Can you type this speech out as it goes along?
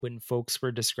when folks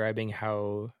were describing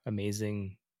how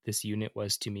amazing this unit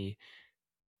was to me,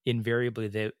 invariably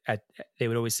they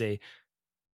would always say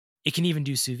it can even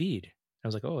do sous vide. I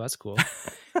was like, oh, that's cool.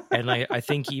 And I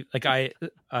think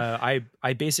I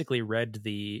basically read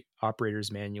the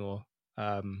operator's manual,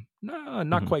 no,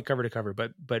 not quite cover to cover,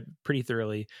 but pretty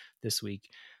thoroughly this week.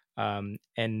 And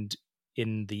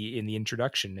in the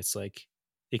introduction, it's like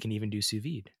it can even do sous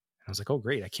vide. And I was like, oh,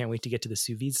 great! I can't wait to get to the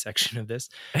sous vide section of this.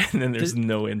 And then there's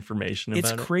no information about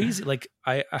it. It's crazy. Like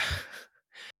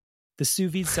the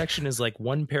sous vide section is like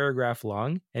one paragraph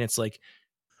long, and it's like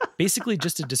basically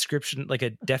just a description, like a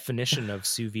definition of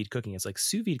sous vide cooking. It's like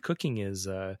sous vide cooking is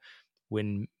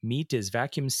when meat is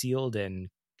vacuum sealed and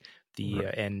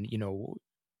and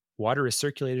water is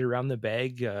circulated around the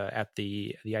bag at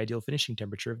the ideal finishing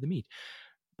temperature of the meat.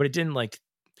 But it didn't like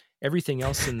everything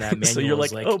else in that manual. So you're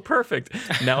like, oh, perfect.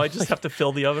 Now I just have to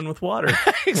fill the oven with water.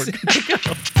 We're good to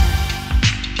go.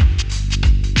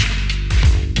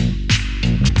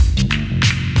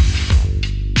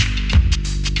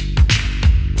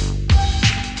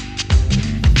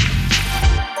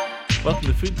 Welcome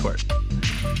to Food Court.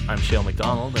 I'm Shale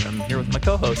McDonald, and I'm here with my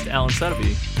co-host, Alan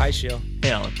Sotheby. Hi, Shale. Hey,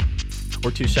 Alan.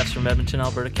 We're two chefs from Edmonton,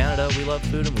 Alberta, Canada. We love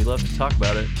food, and we love to talk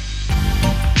about it.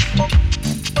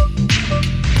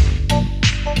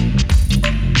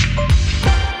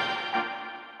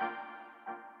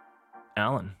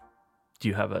 Alan, do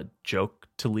you have a joke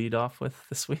to lead off with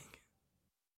this week?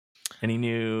 Any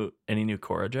new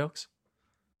Cora jokes?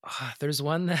 There's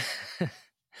one that...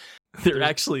 There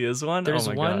actually is one? There's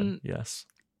one. God. Yes.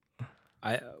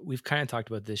 We've kind of talked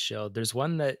about this show. There's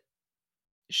one that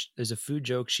there's a food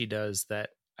joke she does that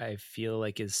I feel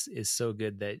like is so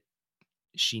good that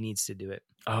she needs to do it.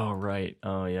 Oh, right.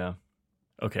 Oh, yeah.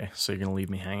 Okay, so you're going to leave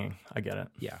me hanging. I get it.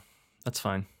 Yeah. That's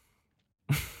fine.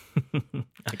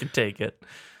 I can take it.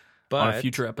 But, on a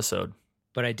future episode.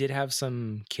 But I did have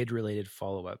some kid-related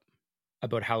follow-up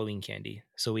about Halloween candy.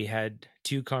 So we had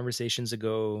 2 conversations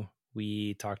ago.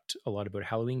 We talked a lot about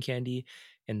Halloween candy,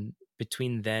 and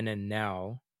between then and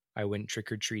now, I went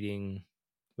trick-or-treating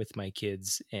with my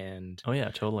kids and oh yeah,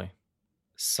 totally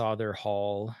saw their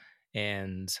haul.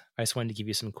 And I just wanted to give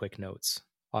you some quick notes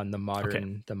on the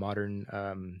modern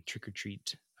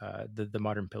trick-or-treat, the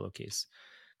modern pillowcase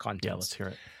contents. Yeah, let's hear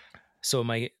it. So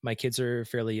my kids are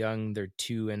fairly young; they're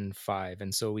 2 and 5,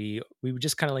 and so we would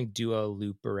just kind of like do a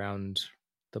loop around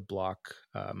the block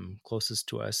closest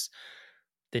to us.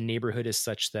 The neighborhood is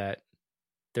such that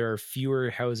there are fewer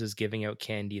houses giving out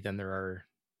candy than there are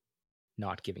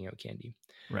not giving out candy.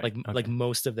 Right. Like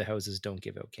most of the houses don't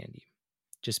give out candy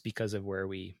just because of where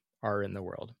we are in the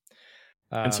world.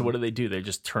 And so what do? They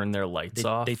just turn their lights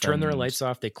off? They turn their lights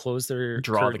off. They close their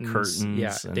the curtains.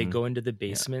 Yeah. They go into the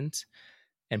basement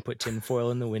and put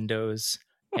tinfoil in the windows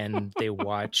and they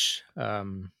watch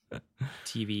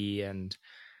TV and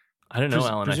I don't know,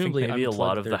 Alan. I think maybe a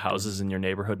lot of the houses in your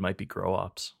neighborhood might be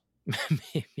grow-ops.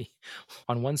 Maybe.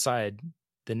 On one side,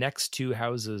 the next 2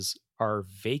 houses are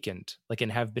vacant,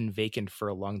 and have been vacant for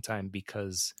a long time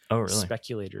because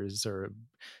speculators or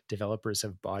developers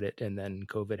have bought it, and then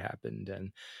COVID happened,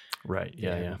 and right,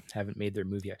 yeah, haven't made their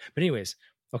move yet. But anyways,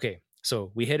 okay,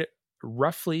 so we hit it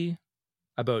roughly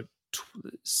about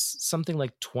something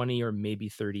like 20 or maybe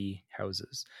 30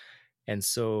 houses. And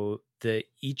so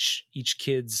each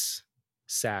kid's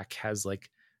sack has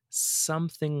like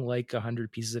something like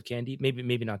 100 pieces of candy,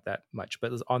 maybe not that much,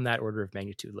 but on that order of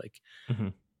magnitude, like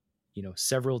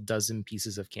several dozen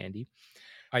pieces of candy.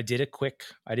 I didn't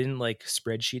like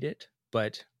spreadsheet it,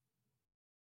 but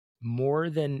more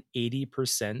than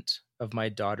 80% of my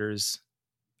daughter's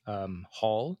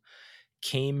haul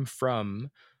came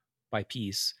from, by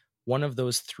piece, one of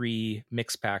those 3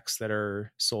 mix packs that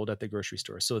are sold at the grocery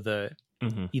store. So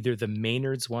either the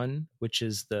Maynard's one, which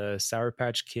is the Sour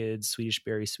Patch Kids, Swedish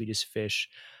Berry, Swedish Fish,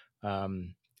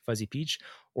 Fuzzy Peach,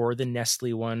 or the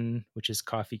Nestle one, which is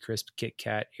Coffee Crisp, Kit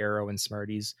Kat, Aero, and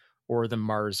Smarties, or the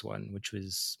Mars one, which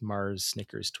was Mars,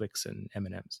 Snickers, Twix, and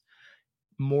M&Ms.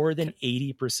 More than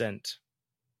 80%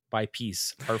 by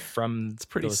piece are from it's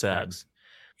pretty sad. Packs.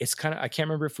 It's kind of, I can't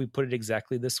remember if we put it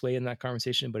exactly this way in that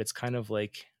conversation, but it's kind of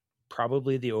like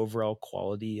probably the overall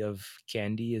quality of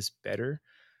candy is better,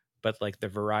 but like the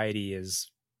variety is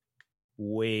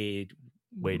way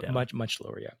down. much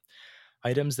lower. Yeah.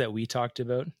 Items that we talked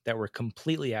about that were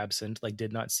completely absent, like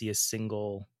did not see a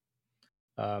single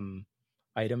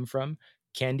item from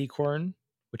candy corn,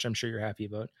 which I'm sure you're happy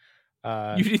about.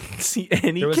 You didn't see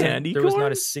any candy corn? There was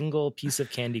not a single piece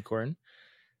of candy corn.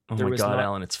 Oh my God,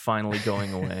 Alan, it's finally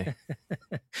going away.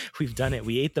 We've done it.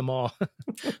 We ate them all.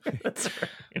 That's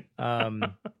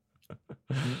right.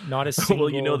 Not a single.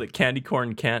 Well, you know that candy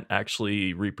corn can't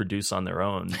actually reproduce on their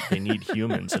own. They need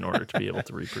humans in order to be able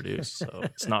to reproduce. So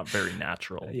it's not very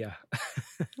natural. Yeah.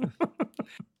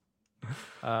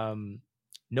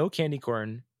 No candy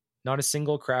corn, not a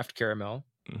single Kraft caramel,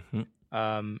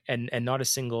 and not a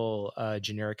single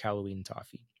generic Halloween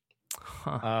toffee.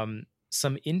 Huh.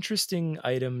 Some interesting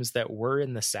items that were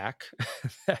in the sack.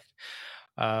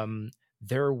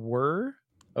 There were.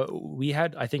 We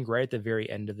had, I think, right at the very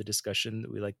end of the discussion,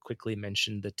 we like quickly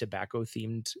mentioned the tobacco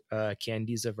themed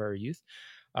candies of our youth.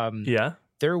 Yeah.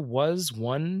 There was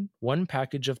one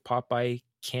package of Popeye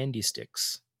candy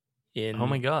sticks in Oh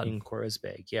my God. in Cora's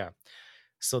bag. Yeah,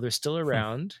 so they're still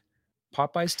around.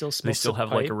 Popeye still Do they smokes. still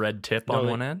have like a red tip on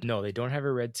one end? No, they don't have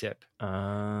a red tip.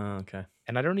 Okay.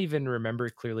 And I don't even remember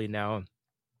clearly now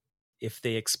if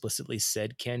they explicitly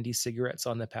said candy cigarettes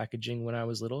on the packaging when I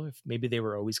was little. If maybe they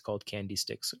were always called candy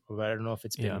sticks, but I don't know if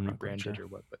it's been rebranded or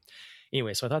what. But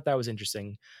anyway, so I thought that was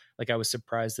interesting. Like I was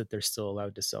surprised that they're still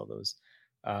allowed to sell those.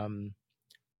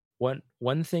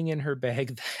 One thing in her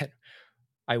bag that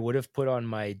I would have put on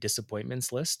my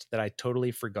disappointments list that I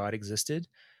totally forgot existed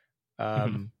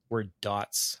were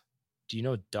dots. Do you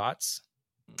know dots?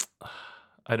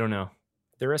 I don't know.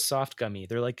 They're a soft gummy.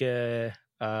 They're like a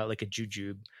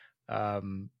jujube.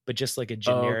 But just like a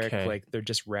generic, like they're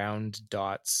just round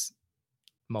dots,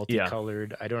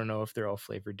 multicolored. I don't know if they're all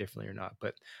flavored differently or not,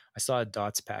 but I saw a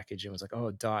dots package and was like,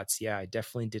 oh, dots. Yeah, I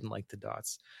definitely didn't like the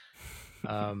dots.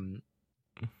 And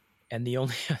the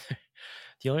only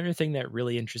other thing that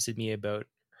really interested me about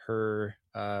her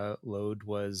load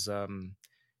was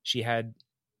she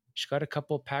got a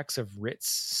couple packs of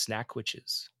Ritz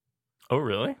Snackwitches. Oh,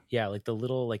 really? Yeah, like the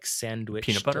little like sandwich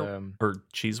peanut butter or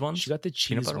cheese ones. She got the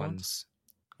cheese ones.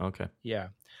 Okay. Yeah,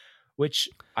 which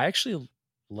I actually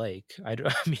like. I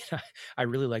mean, I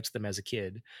really liked them as a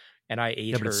kid, and I ate.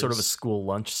 Yeah, but it's sort of a school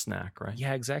lunch snack, right?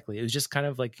 Yeah, exactly. It was just kind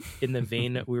of like in the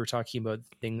vein that we were talking about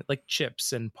things like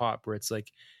chips and pop, where it's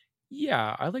like,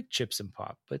 yeah, I like chips and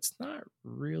pop, but it's not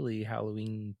really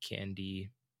Halloween candy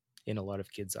in a lot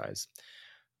of kids' eyes.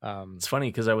 It's funny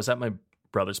because I was at my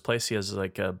brother's place. He has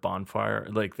like a bonfire.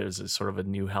 Like there's a sort of a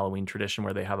new Halloween tradition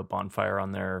where they have a bonfire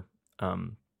on their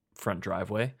front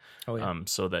driveway. Oh yeah.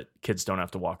 So that kids don't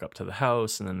have to walk up to the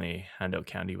house, and then they hand out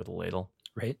candy with a ladle.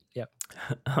 Right. Yeah.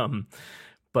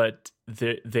 But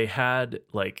they had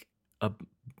like a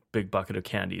big bucket of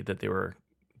candy that they were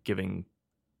giving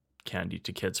candy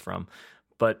to kids from,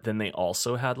 but then they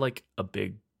also had like a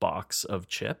big box of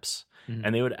chips,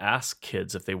 and they would ask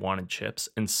kids if they wanted chips,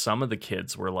 and some of the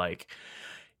kids were like,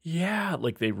 yeah,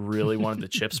 like they really wanted the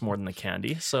chips more than the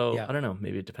candy. So I don't know,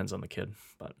 maybe it depends on the kid,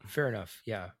 but fair enough.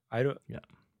 Yeah, I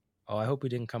hope we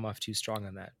didn't come off too strong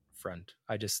on that front.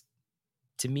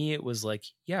 To me it was like,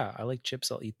 yeah, I like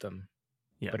chips, I'll eat them.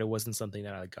 Yeah, but it wasn't something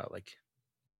that I got like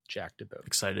jacked about,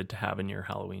 excited to have in your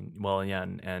Halloween. Well, yeah,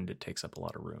 and it takes up a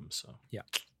lot of room. So yeah.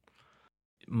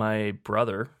 My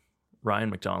brother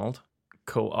Ryan McDonald,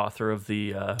 co-author of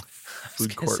the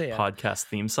Food Court podcast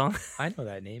theme song. I know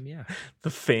that name, yeah.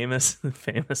 the famous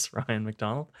Ryan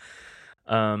McDonald.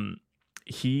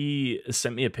 He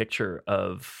sent me a picture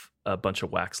of a bunch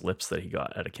of wax lips that he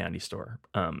got at a candy store.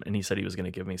 And he said he was going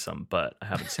to give me some, but I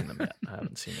haven't seen them yet.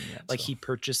 Like he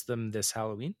purchased them this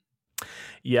Halloween?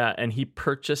 Yeah, and he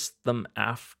purchased them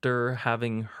after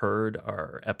having heard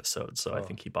our episode. So I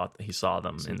think he saw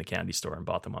them in the candy store and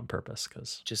bought them on purpose,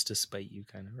 because just to spite you,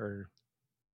 kind of, or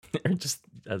just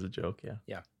as a joke.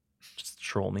 Yeah, just to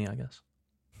troll me, I guess.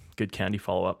 Good candy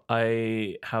follow up.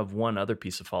 I have one other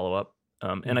piece of follow up,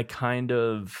 and I kind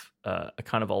of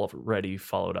already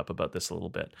followed up about this a little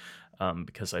bit,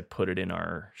 because I put it in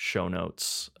our show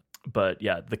notes. But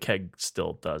yeah, the keg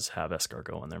still does have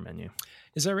escargot on their menu.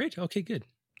 Is that right? Okay, good.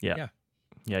 Yeah,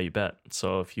 you bet.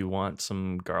 So if you want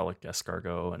some garlic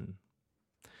escargot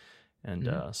and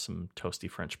some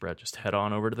toasty French bread, just head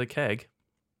on over to the keg.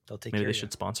 They'll take Maybe care they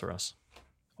should sponsor us.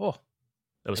 Oh,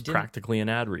 that was practically an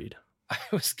ad read.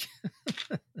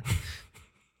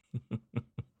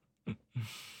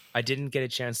 I didn't get a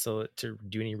chance to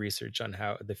do any research on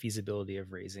how the feasibility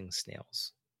of raising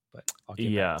snails, but I'll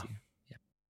get back to you.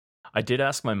 I did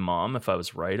ask my mom if I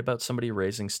was right about somebody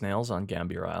raising snails on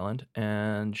Gambier Island,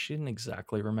 and she didn't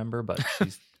exactly remember, but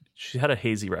she had a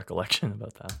hazy recollection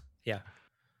about that. Yeah.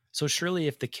 So surely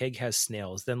if the keg has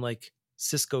snails, then like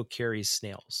Cisco carries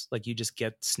snails. Like you just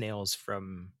get snails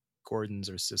from Gordon's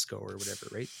or Cisco or whatever,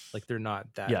 right? Like they're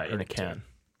not that hard in a can.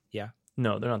 Yeah.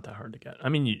 No, they're not that hard to get. I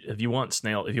mean, if you want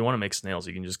to make snails,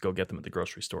 you can just go get them at the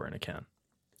grocery store in a can.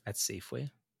 At Safeway?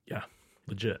 Yeah,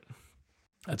 legit.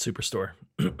 at Superstore.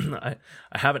 I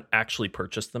haven't actually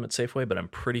purchased them at Safeway, but I'm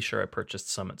pretty sure I purchased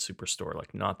some at Superstore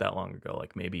like not that long ago,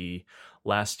 like maybe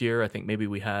last year. I think maybe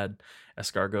we had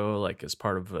escargot like as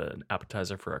part of an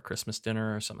appetizer for our Christmas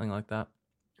dinner or something like that.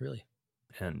 Really?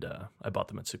 And I bought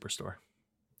them at Superstore.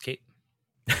 Kate.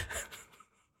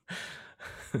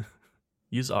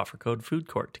 Use offer code food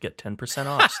court to get 10%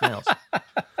 off snails.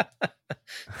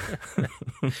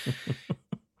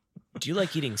 Do you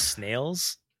like eating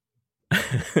snails?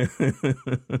 Do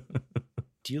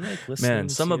you like listening? Man,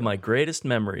 some of my greatest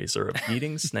memories are of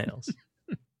eating snails.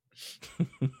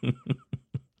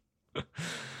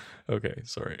 Okay,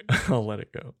 sorry. I'll let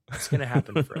it go. It's going to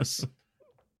happen for us.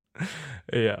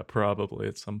 Yeah, probably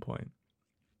at some point.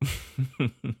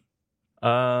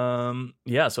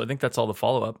 Yeah, so I think that's all the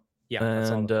follow-up. Yeah.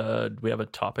 And do we have a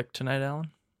topic tonight,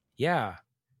 Alan? Yeah,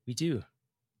 we do.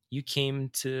 You came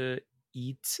to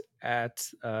eat at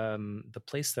the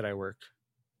place that I work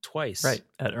twice. Right,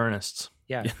 at Ernest's.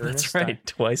 Yeah, that's right.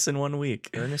 Twice in 1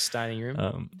 week. Ernest's Dining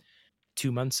Room.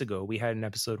 2 months ago, we had an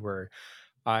episode where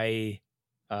I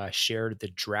shared the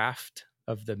draft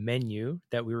of the menu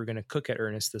that we were going to cook at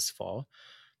Ernest this fall.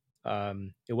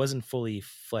 It wasn't fully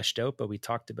fleshed out, but we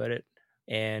talked about it,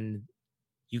 and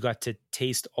you got to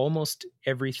taste almost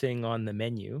everything on the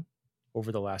menu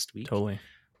over the last week. Totally.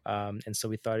 And so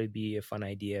we thought it'd be a fun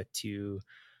idea to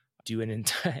do an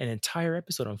entire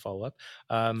episode on follow-up.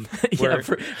 Yeah,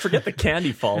 forget the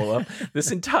candy follow-up.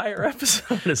 This entire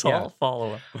episode is all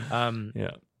follow-up.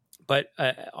 Yeah. But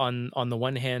on the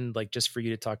one hand, like just for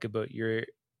you to talk about your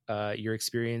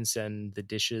experience and the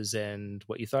dishes and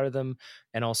what you thought of them,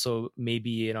 and also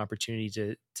maybe an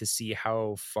opportunity to see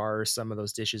how far some of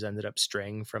those dishes ended up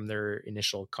straying from their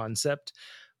initial concept,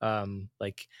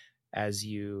 like as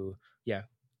you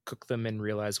cook them and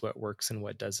realize what works and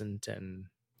what doesn't, and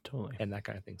totally, and that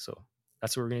kind of thing. So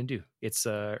that's what we're gonna do. It's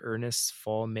Ernest's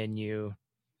fall menu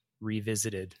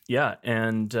revisited. Yeah,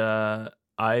 and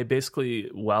I basically,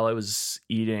 while I was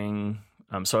eating,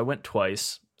 so I went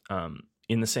twice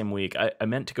in the same week. I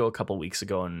meant to go a couple weeks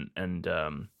ago,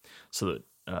 and so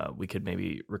that we could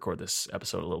maybe record this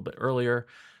episode a little bit earlier.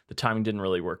 The timing didn't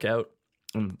really work out,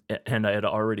 and I had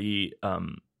already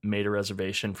made a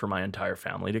reservation for my entire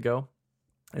family to go.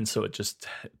 And so it just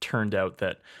turned out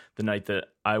that the night that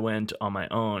I went on my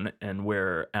own, and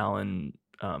where Alan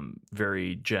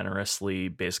very generously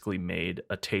basically made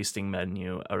a tasting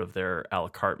menu out of their a la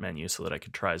carte menu so that I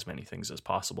could try as many things as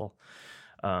possible.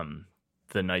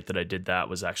 The night that I did that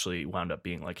was actually wound up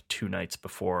being like 2 nights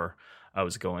before I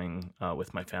was going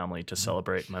with my family to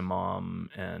celebrate my mom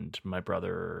and my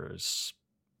brother's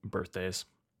birthdays.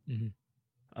 Mm-hmm.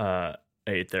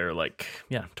 I ate there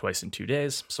twice in 2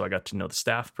 days. So I got to know the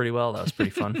staff pretty well. That was pretty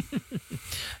fun.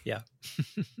 Yeah.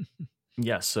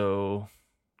 Yeah. So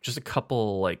just a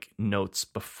couple notes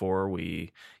before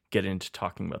we get into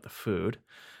talking about the food.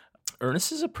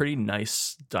 Ernest is a pretty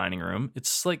nice dining room.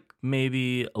 It's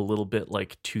maybe a little bit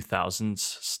like 2000s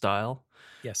style.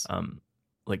 Yes.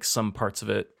 Some parts of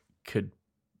it could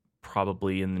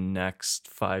probably in the next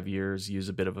 5 years use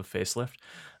a bit of a facelift.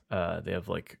 They have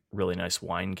really nice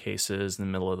wine cases in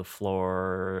the middle of the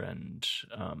floor, and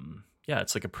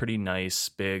it's a pretty nice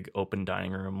big open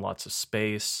dining room, lots of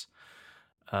space.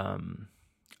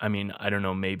 I mean, I don't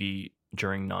know, maybe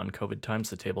during non-COVID times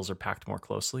the tables are packed more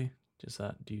closely.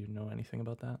 Do you know anything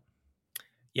about that?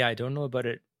 Yeah, I don't know about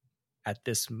it at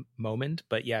this moment,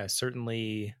 but yeah,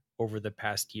 certainly over the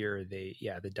past year, the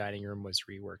dining room was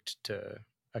reworked to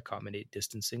accommodate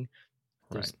distancing.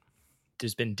 Right.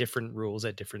 There's been different rules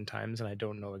at different times, and I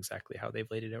don't know exactly how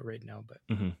they've laid it out right now, but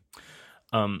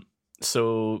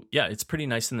so yeah, it's pretty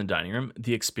nice in the dining room.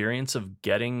 The experience of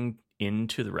getting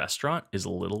into the restaurant is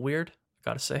a little weird, I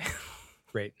gotta say.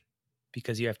 Right.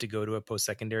 Because you have to go to a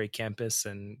post-secondary campus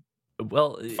and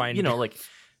find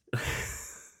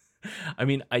I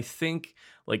mean, I think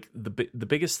the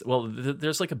biggest,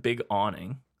 there's a big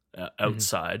awning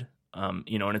outside, and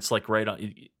it's right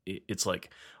on, it's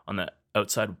on the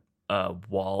outside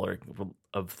wall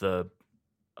of the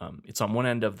it's on one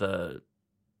end of the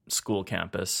school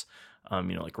campus,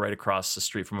 right across the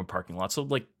street from a parking lot. So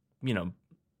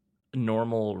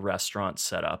normal restaurant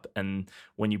setup. And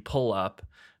when you pull up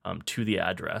to the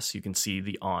address, you can see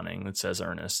the awning that says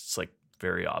Ernest. It's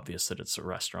very obvious that it's a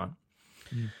restaurant.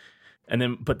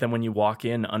 And but then when you walk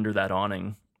in under that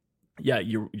awning,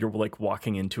 you're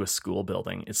walking into a school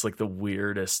building. It's the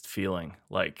weirdest feeling.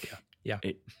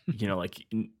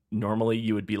 Normally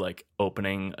you would be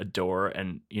opening a door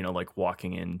and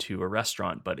walking into a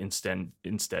restaurant, but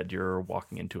instead you're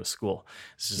walking into a school.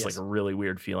 It's just a really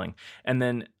weird feeling. And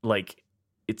then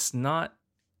it's not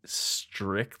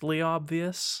strictly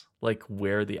obvious, like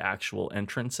where the actual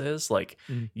entrance is. Like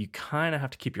you kind of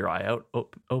have to keep your eye out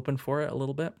open for it a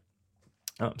little bit.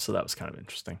 So that was kind of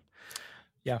interesting.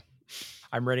 Yeah,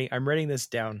 I'm writing this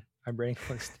down. I'm writing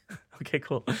this. Okay,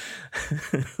 cool.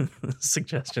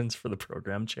 Suggestions for the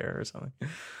program chair or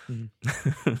something.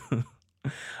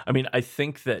 I mean, I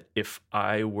think that if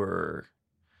I were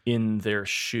in their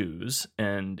shoes,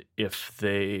 and if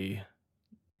they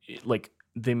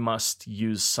must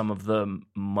use some of the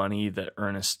money that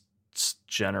Ernest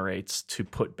generates to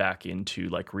put back into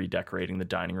like redecorating the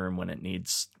dining room when it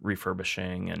needs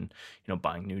refurbishing, and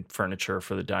buying new furniture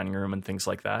for the dining room and things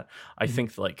like that. I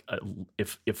think like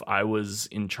if I was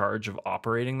in charge of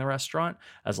operating the restaurant,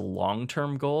 as a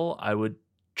long-term goal, I would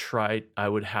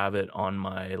have it on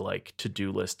my like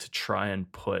to-do list to try and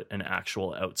put an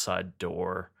actual outside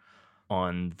door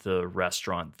on the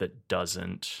restaurant that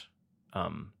doesn't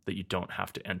that you don't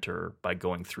have to enter by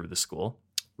going through the school.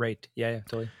 Right. Yeah,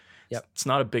 totally. Yep. It's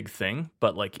not a big thing,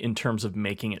 but like in terms of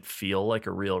making it feel like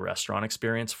a real restaurant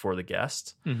experience for the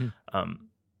guests,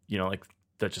 like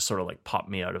that just sort of like popped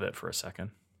me out of it for a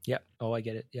second. Yeah. Oh, I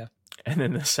get it. Yeah. And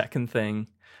then the second thing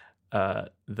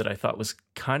that I thought was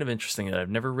kind of interesting that I've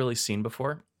never really seen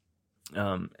before.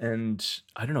 And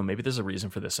I don't know, maybe there's a reason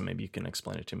for this, and maybe you can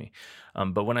explain it to me.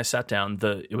 But when I sat down,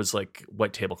 it was like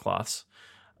white tablecloths,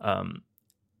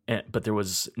 but there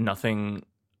was nothing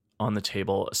on the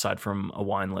table aside from a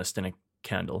wine list and a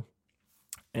candle.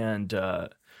 And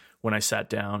when I sat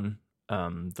down,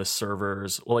 the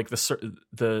servers, well, like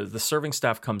the serving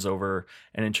staff comes over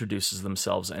and introduces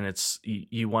themselves, and it's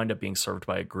you wind up being served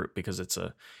by a group because it's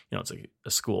it's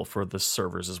a school for the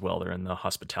servers as well. They're in the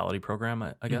hospitality program,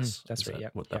 I guess. That's right. Yeah.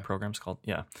 What that program's called.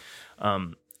 Yeah.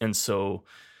 And so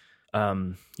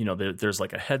there's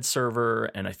like a head server,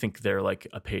 and I think they're like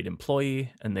a paid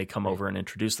employee, and they come over and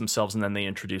introduce themselves, and then they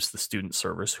introduce the student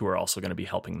servers who are also going to be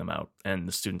helping them out. And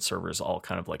the student servers all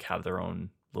kind of like have their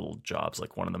own little jobs.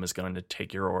 Like one of them is going to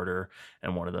take your order,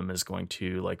 and one of them is going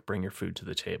to like bring your food to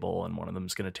the table, and one of them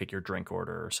is going to take your drink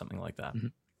order or something like that.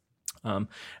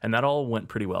 And that all went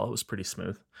pretty well. It was pretty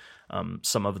smooth.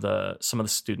 Some of the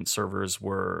student servers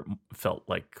felt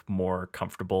like more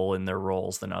comfortable in their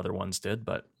roles than other ones did,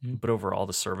 but overall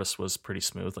the service was pretty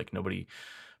smooth. Like nobody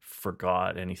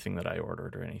forgot anything that I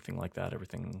ordered or anything like that.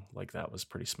 Everything like that was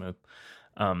pretty smooth.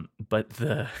 But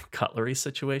the cutlery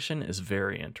situation is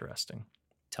very interesting.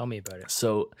 Tell me about it.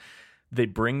 So they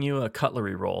bring you a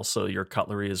cutlery roll. So your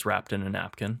cutlery is wrapped in a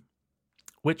napkin,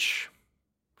 which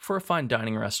for a fine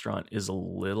dining restaurant is a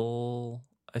little,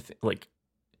 I think, like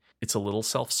it's a little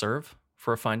self-serve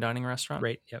for a fine dining restaurant.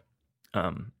 Right. Yep.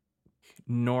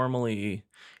 Normally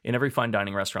in every fine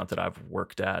dining restaurant that I've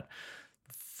worked at,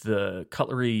 the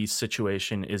cutlery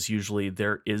situation is usually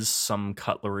there is some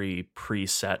cutlery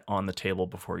preset on the table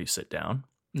before you sit down.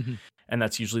 And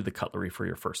that's usually the cutlery for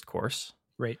your first course.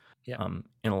 Right. Yeah.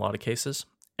 In a lot of cases.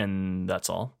 And that's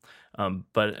all.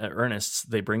 But at Ernest's,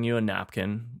 they bring you a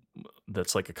napkin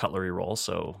that's like a cutlery roll.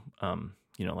 So,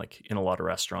 like in a lot of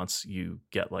restaurants, you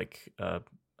get like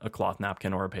a cloth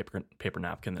napkin or a paper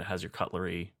napkin that has your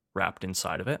cutlery wrapped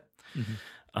inside of it.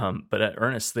 But at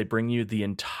Ernest's, they bring you the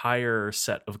entire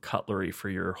set of cutlery for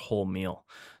your whole meal.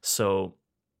 So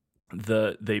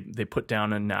they put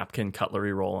down a napkin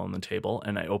cutlery roll on the table,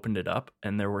 and I opened it up,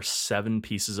 and there were 7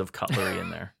 pieces of cutlery in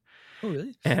there. Oh,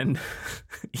 really? And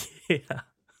yeah.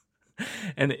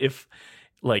 And if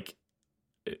like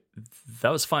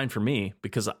that was fine for me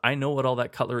because I know what all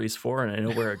that cutlery is for and I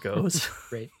know where it goes.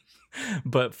 Right.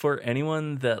 But for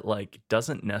anyone that like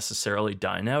doesn't necessarily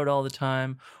dine out all the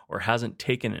time, or hasn't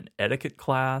taken an etiquette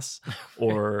class,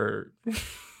 or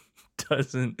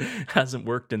hasn't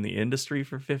worked in the industry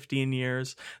for 15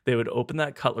 years, they would open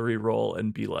that cutlery roll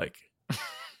and be like,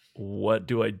 what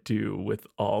do I do with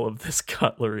all of this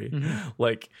cutlery?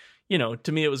 Like,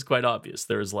 to me, it was quite obvious.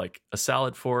 There's like a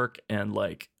salad fork and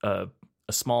like a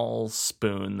small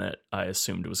spoon that I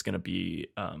assumed was going to be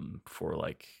for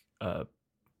like a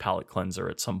palate cleanser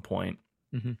at some point.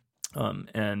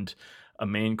 And a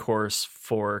main course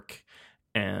fork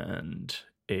and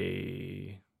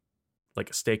a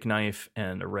steak knife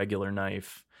and a regular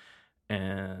knife.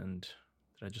 And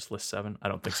did I just list 7? I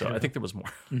don't think so. I think there was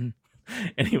more.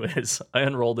 Anyways, I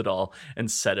unrolled it all and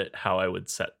set it how I would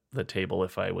set the table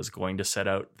if I was going to set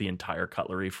out the entire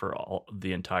cutlery for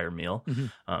the entire meal.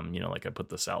 Like I put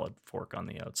the salad fork on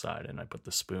the outside and I put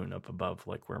the spoon up above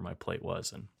like where my plate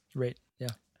was. And right. Yeah.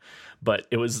 But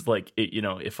it was like,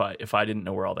 if I didn't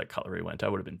know where all that cutlery went, I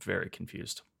would have been very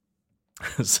confused.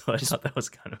 So I thought that was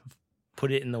kind of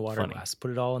put it in the water funny. glass.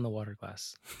 Put it all in the water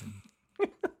glass.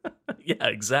 Yeah,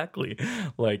 exactly.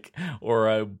 Like, or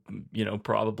I,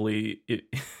 probably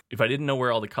if I didn't know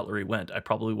where all the cutlery went, I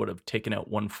probably would have taken out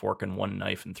one fork and one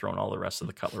knife and thrown all the rest of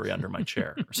the cutlery under my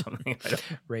chair or something. I don't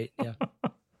Right. Yeah.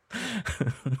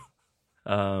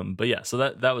 know. But yeah, so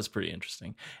that was pretty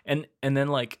interesting. And then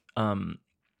like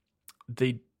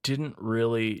they didn't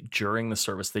really, during the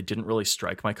service, they didn't really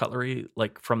strike my cutlery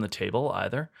like from the table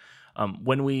either.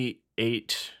 When we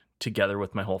ate together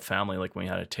with my whole family, like when we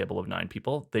had a table of 9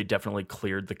 people, they definitely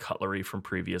cleared the cutlery from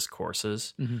previous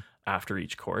courses Mm-hmm. after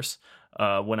each course.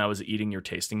 When I was eating your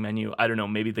tasting menu, I don't know,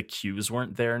 maybe the cues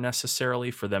weren't there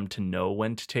necessarily for them to know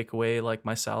when to take away like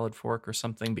my salad fork or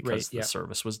something, because Right. the Yeah.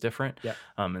 service was different. Yeah.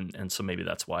 And so maybe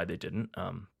that's why they didn't.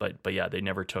 But yeah, they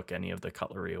never took any of the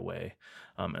cutlery away,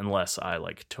 unless I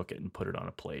like took it and put it on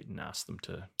a plate and asked them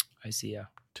I see. Yeah.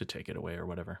 to take it away or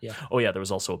whatever. Yeah. Oh yeah, there was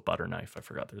also a butter knife. I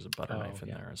forgot there's a butter Oh, knife in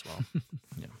yeah. there as well.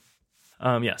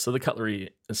 Yeah. So the cutlery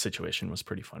situation was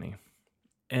pretty funny.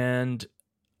 And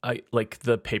I like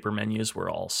the paper menus were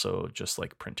also just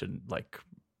like printed like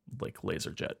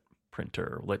LaserJet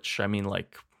printer, which I mean,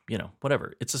 like,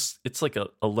 whatever. It's like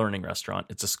a learning restaurant.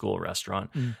 It's a school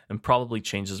restaurant, Mm. and probably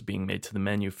changes being made to the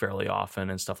menu fairly often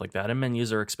and stuff like that. And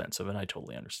menus are expensive, and I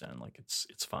totally understand. Like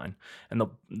it's fine.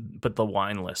 But the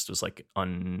wine list was like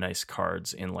on nice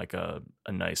cards in like a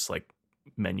nice like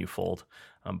menu fold.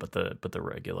 But the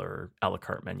regular a la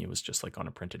carte menu was just like on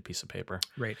a printed piece of paper.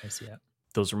 Right. I see. Yeah.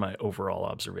 Those are my overall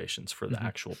observations for the Mhm.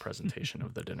 actual presentation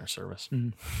of the dinner service.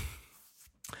 Mhm.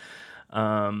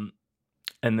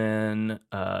 And then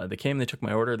they came, they took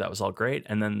my order. That was all great.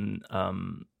 And then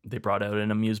they brought out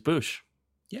an amuse-bouche.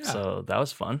 Yeah. So that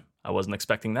was fun. I wasn't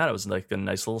expecting that. It was like a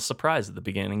nice little surprise at the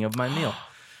beginning of my meal.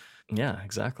 Yeah,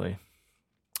 exactly.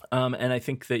 And I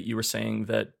think that you were saying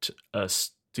that a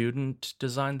student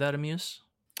designed that amuse?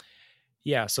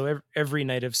 Yeah. So every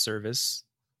night of service,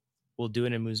 we'll do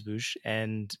an amuse-bouche,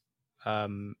 and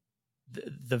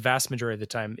the vast majority of the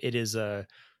time, it's a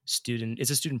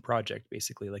student project,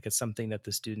 basically. Like it's something that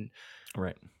the student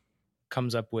Right.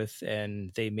 comes up with,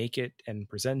 and they make it and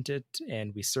present it,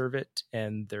 and we serve it,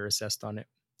 and they're assessed on it.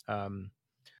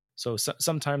 So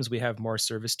sometimes we have more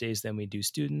service days than we do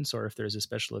students, or if there's a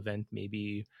special event,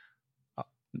 maybe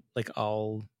like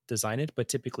I'll design it, but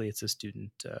typically it's a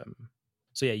student.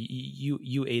 So yeah,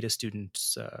 you ate a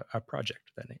student's a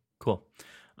project that night. Cool.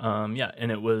 Yeah,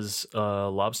 and it was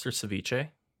lobster ceviche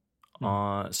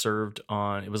served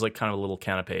on. It was like kind of a little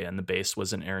canapé, and the base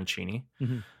was an arancini,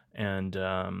 and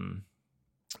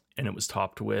it was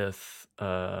topped with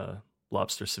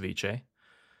lobster ceviche,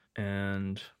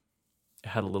 and it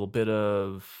had a little bit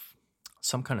of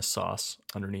some kind of sauce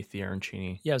underneath the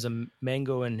arancini. Yeah, it was a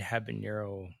mango and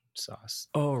habanero sauce.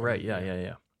 Oh right,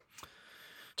 yeah.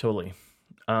 Totally.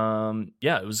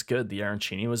 Yeah, it was good. The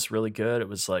arancini was really good. It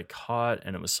was like hot,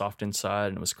 and it was soft inside,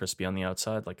 and it was crispy on the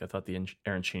outside. Like I thought the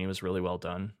arancini was really well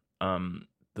done.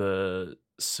 The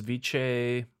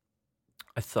ceviche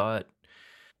I thought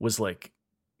was like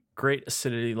great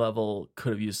acidity level.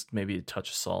 Could have used maybe a touch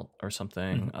of salt or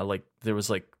something. There was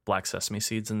like black sesame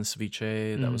seeds in the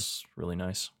ceviche. That was really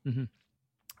nice.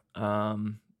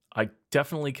 I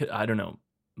definitely could. I don't know.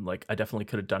 Like I definitely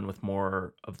could have done with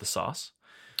more of the sauce.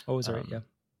 Oh, is that right? Yeah.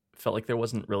 Felt like there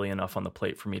wasn't really enough on the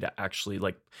plate for me to actually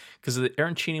like, because the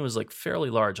arancini was like fairly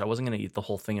large. I wasn't going to eat the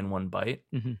whole thing in one bite.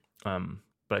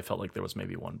 But I felt like there was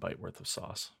maybe one bite worth of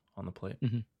sauce on the plate.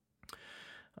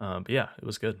 But yeah, it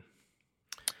was good.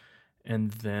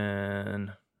 And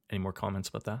then any more comments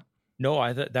about that? No,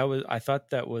 I thought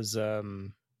that was a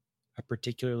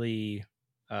particularly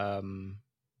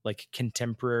like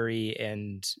contemporary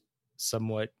and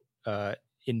somewhat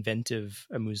inventive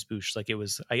amuse-bouche. Like it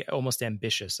was almost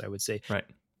ambitious, I would say. Right.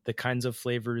 The kinds of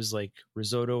flavors like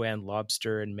risotto and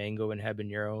lobster and mango and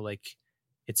habanero, like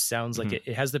it sounds like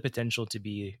it has the potential to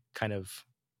be kind of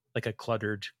like a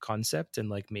cluttered concept and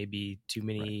like maybe too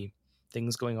many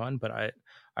things going on. But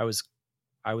I was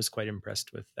quite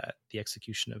impressed with the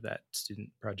execution of that student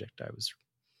project.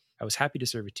 I was happy to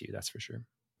serve it to you, that's for sure.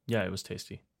 Yeah, it was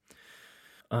tasty.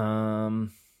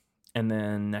 And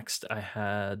then next I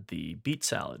had the beet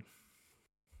salad.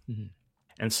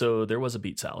 And so there was a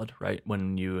beet salad, right?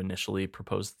 When you initially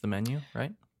proposed the menu,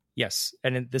 right? Yes.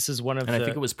 And this is one of I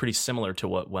think it was pretty similar to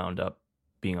what wound up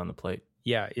being on the plate.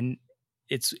 Yeah.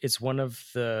 It's one of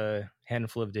the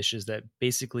handful of dishes that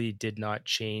basically did not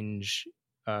change,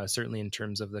 certainly in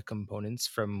terms of the components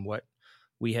from what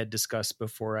we had discussed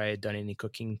before I had done any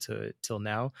cooking till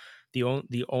now.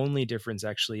 The only difference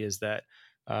actually is that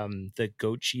the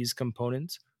goat cheese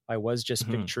component, I was just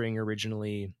picturing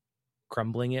originally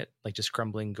crumbling it, like just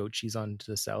crumbling goat cheese onto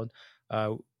the salad.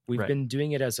 We've Right. been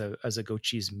doing it as a goat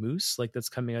cheese mousse, like that's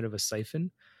coming out of a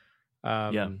siphon.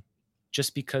 Yeah.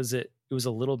 Just because it was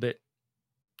a little bit,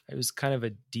 it was kind of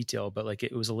a detail, but like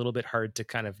it was a little bit hard to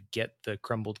kind of get the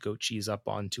crumbled goat cheese up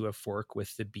onto a fork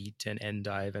with the beet and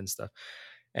endive and stuff.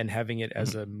 And having it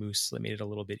as a mousse that made it a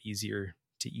little bit easier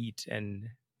to eat and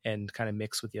kind of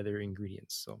mix with the other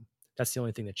ingredients. So that's the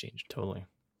only thing that changed. Totally.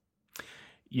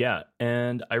 Yeah,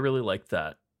 and I really liked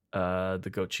that. The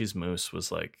goat cheese mousse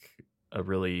was like a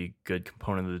really good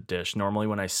component of the dish. Normally,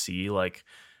 when I see like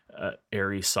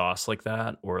airy sauce like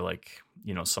that, or like,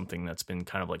 you know, something that's been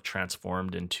kind of like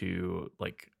transformed into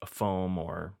like a foam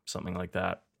or something like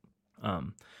that,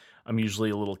 I'm usually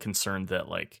a little concerned that,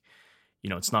 like, you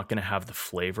know, it's not going to have the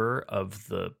flavor of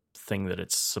the thing that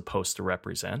it's supposed to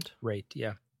represent. Right.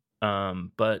 Yeah.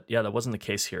 But yeah, that wasn't the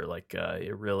case here. Like,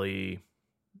 it really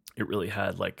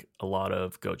had like a lot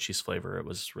of goat cheese flavor. It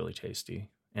was really tasty,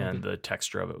 and the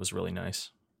texture of it was really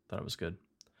nice. Thought it was good.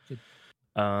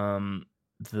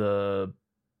 The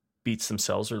beets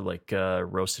themselves are like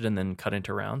roasted and then cut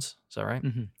into rounds. Is that right?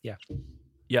 Yeah.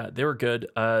 Yeah, they were good.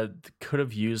 Could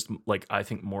have used, like, I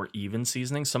think, more even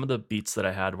seasoning. Some of the beets that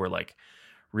I had were like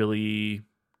really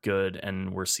good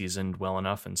and were seasoned well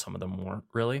enough, and some of them weren't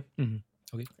really.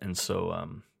 Okay. And so,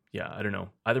 yeah, I don't know.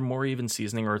 Either more even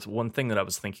seasoning, or it's one thing that I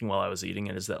was thinking while I was eating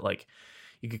it is that, like,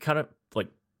 you could kind of like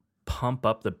pump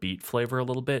up the beet flavor a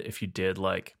little bit if you did,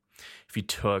 like, if you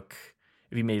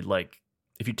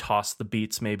tossed the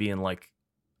beets maybe in like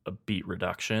a beet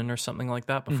reduction or something like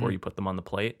that before you put them on the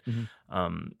plate,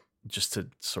 just to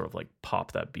sort of like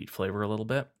pop that beet flavor a little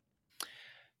bit.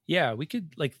 Yeah, we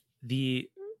could, like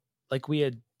we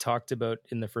had talked about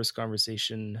in the first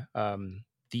conversation,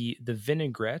 the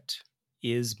vinaigrette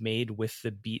is made with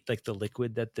the beet, like the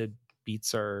liquid that the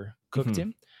beets are cooked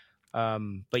in.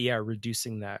 But yeah,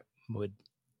 reducing that would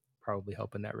probably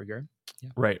help in that regard. Yeah.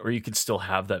 Right. Or you could still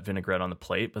have that vinaigrette on the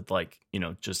plate, but, like, you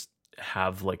know, just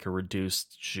have like a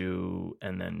reduced jus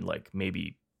and then like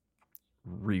maybe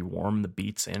rewarm the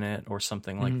beets in it or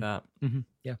something like that.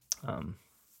 Yeah.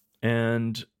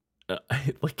 And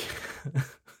like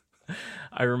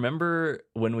I remember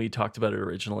when we talked about it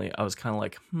originally, I was kind of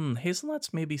like,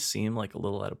 hazelnuts maybe seem like a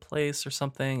little out of place or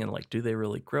something. And like, do they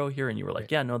really grow here? And you were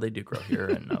like, yeah, no, they do grow here.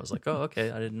 And I was like, oh,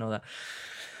 okay. I didn't know that.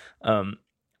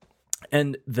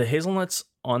 And the hazelnuts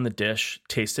on the dish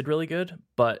tasted really good,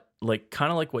 but like,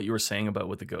 kind of like what you were saying about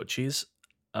with the goat cheese.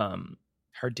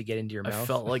 Hard to get into your mouth. I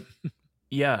felt like,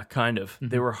 yeah, kind of.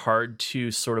 They were hard to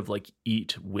sort of like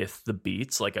eat with the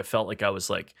beets. Like, I felt like I was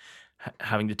like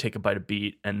having to take a bite of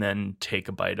beet and then take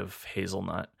a bite of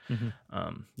hazelnut.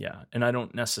 Yeah. And I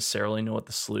don't necessarily know what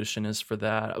the solution is for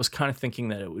that. I was kind of thinking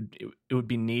that it would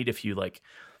be neat if you like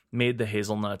made the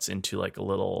hazelnuts into like a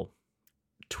little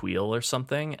tweel or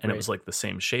something, and it was like the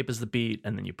same shape as the beet,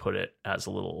 and then you put it as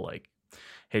a little like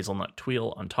hazelnut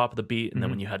tweel on top of the beet, and then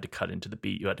when you had to cut into the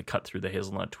beet, you had to cut through the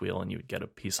hazelnut tweel and you would get a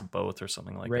piece of both or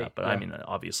something like that. But I mean,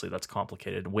 obviously that's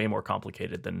complicated, way more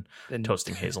complicated than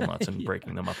toasting hazelnuts and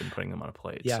breaking them up and putting them on a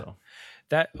plate. Yeah. So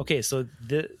so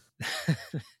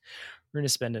we're going to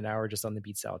spend an hour just on the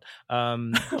beet salad.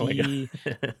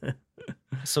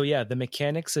 So yeah, the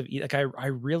mechanics of like, I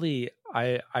really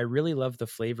love the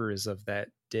flavors of that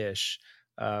dish.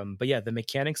 But yeah, the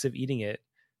mechanics of eating it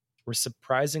were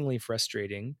surprisingly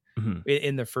frustrating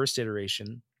in the first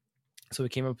iteration. So we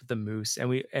came up with the mousse, and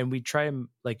we try,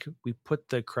 like, we put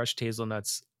the crushed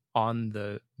hazelnuts on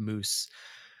the mousse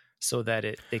so that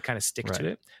they kind of stick to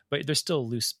it, but there's still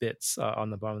loose bits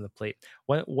on the bottom of the plate.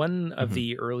 One of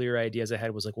the earlier ideas I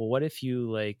had was like, well, what if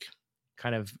you like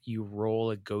kind of you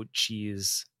roll a goat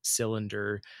cheese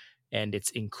cylinder and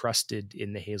it's encrusted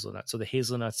in the hazelnut. So the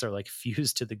hazelnuts are like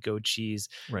fused to the goat cheese.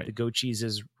 Right. The goat cheese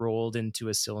is rolled into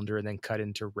a cylinder and then cut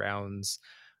into rounds.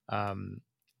 And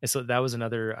so that was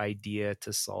another idea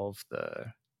to solve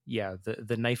the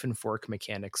knife and fork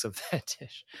mechanics of that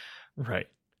dish. Right.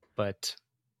 But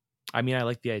I mean, I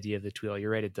like the idea of the tweel.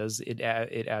 You're right.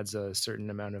 It adds a certain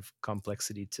amount of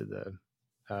complexity to the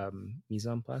mise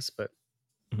en place, but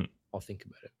I'll think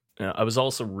about it. Yeah, I was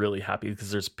also really happy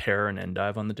because there's pear and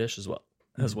endive on the dish as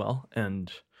well. And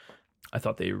I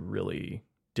thought they really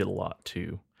did a lot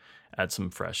to add some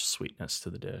fresh sweetness to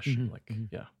the dish.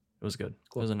 Yeah, it was good.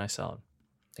 Cool. It was a nice salad.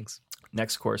 Thanks.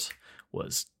 Next course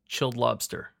was chilled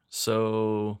lobster.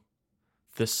 So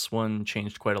this one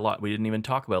changed quite a lot. We didn't even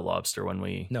talk about lobster when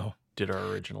we did our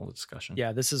original discussion.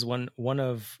 Yeah, this is one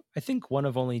of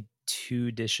only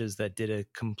 2 dishes that did a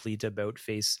complete about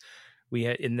face. We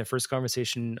had, in the first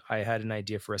conversation, I had an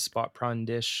idea for a spot prawn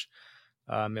dish,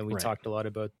 and we talked a lot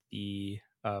about the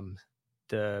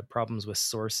problems with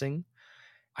sourcing.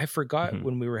 I forgot Mhm.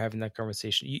 when we were having that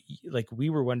conversation. Like we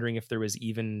were wondering if there was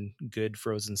even good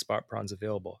frozen spot prawns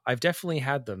available. I've definitely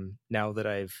had them now that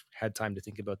I've had time to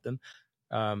think about them.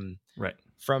 Um, Right.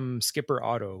 from Skipper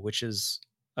Otto, which is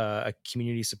a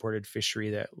community-supported fishery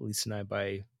that Lisa and I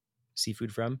buy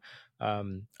seafood from.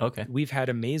 Um, Okay. we've had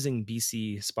amazing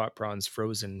BC spot prawns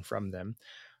frozen from them.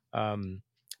 Um,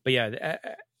 but yeah,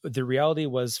 the reality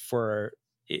was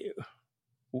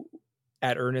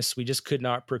at Ernest, we just could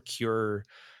not procure.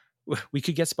 We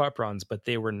could get spot prawns, but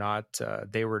they were not.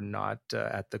 At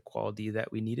the quality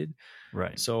that we needed.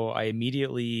 Right. So I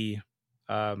immediately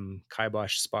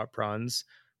kiboshed spot prawns,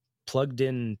 plugged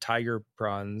in tiger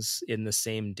prawns in the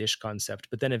same dish concept,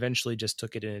 but then eventually just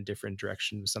took it in a different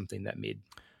direction with something that made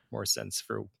more sense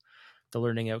for the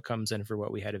learning outcomes and for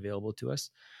what we had available to us.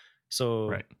 So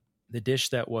Right. the dish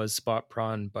that was spot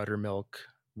prawn, buttermilk,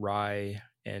 rye,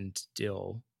 and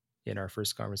dill in our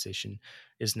first conversation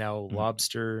is now Mhm.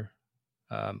 lobster,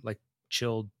 like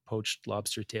chilled poached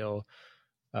lobster tail,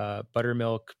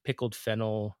 buttermilk, pickled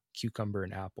fennel, cucumber,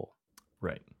 and apple.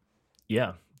 Right.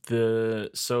 Yeah.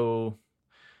 So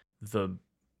the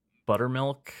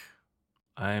buttermilk,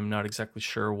 I'm not exactly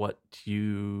sure what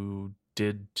you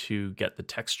did to get the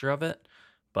texture of it,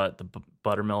 but the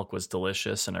buttermilk was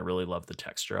delicious and I really love the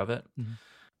texture of it. Mhm.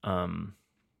 Um,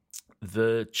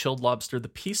 the chilled lobster, the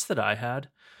piece that I had,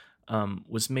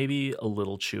 was maybe a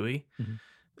little chewy. Mhm.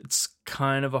 It's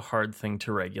kind of a hard thing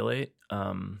to regulate.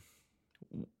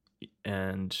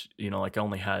 And like I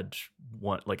only had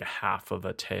one, like a half of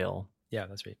a tail. Yeah,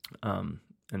 that's right.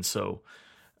 And so,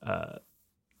 uh,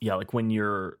 yeah, like when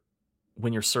you're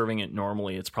serving it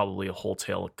normally, it's probably a whole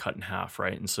tail cut in half,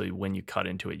 right? And so when you cut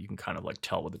into it, you can kind of like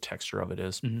tell what the texture of it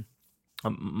is. Mhm.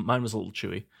 Mine was a little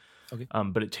chewy, Okay.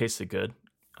 but it tasted good.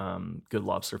 Good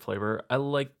lobster flavor. I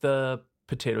like the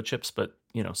potato chips, but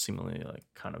seemingly like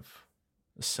kind of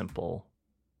a simple.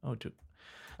 Oh, dude,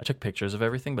 I took pictures of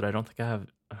everything, but I don't think I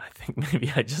have. I think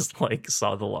maybe I just like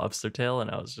saw the lobster tail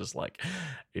and I was just like,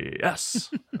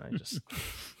 yes. And I just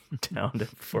downed it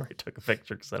before I took a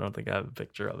picture because I don't think I have a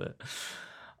picture of it.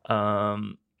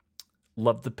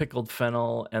 Love the pickled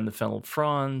fennel and the fennel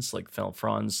fronds, like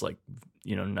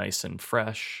nice and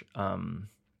fresh.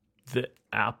 The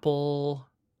apple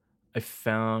I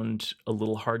found a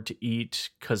little hard to eat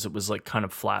because it was like kind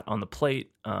of flat on the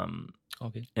plate.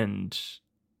 Okay. And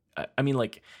I mean,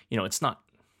 like, it's not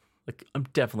like I'm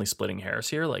definitely splitting hairs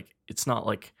here. Like, it's not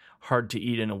like hard to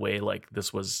eat in a way like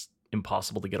this was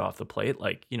impossible to get off the plate.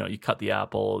 Like, you cut the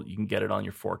apple, you can get it on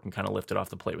your fork and kind of lift it off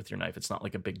the plate with your knife. It's not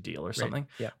like a big deal or something.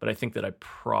 Yeah. But I think that I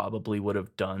probably would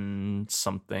have done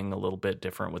something a little bit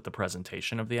different with the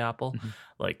presentation of the apple, Mhm.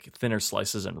 like thinner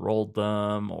slices and rolled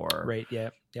them, or Right.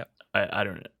 Yeah. Yeah. I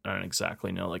don't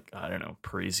exactly know. Like, I don't know,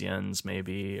 Parisians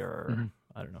maybe, or Mhm.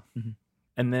 I don't know. Mhm.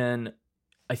 And then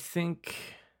I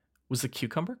think, was the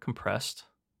cucumber compressed?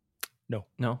 No.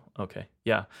 No? Okay.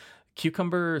 Yeah.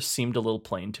 Cucumber seemed a little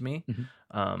plain to me.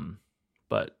 Mhm.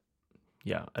 But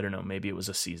yeah, I don't know. Maybe it was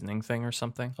a seasoning thing or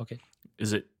something. Okay.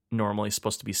 Is it normally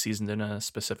supposed to be seasoned in a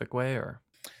specific way, or?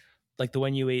 Like the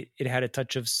one you ate, it had a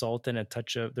touch of salt and a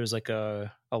touch of, there's like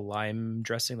a lime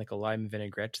dressing, like a lime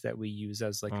vinaigrette that we use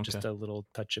as like Okay. just a little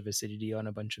touch of acidity on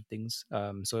a bunch of things.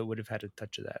 So it would have had a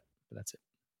touch of that, but that's it.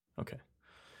 Okay.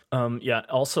 Yeah.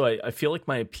 Also, I feel like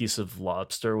my piece of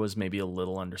lobster was maybe a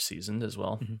little underseasoned as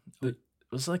well. Mhm. It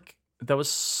was like that was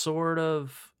sort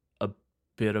of a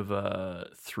bit of a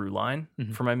through line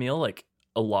Mhm. for my meal. Like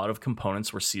a lot of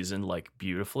components were seasoned like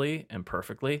beautifully and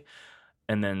perfectly,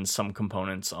 and then some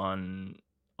components on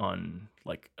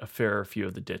like a fair few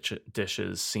of the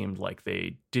dishes seemed like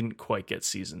they didn't quite get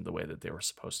seasoned the way that they were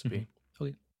supposed to be. Mhm.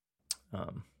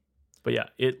 Okay. But yeah,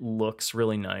 it looks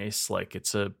really nice. Like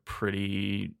it's a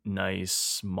pretty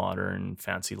nice, modern,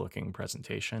 fancy looking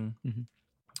presentation. Mhm.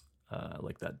 I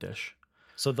like that dish.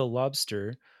 So the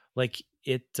lobster, like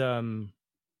it,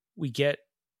 we get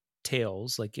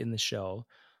tails like in the shell,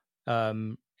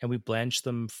 and we blanch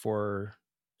them for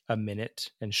a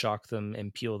minute and shock them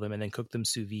and peel them and then cook them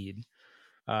sous vide.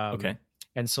 Okay.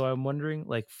 And so I'm wondering,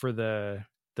 like, for the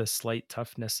slight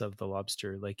toughness of the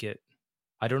lobster, like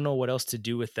I don't know what else to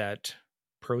do with that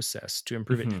process to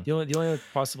improve it. Mhm. The only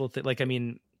possible thing, like, I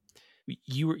mean,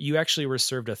 you actually were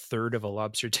served a third of a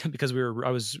lobster because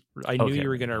I knew Okay. you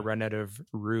were Right. gonna Yeah. run out of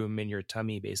room in your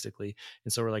tummy basically,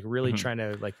 and so we're like really Mhm. trying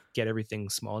to like get everything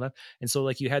small enough, and so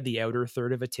like you had the outer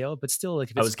third of a tail, but still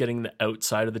like if I it's was getting the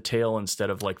outside of the tail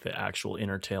instead of like the actual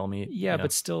inner tail meat. yeah, Yeah.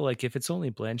 but still like if it's only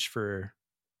blanched for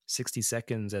 60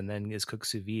 seconds and then is cooked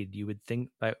sous vide, you would think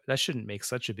that shouldn't make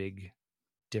such a big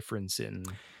difference in,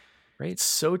 right? It's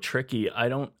so tricky. I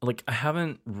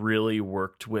haven't really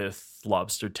worked with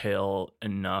lobster tail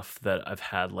enough that I've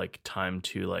had like time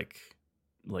to like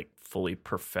fully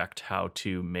perfect how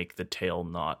to make the tail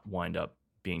not wind up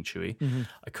being chewy. Mhm.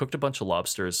 I cooked a bunch of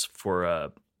lobsters for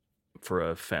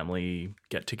a family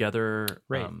get together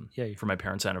Right. Yeah. for my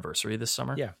parents' anniversary this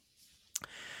summer. Yeah.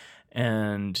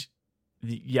 And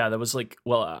yeah, that was like,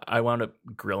 well, I wound up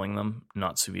grilling them,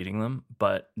 not sous videing them,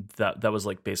 but that was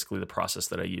like basically the process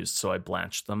that I used. So I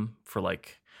blanched them for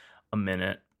like a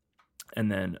minute,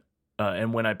 and then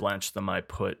and when I blanched them, I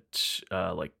put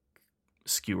like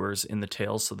skewers in the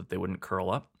tails so that they wouldn't curl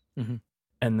up. Mhm.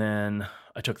 And then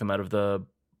I took them out of the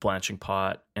blanching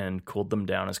pot and cooled them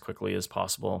down as quickly as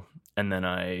possible. And then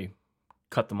I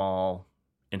cut them all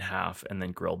in half and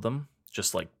then grilled them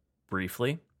just like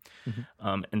briefly.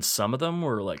 Mhm. And some of them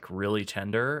were like really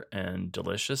tender and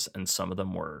delicious, and some of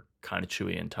them were kind of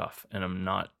chewy and tough. And I'm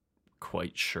not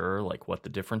quite sure like what the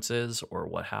difference is or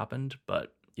what happened,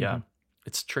 but yeah, Mhm.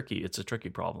 it's tricky. It's a tricky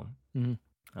problem. Mhm.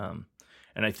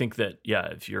 And I think that, yeah,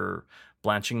 if you're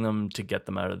blanching them to get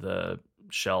them out of the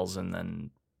shells and then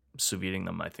sous videing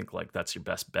them, I think like that's your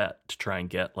best bet to try and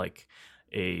get like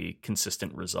a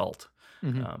consistent result.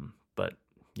 Mhm. But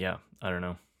yeah, I don't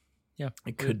know. Yeah.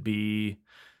 It could be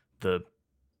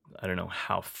I don't know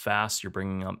how fast you're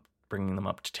bringing them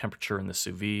up to temperature in the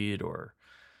sous vide or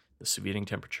the sous videing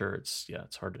temperature. It's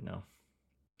hard to know.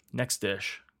 Next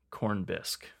dish, corn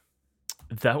bisque.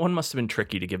 That one must have been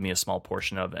tricky to give me a small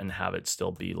portion of and have it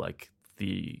still be like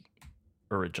the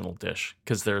original dish,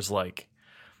 because there's like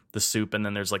the soup and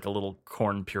then there's like a little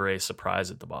corn puree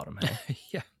surprise at the bottom. Hey?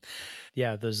 Yeah.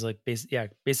 Yeah. Those like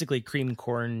basically cream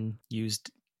corn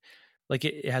used. Like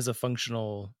it has a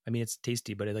functional. I mean, it's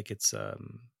tasty, but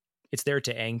it's there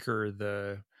to anchor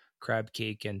the crab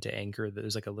cake and to anchor.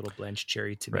 There's like a little blanched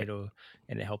cherry Right. tomato,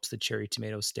 and it helps the cherry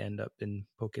tomato stand up and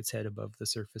poke its head above the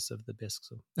surface of the bisque.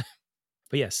 So,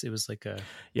 but yes, it was like a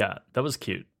Yeah, that was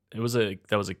cute. That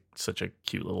was such a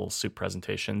cute little soup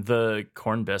presentation. The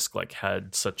corn bisque like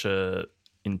had such a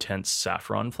intense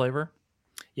saffron flavor.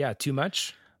 yeah, too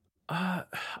much. I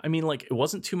mean, like it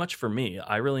wasn't too much for me.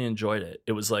 I really enjoyed it.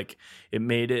 It was like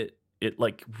it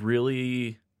like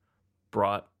really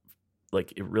brought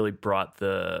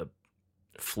the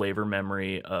flavor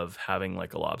memory of having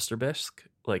like a lobster bisque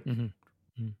like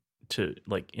Mm-hmm. to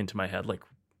like into my head like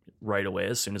right away.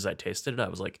 As soon as I tasted it, I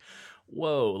was like,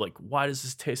 whoa, like why does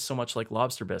this taste so much like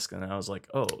lobster bisque? And I was like,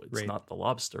 oh, it's Right. not the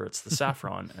lobster, it's the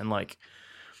saffron. And like,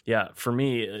 yeah, for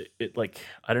me, it like,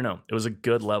 I don't know, it was a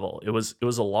good level. It was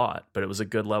a lot, but it was a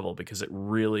good level because it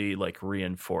really like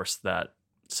reinforced that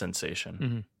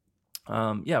sensation.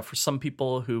 Mm-hmm. Yeah, for some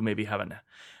people who maybe haven't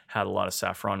had a lot of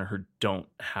saffron or who don't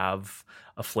have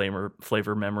a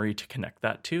flavor memory to connect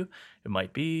that to, it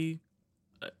might be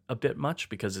a bit much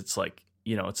because it's like,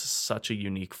 you know, it's such a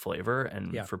unique flavor.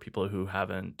 And Yeah. for people who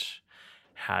haven't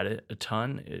had it a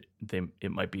ton,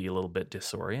 it might be a little bit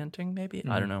disorienting maybe.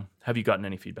 I don't know. Have you gotten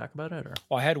any feedback about it? Or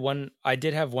Well, I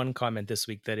did have one comment this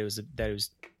week that it was a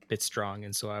bit strong,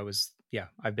 and so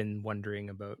I've been wondering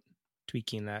about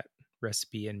tweaking that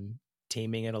recipe and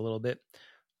taming it a little bit.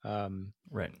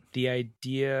 Right. The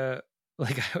idea,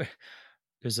 like,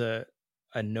 there's a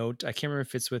note. I can't remember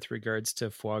if it's with regards to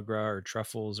foie gras or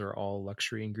truffles or all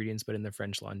luxury ingredients, but in the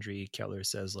French Laundry, Keller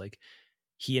says like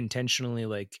he intentionally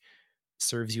like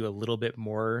serves you a little bit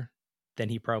more than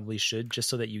he probably should, just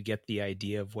so that you get the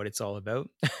idea of what it's all about.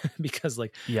 Because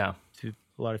like Yeah. a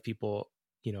lot of people,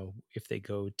 you know, if they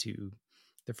go to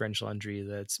the French Laundry,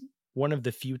 that's one of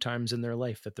the few times in their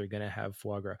life that they're going to have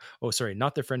foie gras. Oh, sorry,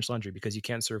 not the French Laundry, because you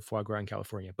can't serve foie gras in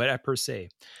California, but at per se.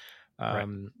 Right.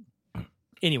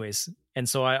 Anyways, and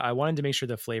so I wanted to make sure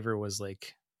the flavor was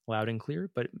like loud and clear,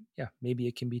 but yeah, maybe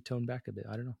it can be toned back a bit.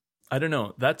 I don't know. I don't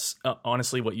know. That's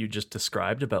honestly what you just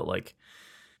described about like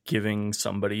giving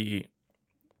somebody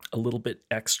a little bit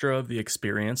extra of the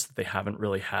experience that they haven't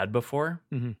really had before.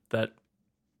 Mm-hmm. That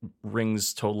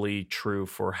rings totally true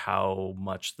for how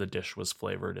much the dish was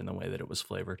flavored in the way that it was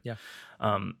flavored. Yeah.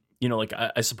 You know, like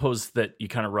I suppose that you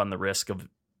kind of run the risk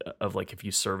of like if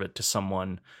you serve it to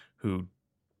someone who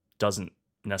doesn't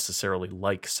necessarily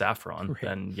like saffron, Right.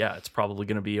 then yeah, it's probably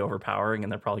going to be overpowering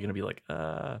and they're probably going to be like,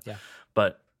 Yeah.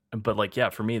 But like, yeah,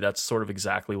 for me, that's sort of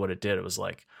exactly what it did. It was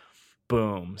like,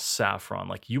 boom, saffron.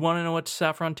 Like, you want to know what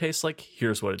saffron tastes like?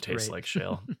 Here's what it tastes Right. like,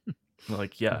 Shale.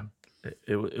 Like, yeah,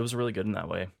 it was really good in that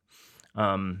way.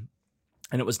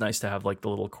 And it was nice to have like the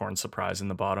little corn surprise in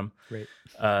the bottom. Right.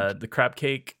 The crab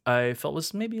cake I felt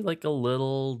was maybe like a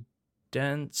little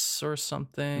dense or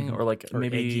something, or like Or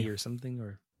maybe eggy or something,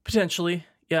 or potentially.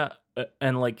 Yeah.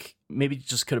 And like maybe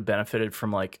just could have benefited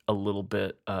from like a little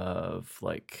bit of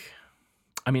like,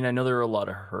 I mean, I know there are a lot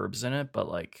of herbs in it, but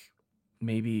like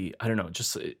maybe, I don't know,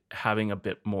 just having a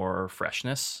bit more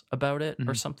freshness about it or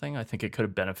Mhm. something. I think it could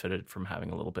have benefited from having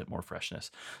a little bit more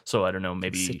freshness. So I don't know, Like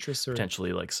maybe citrus or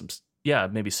potentially like yeah,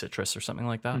 maybe citrus or something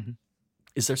like that. Mhm.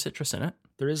 Is there citrus in it?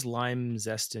 There is lime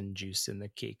zest and juice in the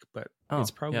cake, but it's Oh, yeah.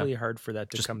 probably hard for that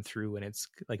to Just come through when it's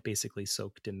like basically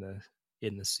soaked in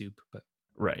the soup. But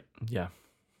right. Yeah.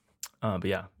 But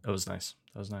yeah, it was nice.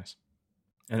 That was nice.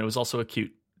 And it was also a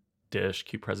cute dish,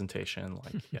 cute presentation.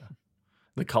 Like, yeah.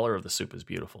 The color of the soup is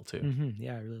beautiful too.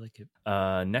 Yeah, I really like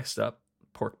it. Next up,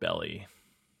 pork belly.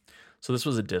 So this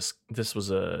was a disc. This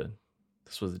was a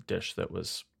dish that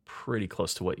was pretty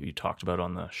close to what you talked about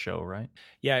on the show, right?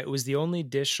 Yeah, it was the only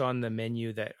dish on the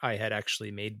menu that I had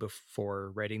actually made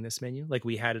before writing this menu. Like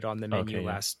we had it on the menu Okay, yeah,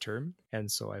 last term,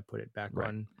 and so I put it back right.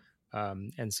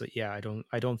 on. And so yeah,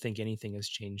 I don't think anything has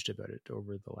changed about it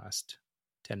over the last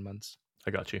 10 months.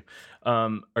 I got you.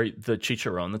 The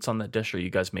chicharron that's on that dish? Are you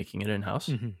guys making it in house?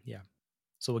 Yeah.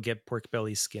 So we'll get pork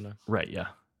belly skin. Right. Yeah.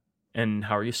 And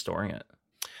how are you storing it?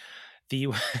 The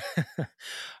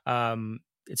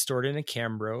it's stored in a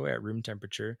Cambro at room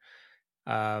temperature.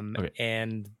 Okay.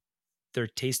 And they're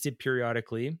tasted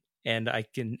periodically, and I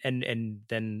can and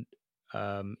then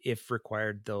if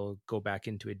required they'll go back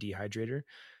into a dehydrator.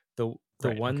 The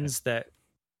Right. Okay. ones that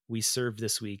we served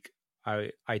this week,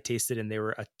 I tasted and they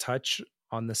were a touch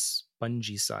on the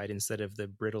spongy side instead of the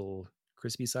brittle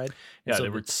crispy side. And Yeah, so they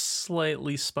were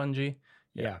slightly spongy.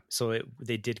 Yeah. so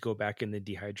they did go back in the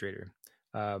dehydrator.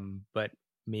 But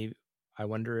maybe I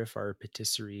wonder if our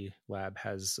patisserie lab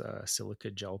has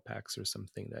silica gel packs or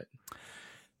something that.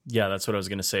 Yeah, that's what I was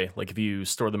going to say. Like if you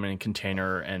store them in a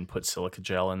container and put silica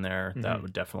gel in there, that Mhm.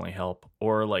 would definitely help.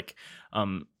 Or like,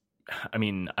 I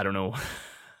mean, I don't know.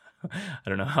 I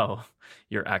don't know how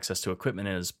your access to equipment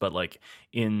is, but like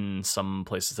in some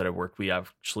places that I've worked, we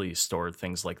actually stored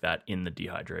things like that in the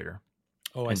dehydrator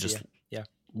Oh, I and see. just Yeah.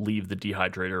 leave the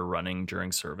dehydrator running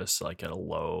during service, like at a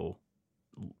low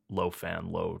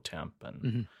fan, low temp,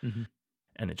 and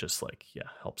it just like, yeah,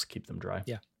 helps keep them dry.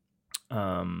 Yeah.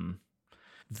 Um,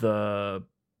 the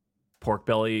pork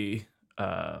belly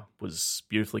was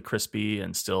beautifully crispy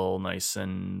and still nice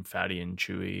and fatty and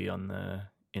chewy on the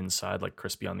inside, like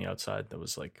crispy on the outside. That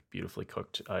was like beautifully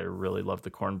cooked. I really love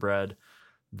the cornbread.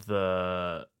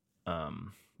 The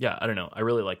yeah, I don't know. I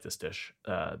really like this dish.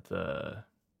 The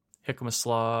jicama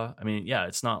slaw. I mean, yeah,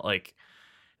 it's not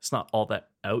all that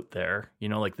out there. You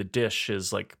know, like the dish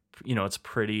is like, you know, it's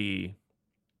pretty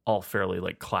all fairly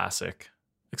like classic,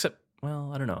 except,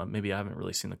 well, I don't know. Maybe I haven't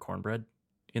really seen the cornbread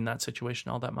in that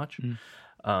situation all that much. Mm.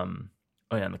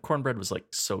 Oh yeah, and the cornbread was like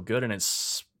so good, and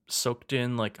it's soaked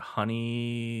in like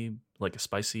honey, like a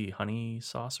spicy honey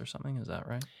sauce or something. Is that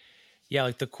right? Yeah,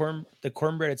 like the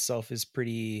cornbread itself is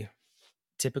pretty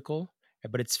typical,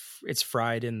 but it's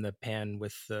fried in the pan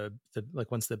with the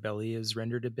like once the belly is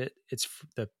rendered a bit,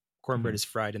 the cornbread Mm-hmm. is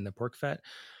fried in the pork fat.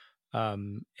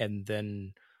 And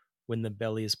then when the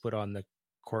belly is put on the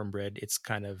cornbread, it's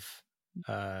kind of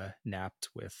napped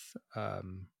with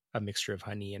a mixture of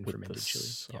honey and With the fermented chili.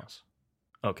 Yeah. sauce.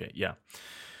 Okay, yeah.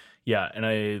 Yeah, and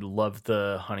I love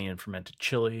the honey and fermented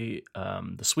chili.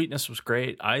 The sweetness was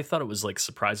great. I thought it was like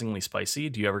surprisingly spicy.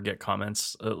 Do you ever get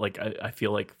comments? Like I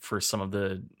feel like for some of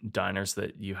the diners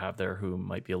that you have there who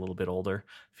might be a little bit older,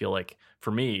 I feel like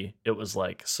for me it was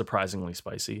like surprisingly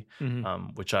spicy,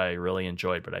 Mm-hmm. which I really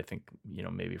enjoyed. But I think, you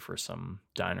know, maybe for some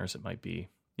diners it might be,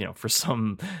 you know, for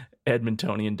some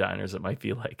Edmontonian diners it might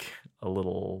be like a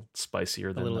little spicier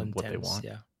A than little what they intense. want.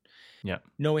 Yeah. Yeah.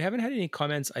 No, we haven't had any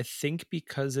comments. I think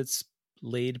because it's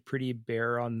laid pretty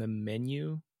bare on the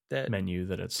menu that Menu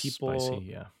that it's people spicy.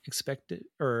 Yeah. expect it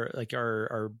or like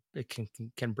are it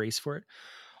can brace for it.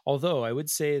 Although I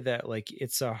would say that like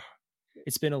it's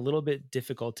been a little bit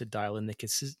difficult to dial in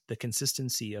the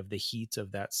consistency of the heat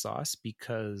of that sauce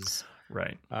because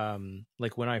Right.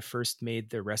 like when I first made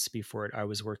the recipe for it, I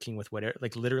was working with whatever,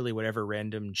 like literally whatever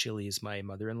random chilies my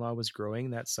mother-in-law was growing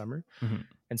that summer. Mm-hmm.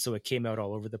 And so it came out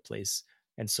all over the place.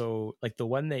 And so like the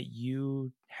one that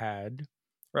you had,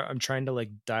 or I'm trying to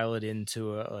like dial it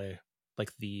into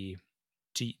like the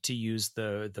to use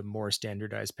the more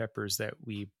standardized peppers that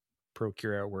we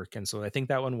procure at work. And so I think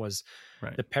that one was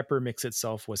Right. the pepper mix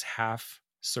itself was half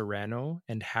serrano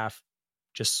and half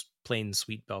just plain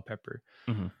sweet bell pepper.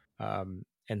 Mm-hmm.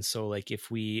 And so like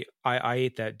if I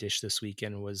ate that dish this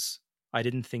weekend, I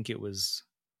didn't think it was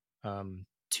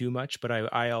too much, but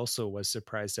I also was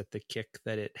surprised at the kick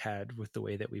that it had with the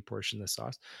way that we portioned the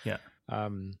sauce. Yeah.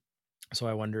 So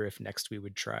I wonder if next we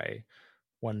would try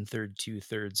 1/3,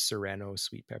 2/3 serrano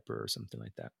sweet pepper or something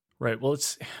like that. Right. Well,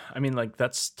 I mean, like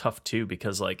that's tough too,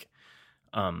 because like,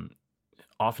 um,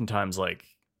 oftentimes like,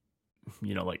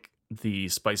 like the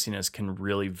spiciness can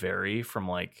really vary from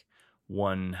like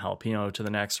one jalapeno to the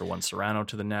next, or one serrano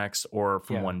to the next, or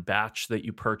from Yeah. one batch that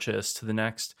you purchase to the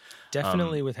next.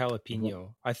 Definitely with w-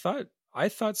 jalapeno. I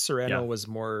thought serrano Yeah. was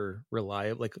more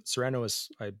reliable. Like serrano is,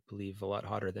 I believe, a lot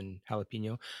hotter than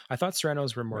jalapeno. I thought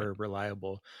serranos were Right. more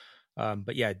reliable.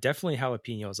 But yeah, definitely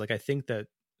jalapenos. Like I think that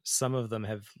some of them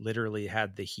have literally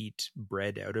had the heat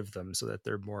bred out of them so that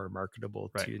they're more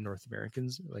marketable Right. to North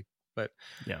Americans. Like, but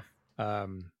Yeah.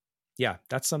 um, yeah,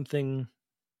 that's something.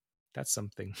 That's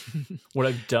something. What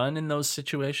I've done in those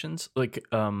situations, like,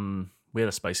 we had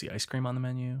a spicy ice cream on the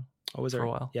menu Oh, was for a there?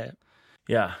 while. Yeah.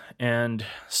 Yeah. And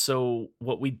so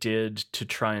what we did to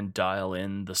try and dial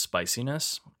in the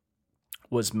spiciness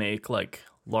was make like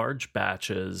large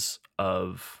batches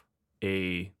of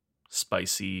a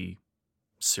spicy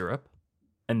syrup.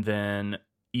 And then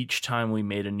each time we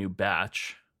made a new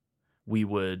batch, we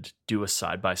would do a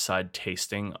side by side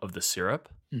tasting of the syrup,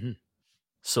 Mhm.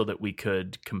 so that we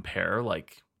could compare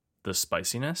like the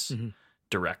spiciness Mhm.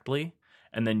 directly,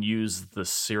 and then use the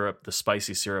syrup, the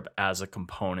spicy syrup, as a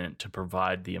component to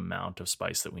provide the amount of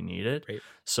spice that we needed. Right.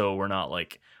 So we're not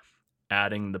like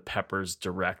adding the peppers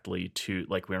directly to,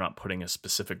 like, we're not putting a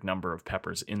specific number of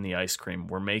peppers in the ice cream.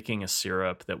 We're making a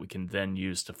syrup that we can then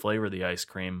use to flavor the ice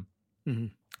cream.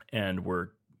 Mhm. And we're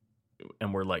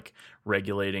like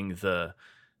regulating the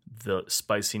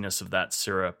spiciness of that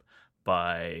syrup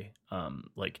by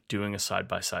like doing a side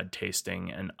by side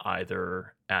tasting, and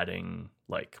either adding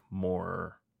like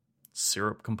more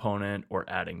syrup component or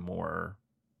adding more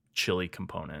chili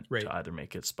component Right. to either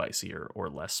make it spicier or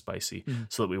less spicy,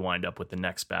 Mhm. so that we wind up with the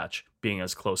next batch being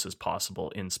as close as possible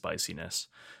in spiciness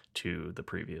to the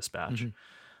previous batch.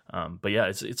 But yeah,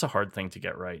 it's a hard thing to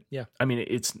get right. Yeah. I mean,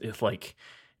 it's like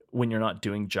when you're not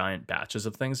doing giant batches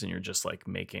of things and you're just like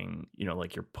making,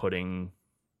 like you're putting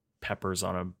peppers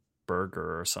on a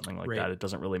burger or something like Right. that, it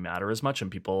doesn't really matter as much,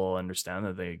 and people understand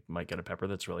that they might get a pepper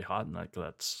that's really hot, and like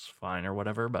that's fine or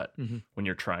whatever. But Mhm. when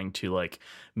you're trying to like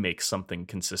make something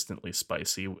consistently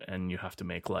spicy and you have to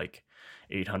make like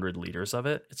 800 liters of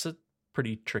it, it's a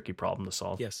pretty tricky problem to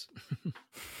solve. Yes.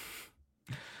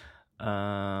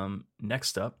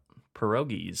 Next up,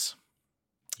 pierogies.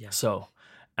 Yeah. So,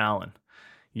 Alan,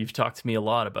 you've talked to me a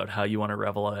lot about how you want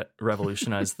to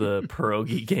revolutionize the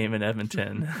pierogi game in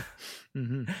Edmonton.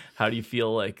 Mhm. How do you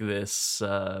feel like this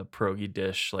pierogi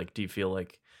dish? Like, do you feel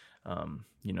like,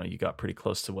 you got pretty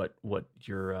close to what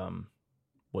your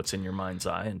what's in your mind's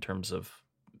eye in terms of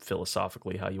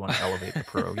philosophically how you want to elevate the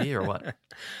pierogi, or what?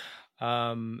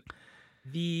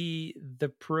 The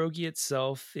pierogi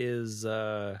itself is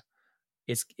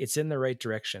it's in the right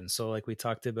direction. So like we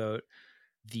talked about,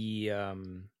 the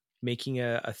making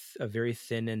a very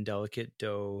thin and delicate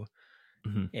dough,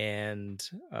 Mhm. and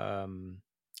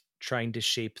trying to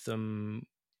shape them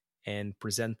and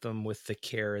present them with the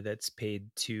care that's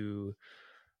paid to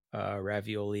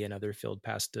ravioli and other filled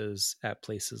pastas at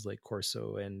places like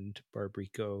Corso and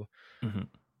Barbrico. Mhm.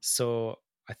 So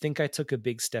I think I took a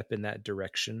big step in that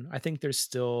direction. I think there's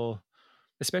still,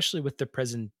 especially with the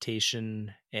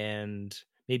presentation and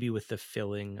maybe with the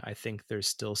filling, I think there's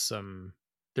still some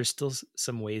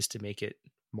ways to make it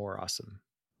more awesome.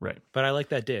 Right. But I like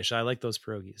that dish. I like those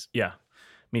pierogies. Yeah,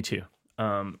 me too.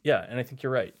 Yeah, and I think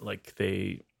you're right. Like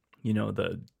the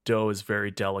dough is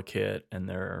very delicate, and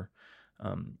they're,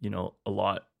 a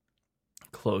lot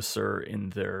closer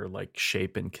in their like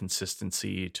shape and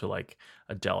consistency to like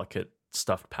a delicate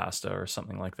stuffed pasta or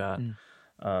something like that.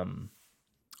 Mm.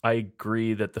 I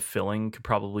agree that the filling could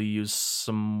probably use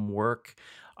some work,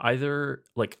 either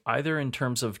in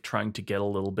terms of trying to get a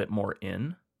little bit more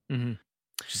in, Mm-hmm.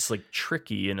 which is like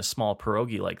tricky in a small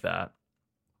pierogi like that,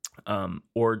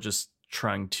 or just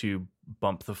trying to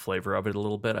bump the flavor of it a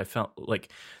little bit. I felt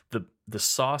like the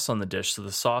sauce on the dish. So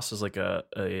the sauce is like a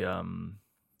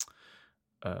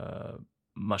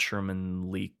mushroom and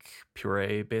leek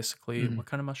puree, basically. Mhm. What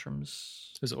kind of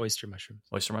mushrooms? It was oyster mushrooms.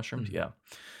 Oyster mushrooms. Mhm. Yeah.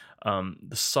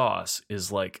 The sauce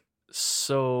is like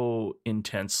so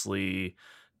intensely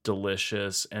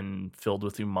delicious and filled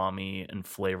with umami and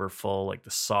flavorful. Like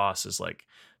the sauce is like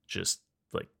just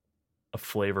like a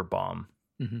flavor bomb.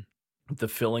 Mhm. The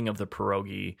filling of the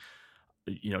pierogi,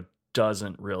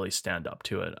 doesn't really stand up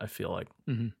to it, I feel like.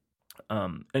 Mhm.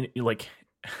 And like,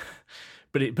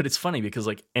 but it's funny because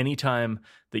like anytime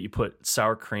that you put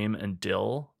sour cream and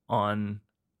dill on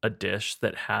a dish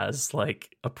that has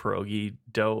like a pierogi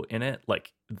dough in it,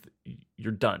 like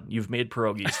you're done. You've made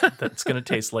pierogies. That's going to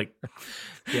taste like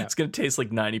Yeah. it's going to taste like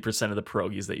 90% of the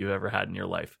pierogies that you've ever had in your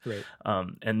life. Right.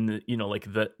 And you know, like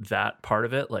that part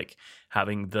of it, like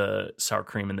having the sour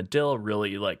cream and the dill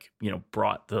really like, you know,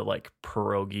 brought the like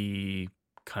pierogi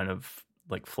kind of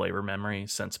like flavor memory,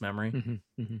 sense memory.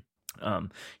 Mm-hmm. Mm-hmm.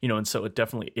 You know, and so it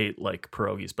definitely ate like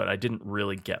pierogies, but I didn't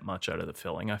really get much out of the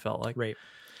filling, I felt like. Right.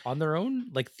 On their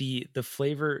own, like the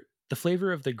flavor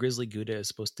of the grizzly gouda is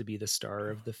supposed to be the star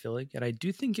of the filling, and I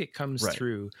do think it comes Right.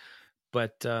 through.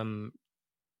 But two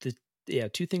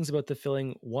things about the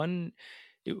filling. One,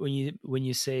 when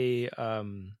you say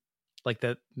like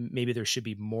that, maybe there should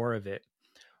be more of it.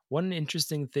 One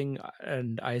interesting thing,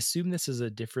 and I assume this is a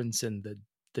difference in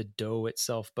the dough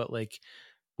itself, but like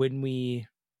when we,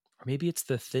 or maybe it's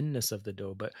the thinness of the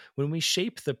dough, but when we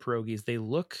shape the pierogies, they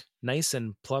look nice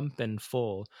and plump and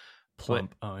full.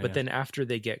 Plump. Oh, yeah. But then after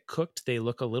they get cooked, they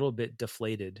look a little bit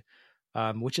deflated,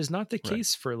 which is not the Right.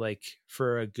 case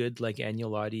for a good like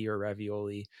agnolotti or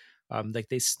ravioli. Like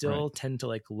they still tend to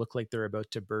like look like they're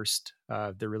about to burst.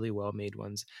 The really well made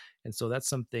ones, and so that's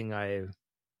something I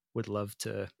would love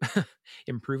to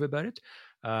improve about it.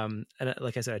 And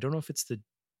like I said, I don't know if it's the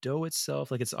dough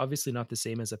itself. Like it's obviously not the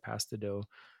same as a pasta dough,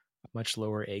 much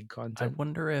lower egg I content.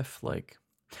 wonder if like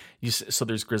so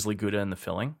there's grizzly gouda in the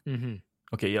filling. Mm-hmm.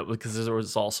 Okay, yeah, because there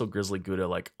was also grizzly gouda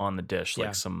like on the dish, like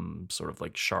Yeah. some sort of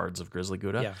like shards of grizzly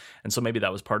gouda. Yeah. And so maybe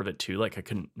that was part of it too. Like I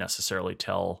couldn't necessarily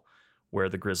tell where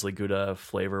the grizzly gouda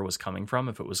flavor was coming from,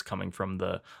 if it was coming from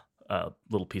the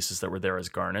little pieces that were there as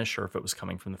garnish or if it was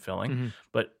coming from the filling. Mm-hmm.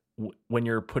 But when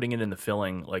you're putting it in the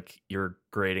filling, like you're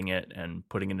grating it and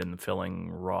putting it in the filling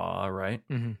raw, right?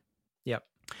 Mm-hmm. Yep.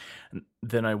 And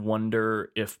then I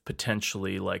wonder if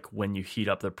potentially like when you heat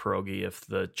up the pierogi, if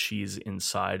the cheese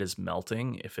inside is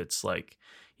melting, if it's like,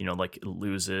 you know, like it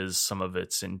loses some of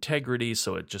its integrity.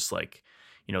 So it just like,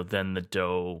 you know, then the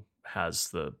dough has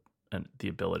the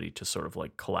ability to sort of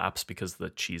like collapse because the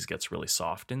cheese gets really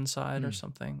soft inside or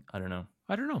something. I don't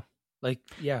know. Like,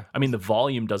 yeah. I mean, the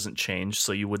volume doesn't change,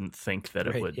 so you wouldn't think that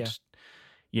it Right, would, yeah.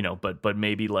 you know, but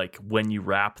maybe like when you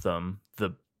wrap them,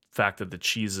 the fact that the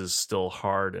cheese is still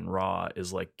hard and raw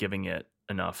is like giving it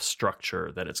enough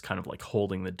structure that it's kind of like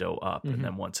holding the dough up. Mhm. And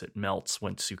then once it melts,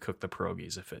 once you cook the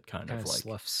pierogies, if it kind of like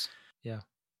sloughs. Yeah.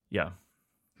 yeah,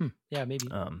 Yeah, maybe.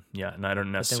 yeah. And I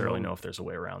don't necessarily we'll- know if there's a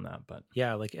way around that, but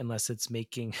Yeah, like unless it's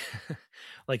making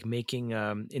like making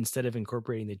instead of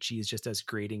incorporating the cheese just as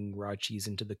grating raw cheese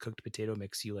into the cooked potato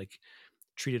mix, you like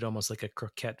treat it almost like a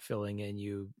croquette filling and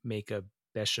you make a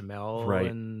bechamel Right.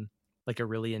 and like a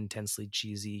really intensely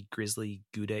cheesy grizzly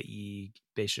gouda-y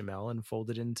bechamel and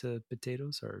fold it into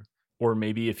potatoes. or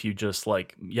maybe if you just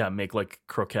like make like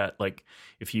croquette, like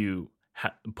if you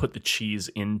put the cheese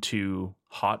into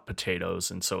hot potatoes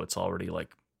and so it's already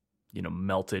like, you know,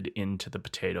 melted into the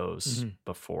potatoes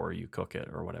before you cook it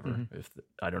or whatever. If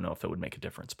I don't know if that would make a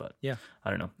difference, but Yeah. I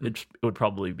don't know. It would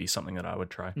probably be something that I would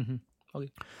try.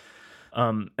 Okay.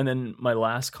 And then my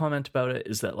last comment about it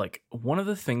is that like one of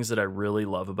the things that I really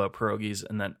love about pierogies,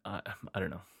 and then I don't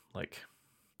know, like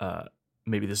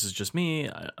maybe this is just me,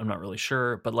 I'm not really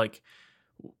sure, but like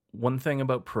one thing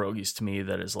about pierogies to me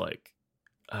that is like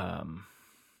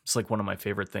it's like one of my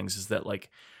favorite things is that like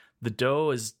the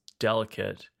dough is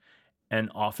delicate and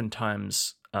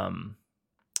oftentimes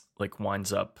like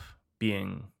winds up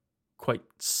being quite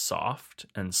soft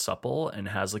and supple and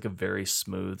has like a very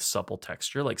smooth, supple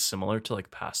texture, like similar to like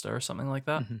pasta or something like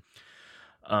that.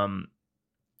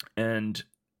 And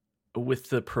with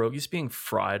the pierogies being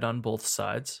fried on both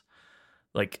sides,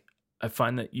 like I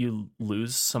find that you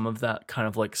lose some of that kind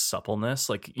of like suppleness,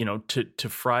 like, you know, to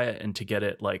fry it and to get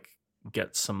it like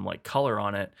get some like color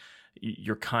on it,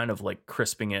 you're kind of like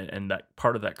crisping it, and that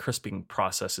part of that crisping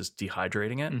process is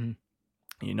dehydrating it.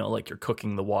 You know, like you're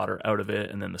cooking the water out of it,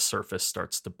 and then the surface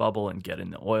starts to bubble and get in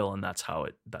the oil, and that's how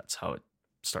it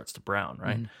starts to brown,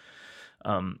 right?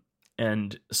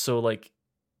 And so like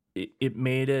it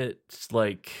made it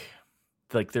like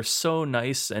they're so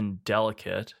nice and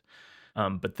delicate,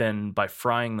 but then by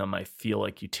frying them, I feel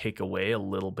like you take away a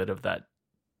little bit of that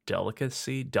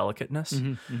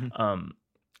delicatness.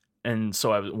 And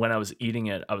so when I was eating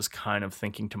it, I was kind of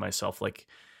thinking to myself, like,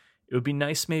 it would be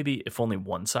nice maybe if only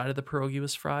one side of the pierogi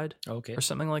was fried, Okay. or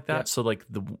something like that. Yep. So like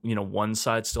the, you know, one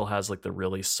side still has like the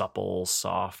really supple,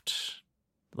 soft,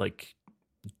 like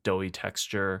doughy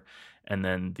texture, and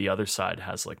then the other side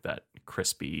has like that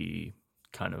crispy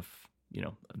kind of, you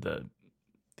know, the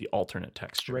alternate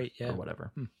texture, Right, yeah. or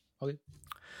whatever. Okay.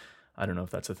 I don't know if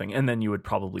that's a thing. And then you would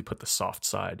probably put the soft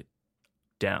side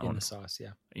down in the sauce.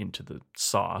 Yeah. into the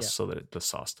sauce Yeah. so that the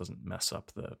sauce doesn't mess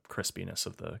up the crispiness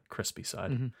of the crispy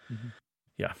side.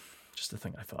 Yeah, just a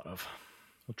thing I thought of.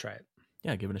 We'll try it.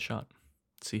 Yeah, give it a shot.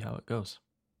 See how it goes.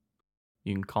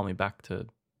 You can call me back to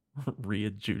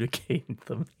re-adjudicate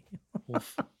them.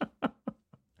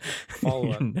 Follow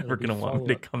You're up. never going to want me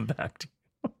to come back to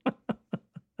you.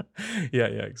 Yeah,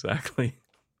 exactly.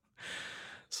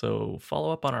 So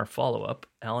follow up on our follow-up.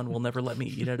 Alan will never let me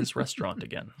eat at his restaurant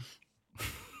again.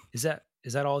 Is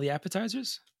that all the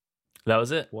appetizers? That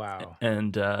was it. Wow.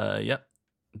 And that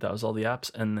was all the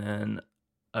apps. And then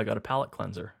I got a palate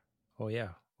cleanser. Oh yeah.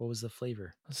 What was the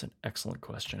flavor? That's an excellent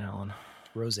question, Alan.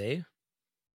 Rosé?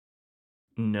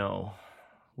 No.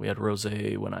 We had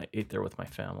rosé when I ate there with my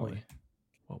family. Oh,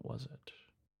 What was it?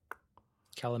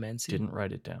 Calamansi? Didn't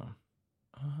write it down.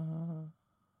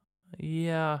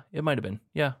 Yeah, it might have been.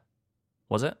 Yeah.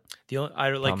 Was it? The only I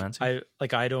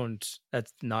don't.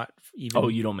 That's not even. Oh,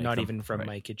 you don't make not them. even from Right.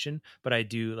 my kitchen, but I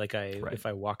do. Like Right. if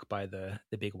I walk by the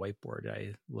big whiteboard,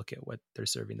 I look at what they're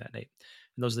serving that night,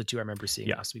 and those are the two I remember seeing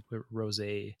last week: were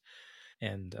rosé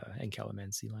and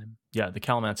calamansi lime. Yeah, the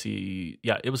calamansi.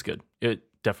 Yeah, it was good. It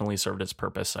definitely served its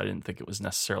purpose. I didn't think it was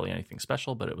necessarily anything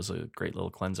special, but it was a great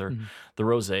little cleanser. Mhm. The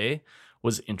rosé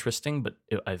was interesting, but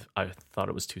I thought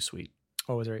it was too sweet.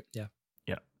 Oh, was right. Yeah.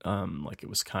 Yeah. Like it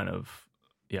was kind of,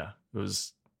 it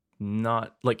was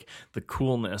not like the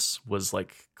coolness was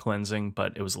like cleansing,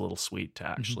 but it was a little sweet to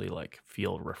actually like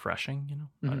feel refreshing, you know?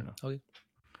 I don't know. Okay.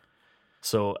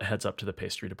 So heads up to the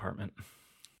pastry department.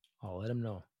 I'll let them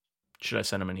know. Should I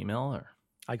send them an email or?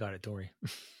 I got it. Don't worry.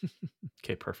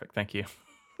 Okay, perfect. Thank you.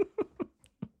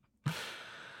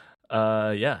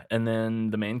 Yeah. And then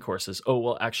the main courses. Oh,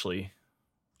 well, actually,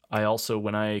 I also,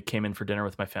 when I came in for dinner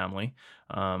with my family,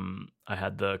 I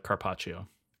had the carpaccio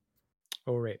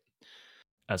Oh, right.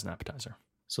 as an appetizer.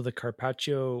 So the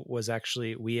carpaccio was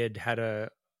actually,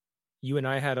 you and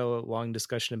I had a long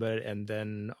discussion about it. And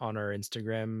then on our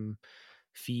Instagram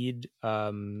feed,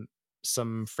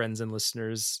 some friends and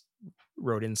listeners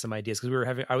wrote in some ideas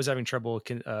because I was having trouble.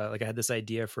 Like I had this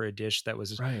idea for a dish that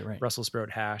was Right. Brussels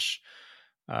sprout hash,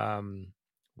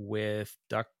 with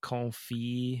duck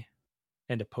confit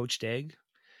and a poached egg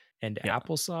and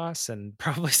applesauce and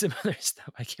probably some other stuff.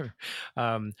 I can't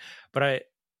remember. But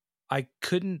I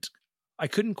couldn't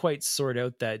quite sort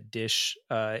out that dish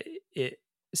it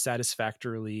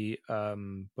satisfactorily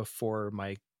before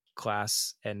my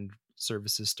class and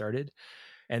services started.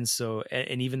 And so,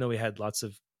 and even though we had lots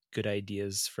of good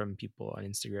ideas from people on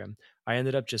Instagram, I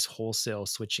ended up just wholesale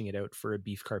switching it out for a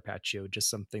beef carpaccio, just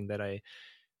something that I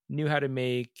knew how to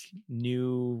make,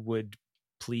 knew would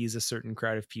please a certain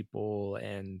crowd of people,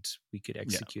 and we could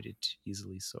execute it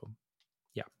easily. So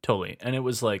yeah, totally. And it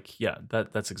was like,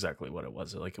 that's exactly what it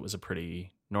was. Like it was a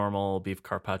pretty normal beef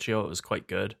carpaccio. It was quite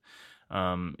good.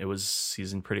 It was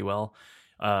seasoned pretty well.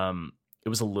 It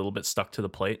was a little bit stuck to the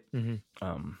plate.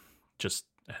 Just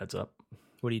a heads up.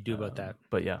 What do you do about that?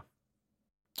 But yeah.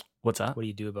 What's that? What do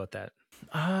you do about that?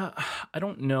 I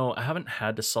don't know. I haven't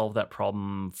had to solve that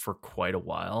problem for quite a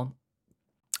while.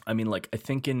 I mean, like, I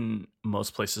think in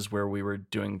most places where we were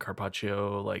doing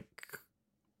carpaccio, like,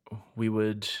 we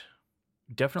would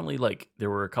definitely, like, there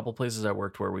were a couple places I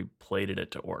worked where we plated it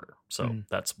to order. So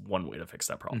that's one way to fix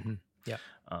that problem. Yeah.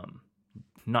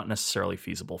 Not necessarily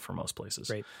feasible for most places.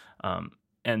 Right.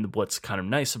 And what's kind of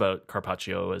nice about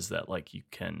carpaccio is that, like, you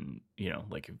can,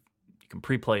 like, you can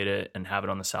pre-plate it and have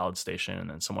it on the salad station, and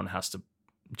then someone has to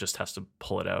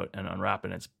pull it out and unwrap it,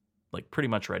 and it's like pretty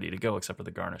much ready to go except for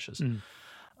the garnishes.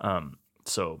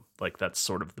 So like that's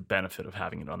sort of the benefit of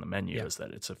having it on the menu is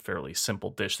that it's a fairly simple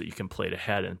dish that you can plate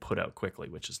ahead and put out quickly,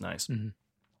 which is nice.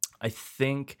 I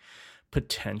think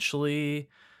potentially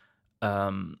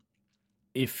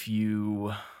if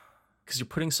you, because you're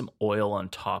putting some oil on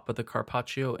top of the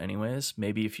carpaccio anyways,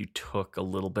 maybe if you took a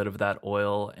little bit of that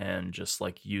oil and just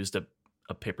like used a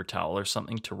paper towel or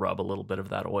something to rub a little bit of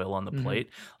that oil on the plate,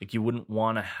 like you wouldn't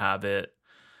want to have it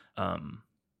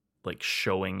like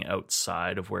showing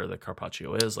outside of where the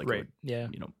carpaccio is, like it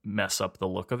would, mess up the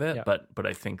look of it. But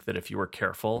I think that if you were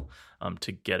careful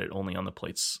to get it only on the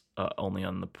plates, only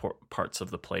on the parts of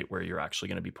the plate where you're actually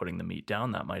going to be putting the meat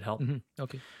down, that might help.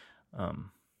 Okay.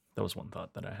 That was one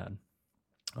thought that I had.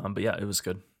 But yeah, it was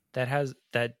good.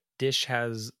 That dish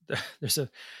has there's a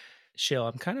Shale.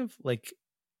 I'm kind of like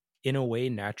in a way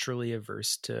naturally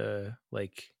averse to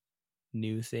like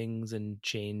new things and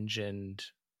change and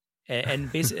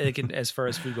basically like, as far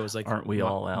as food goes, like aren't we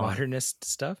all Alan? Modernist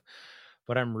stuff,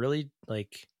 but I'm really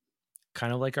like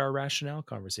kind of like our rationale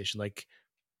conversation, like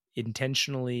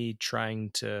intentionally trying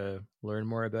to learn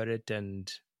more about it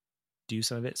and do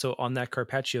some of it. So on that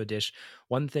carpaccio dish,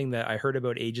 one thing that I heard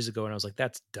about ages ago, and I was like,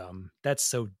 that's dumb. That's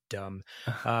so dumb.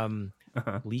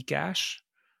 Leek ash,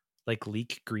 like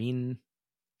leek green,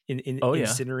 Oh yeah, yeah.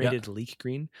 incinerated leek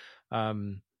green.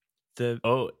 The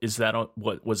Oh, is that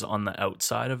what was on the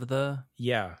outside of the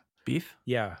yeah, beef?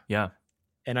 yeah, Yeah,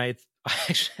 and I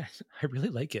actually I really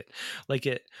like it. Like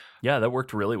it, yeah, that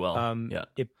worked really well. Yeah,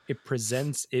 it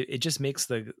presents it just makes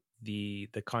the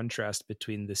contrast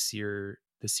between the seared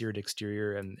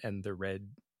exterior and the red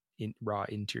raw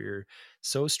interior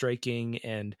so striking,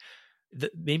 and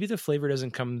maybe the flavor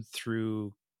doesn't come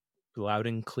through loud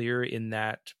and clear in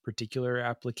that particular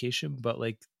application, but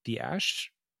like the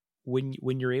ash, when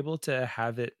you're able to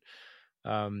have it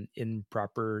in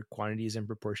proper quantities and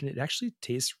proportion, it actually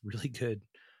tastes really good,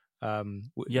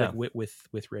 yeah,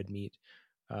 with red meat.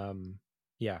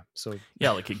 Yeah, so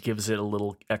yeah. Like it gives it a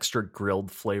little extra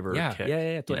grilled flavor yeah, kick, yeah,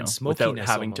 yeah, you and know, without smokiness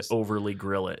having to almost. overly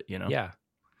grill it. You know. Yeah,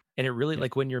 and it really, Yeah.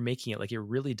 like when you're making it, like it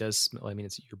really does smell. I mean,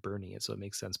 it's you're burning it, so it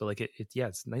makes sense. But like yeah,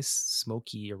 it's nice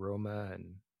smoky aroma,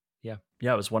 and yeah,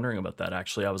 Yeah, I was wondering about that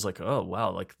actually. I was like, oh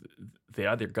wow, like they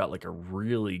either got like a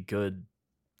really good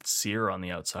sear on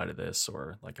the outside of this,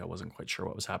 or like I wasn't quite sure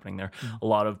what was happening there. Mhm. A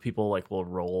lot of people like will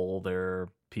roll their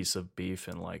piece of beef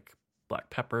in like black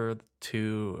pepper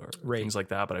too, or Right, things like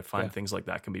that. But I yeah, find things like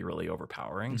that can be really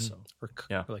overpowering. hmm So or,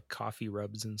 yeah, or like coffee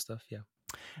rubs and stuff. Yeah,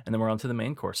 and then we're on to the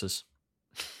main courses.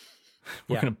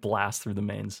 We're yeah. gonna blast through the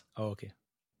mains. Oh, okay.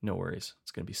 No worries,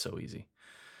 it's gonna be so easy.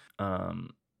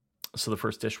 So the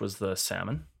first dish was the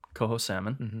salmon, coho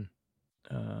salmon.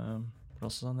 What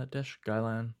else is on that dish?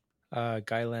 Gailan.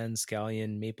 Guyland,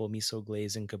 scallion, maple miso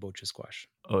glaze, and kabocha squash.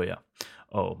 Oh yeah.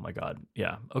 Oh my god.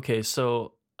 Yeah. Okay.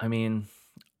 So I mean,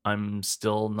 I'm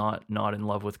still not in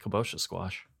love with kabocha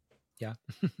squash. Yeah.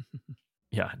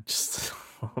 Yeah. Just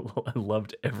I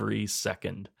loved every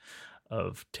second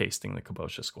of tasting the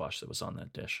kabocha squash that was on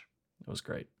that dish. It was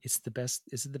great. It's the best.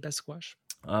 Is it the best squash?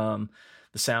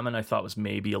 The salmon I thought was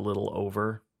maybe a little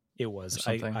over. It was. Or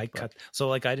something, I but cut. So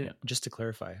like I didn't. yeah. Just to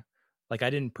clarify, like I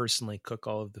didn't personally cook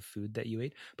all of the food that you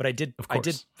ate, but I did. Of I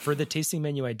did course. for the tasting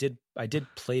menu. I did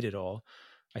plate it all.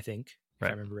 I think if I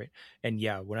Right. remember right. And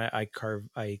yeah, when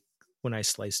when I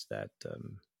sliced that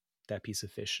that piece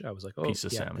of fish, I was like, oh Piece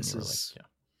of yeah, salmon. this You were like, is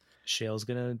Shale's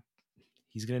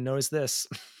he's gonna notice this.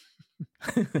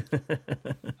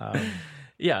 yeah.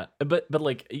 Yeah, but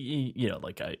like you know,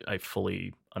 like I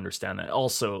fully understand that.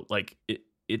 Also, like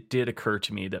it did occur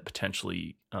to me that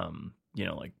potentially, you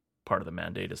know, like part of the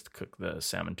mandate is to cook the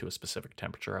salmon to a specific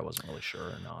temperature. I wasn't really sure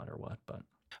or not or what, but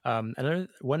Another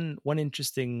one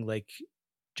interesting, like,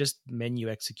 just menu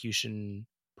execution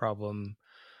problem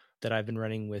that I've been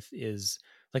running with is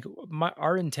like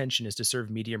our intention is to serve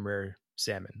medium rare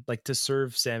salmon, like to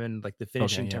serve salmon, like the okay,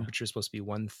 finishing yeah, temperature is supposed to be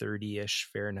 130-ish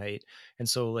Fahrenheit. And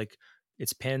so like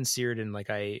it's pan seared, and like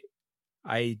I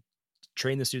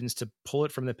train the students to pull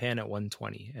it from the pan at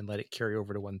 120 and let it carry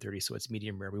over to 130. So it's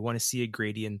medium rare. We want to see a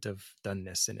gradient of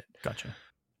doneness in it. gotcha.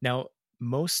 Now,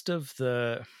 most of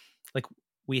the, like,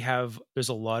 there's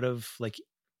a lot of like,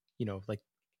 like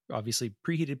obviously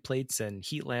preheated plates and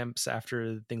heat lamps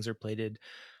after things are plated.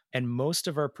 And most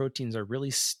of our proteins are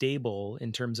really stable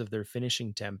in terms of their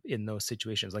finishing temp in those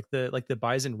situations. Like the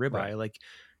bison ribeye, Right. like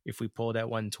if we pull it at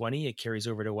 120, it carries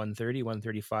over to 130,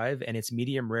 135, and it's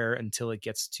medium rare until it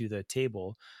gets to the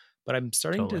table. But I'm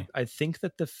starting Totally. I think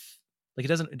that like it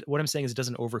doesn't, what I'm saying is it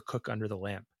doesn't overcook under the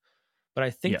lamp. But I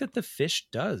think Yeah. that the fish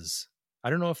does. I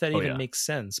don't know if that Oh even yeah. makes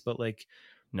sense, but like,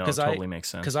 No, because it totally makes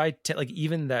sense. like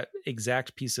even that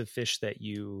exact piece of fish that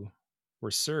you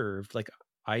were served, like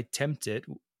I tempt it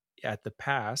at the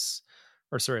pass,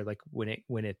 or sorry, like when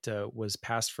it was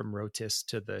passed from rotis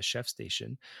to the chef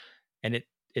station, and it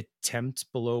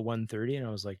temped below 130, and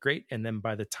I was like, great. And then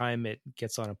by the time it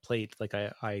gets on a plate, like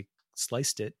I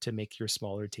sliced it to make your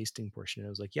smaller tasting portion, and I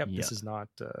was like, yep, Yeah. this is not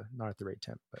at the right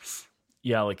temp. But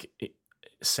Yeah, like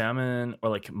salmon or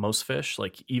like most fish,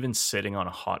 like even sitting on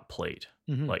a hot plate,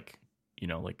 Mhm. like, you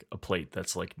know, like a plate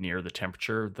that's like near the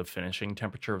finishing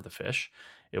temperature of the fish,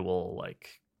 it will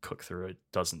like cook through. It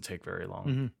doesn't take very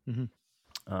long.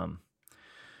 Um,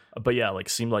 but yeah, like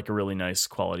seemed like a really nice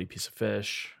quality piece of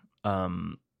fish.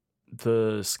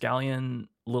 The scallion,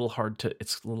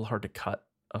 it's a little hard to cut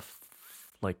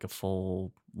like a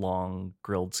full long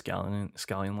grilled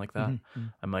scallion like that.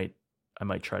 I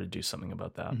might try to do something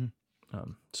about that.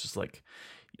 It's just like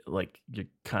you're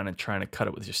kind of trying to cut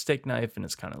it with your steak knife, and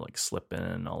it's kind of like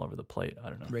slipping all over the plate. I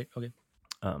don't know. Right. Okay.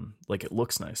 Like it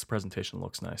looks nice. The presentation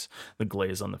looks nice. The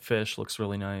glaze on the fish looks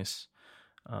really nice.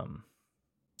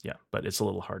 Yeah, but it's a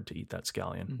little hard to eat that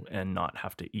scallion and not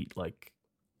have to eat like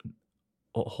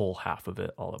a whole half of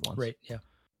it all at once. Right. Yeah.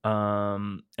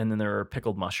 And then there are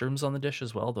pickled mushrooms on the dish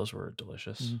as well. Those were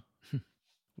delicious. Mm-hmm.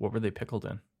 What were they pickled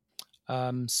in?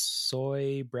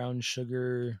 Soy, brown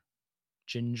sugar,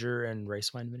 ginger, and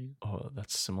rice wine vinegar. Oh,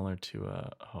 that's similar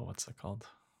to what's that called?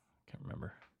 Can't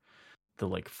remember. The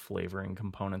like flavoring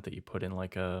component that you put in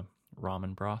like a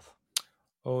ramen broth.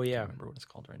 Oh yeah. Can't remember what it's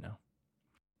called right now.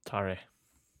 Tare.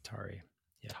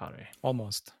 Yeah. Tare.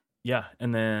 Almost. Yeah,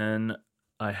 and then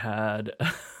I had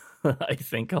I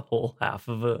think a whole half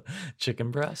of a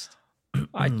chicken breast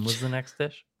was the next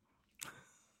dish.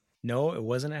 No, it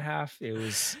wasn't a half. It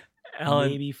was Alan,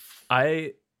 maybe.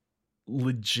 I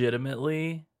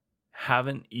legitimately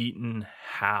haven't eaten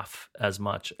half as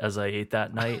much as I ate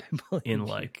that night in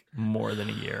like more than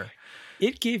a year.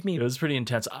 It was pretty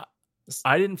intense.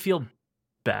 I didn't feel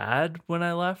bad when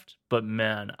I left, but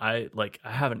man, I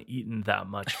haven't eaten that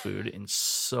much food in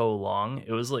so long.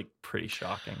 It was like pretty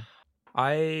shocking.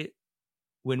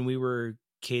 When we were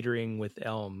catering with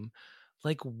Elm,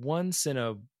 like once in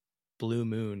a blue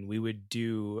moon, we would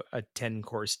do a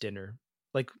 10-course dinner.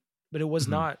 Like, but it was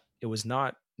not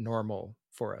normal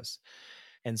for us.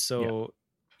 And so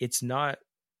it's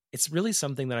really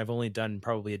something that I've only done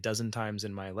probably a dozen times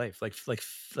in my life,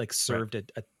 like served a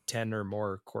 10 or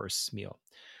more course meal.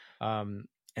 And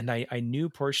I knew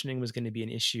portioning was going to be an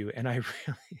issue, and I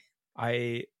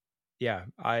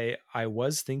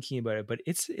was thinking about it, but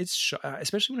it's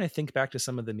especially when I think back to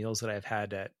some of the meals that I've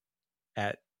had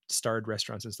at starred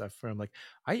restaurants and stuff, where I'm like,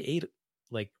 I ate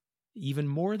like even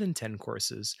more than 10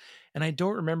 courses, and I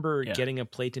don't remember getting a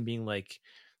plate and being like,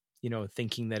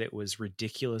 thinking that it was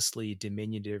ridiculously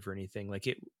diminutive or anything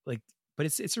but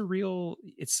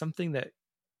it's something that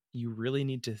you really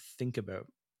need to think about.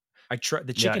 I try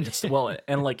the chicken.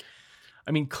 And like,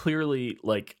 I mean, clearly,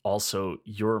 like, also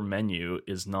your menu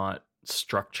is not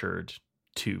structured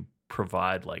to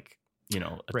provide like,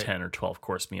 a 10 or 12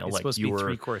 course meal. It's like supposed to be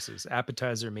 3 courses,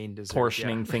 appetizer, main dessert,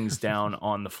 portioning things down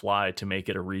on the fly to make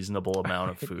it a reasonable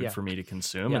amount of food for me to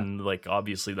consume. And like,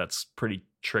 obviously that's pretty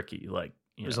tricky. Like,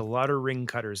 there's a lot of ring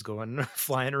cutters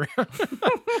flying around.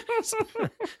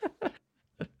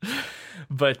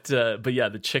 But yeah,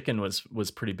 the chicken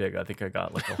was pretty big. I think I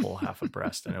got like a whole half a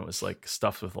breast, and it was like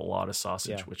stuffed with a lot of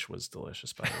sausage, which was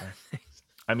delicious, by the way.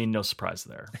 I mean, no surprise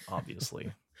there.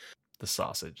 Obviously, the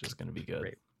sausage is going to be good.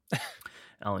 Right.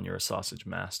 Alan, you're a sausage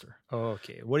master. Oh,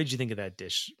 okay. What did you think of that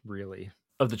dish, really?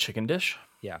 Of the chicken dish?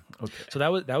 Yeah. Okay. So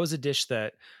that was a dish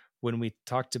that when we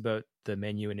talked about the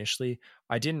menu initially,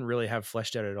 I didn't really have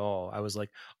fleshed out at all. I was like,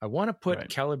 I want to put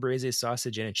calabrese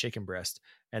sausage in a chicken breast,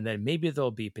 and then maybe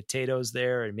there'll be potatoes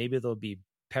there, and maybe there'll be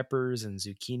peppers and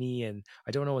zucchini, and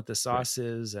I don't know what the sauce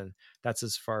is, and that's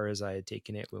as far as I had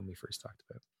taken it when we first talked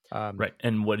about. Right.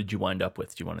 And what did you wind up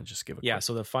with? Do you want to just give a quick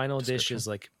so the final dish is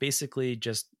like basically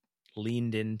just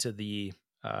leaned into the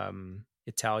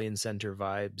Italian center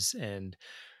vibes, and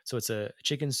so it's a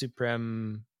chicken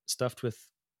supreme stuffed with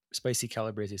spicy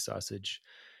calabrese sausage.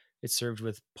 It's served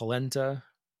with polenta,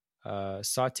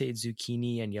 sauteed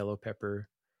zucchini, and yellow pepper.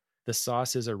 The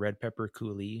sauce is a red pepper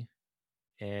coulis,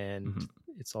 and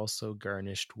it's also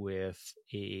garnished with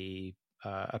a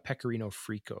pecorino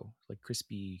frico, like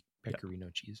crispy pecorino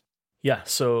cheese. Yeah.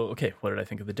 So, okay, what did I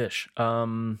think of the dish?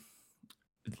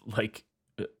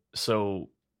 So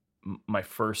my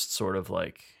first sort of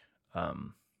like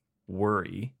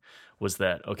worry was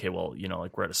that, okay, well,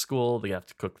 like we're at a school, they have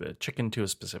to cook the chicken to a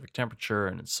specific temperature,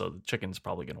 and so the chicken's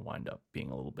probably going to wind up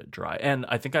being a little bit dry. And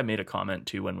I think I made a comment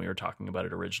too when we were talking about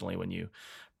it originally, when you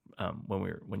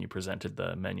presented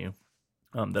the menu,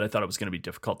 that I thought it was going to be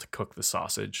difficult to cook the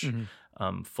sausage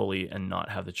fully and not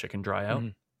have the chicken dry out.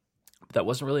 But that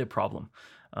wasn't really a problem.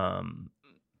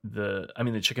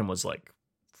 The chicken was like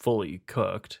fully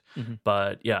cooked,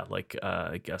 but yeah, like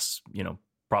I guess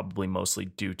probably mostly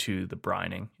due to the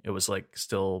brining, it was like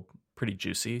still pretty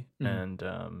juicy and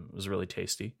it was really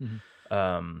tasty.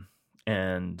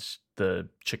 And the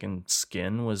chicken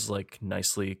skin was like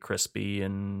nicely crispy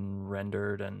and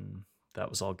rendered, and that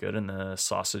was all good. And the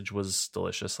sausage was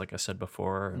delicious, like I said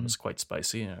before. It was quite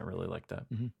spicy, and I really liked that.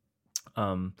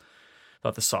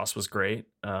 Thought the sauce was great.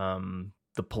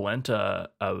 The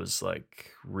polenta, I was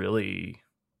like really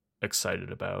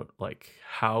excited about, like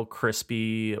how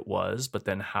crispy it was, but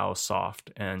then how soft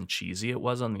and cheesy it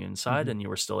was on the inside, and you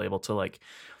were still able to like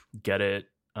get it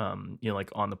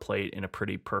like on the plate in a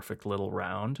pretty perfect little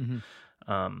round,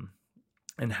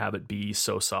 and have it be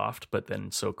so soft but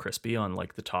then so crispy on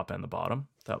like the top and the bottom.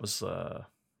 That was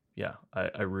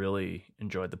I really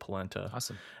enjoyed the polenta.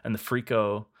 Awesome. And the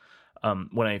frico,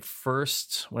 when I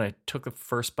took the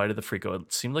first bite of the frico,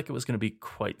 it seemed like it was going to be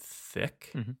quite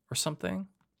thick or something.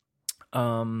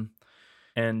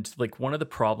 And like one of the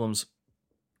problems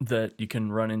that you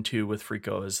can run into with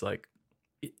Frico is like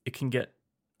it can get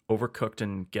overcooked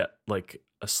and get like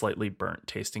a slightly burnt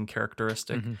tasting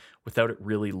characteristic Mhm. without it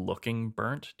really looking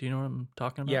burnt. Do you know what I'm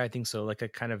talking Yeah, about? I think so. Like a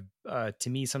kind of to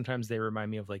me sometimes they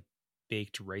remind me of like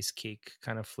baked rice cake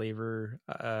kind of flavor.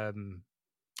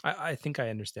 I think I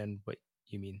understand what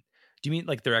you mean. Do you mean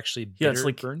like they're actually Yeah, it's bitter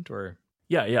like burnt or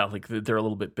yeah, like they're a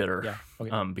little bit bitter, yeah.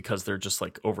 Okay. because they're just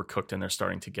like overcooked and they're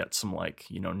starting to get some like,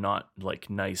 you know, not like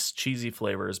nice cheesy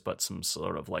flavors, but some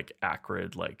sort of like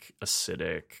acrid, like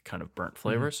acidic kind of burnt Mhm.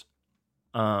 flavors.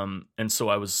 And so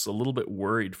I was a little bit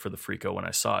worried for the Frico when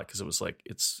I saw it because it was like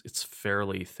it's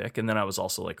fairly thick, and then I was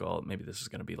also like, oh, maybe this is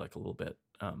going to be like a little bit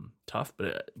tough, but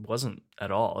it wasn't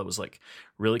at all. It was like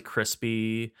really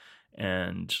crispy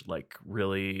and like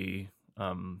really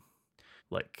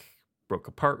like broke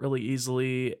apart really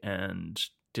easily and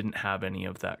didn't have any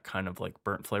of that kind of like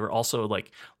burnt flavor. Also,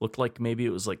 like looked like maybe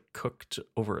it was like cooked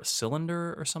over a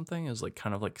cylinder or something. It was like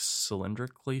kind of like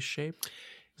cylindrically shaped.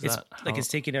 Is It's that like how? it's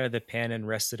taken out of the pan and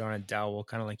rested on a dowel,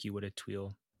 kind of like you would a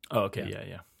tuile. Oh, okay, Yeah.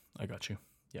 yeah. I got you.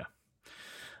 Yeah.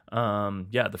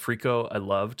 Yeah, the Frico I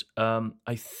loved.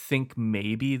 I think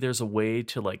maybe there's a way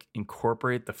to like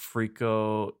incorporate the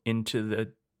Frico into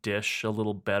the dish a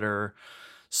little better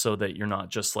so that you're not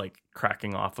just like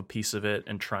cracking off a piece of it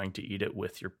and trying to eat it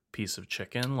with your piece of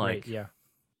chicken. Right. Like, Yeah.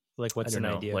 Like I what's don't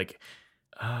an know, idea? like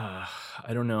I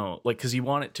don't know, like because you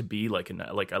want it to be like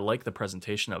like I like the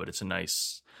presentation of it. It's a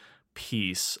nice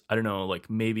piece. I don't know, like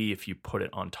maybe if you put it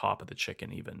on top of the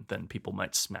chicken, even then people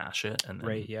might smash it and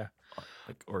Right. then Yeah.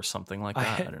 like or something like I that.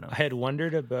 I had, don't I know. had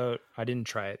wondered about. I didn't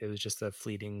try it. It was just a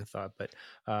fleeting thought. But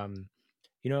um,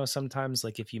 sometimes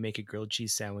like if you make a grilled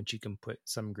cheese sandwich, you can put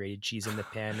some grated cheese in the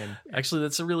pan and Actually,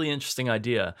 that's a really interesting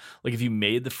idea. Like if you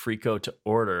made the Frico to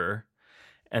order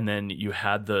and then you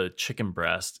had the chicken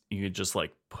breast, you could just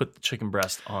like put the chicken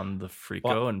breast on the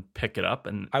well, Frico and pick it up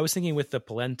and I was thinking with the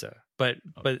polenta, but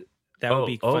that would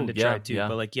be fun oh to try yeah, too. yeah.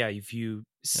 But like, yeah, if you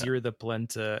Yeah. sear the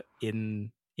polenta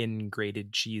in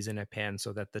grated cheese in a pan,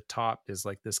 so that the top is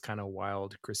like this kind of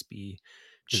wild, crispy,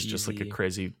 It's just like a cheesy.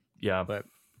 crazy, yeah, But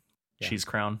yeah, cheese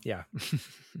crown. yeah, Yeah,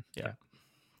 yeah.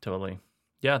 totally.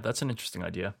 Yeah, that's an interesting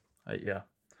idea. Yeah.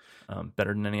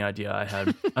 Better than any idea I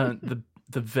had.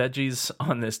 The veggies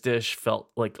on this dish felt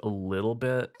like a little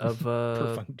bit of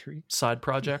a Perfunctory. side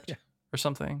project Yeah. or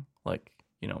something. Like,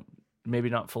 you know, maybe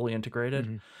not fully integrated.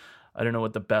 Hmm. I don't know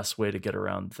what the best way to get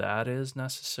around that is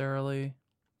necessarily.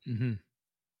 Hmm.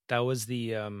 That was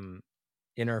the in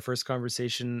our first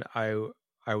conversation.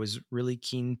 I was really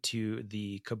keen to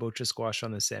the kabocha squash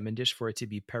on the salmon dish for it to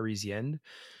be Parisienne,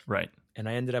 Right. and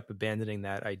I ended up abandoning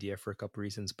that idea for a couple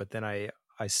reasons. But then I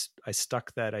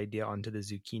stuck that idea onto the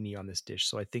zucchini on this dish.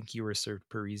 So I think you were served Right.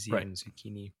 Parisian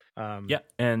zucchini. Yeah,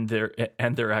 and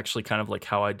they're actually kind of like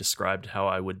how I described how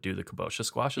I would do the kabocha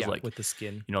squash is Yeah, like, with the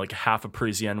skin. you know, like a half a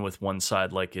Parisienne with one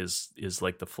side like is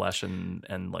like the flesh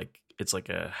and like it's like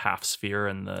a half sphere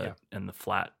and Yeah. the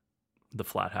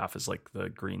flat half is like the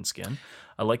green skin.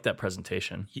 I like that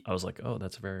presentation. Y- I was like, oh,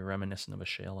 that's very reminiscent of a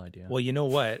shale idea. Well, you know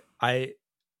what? I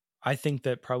think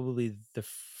that probably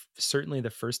certainly the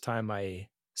first time I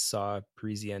saw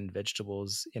Parisian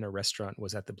vegetables in a restaurant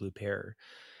was at the Blue Pear,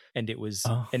 and it was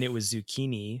Oh,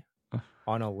 zucchini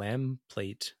on a lamb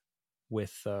plate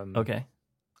with okay.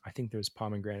 I think there's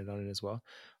pomegranate on it as well.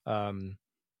 Um,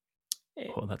 a-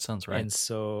 Oh, that sounds right. and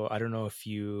so I don't know if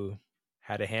you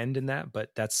had a hand in that,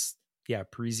 but that's yeah,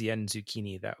 Parisian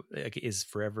zucchini that like, is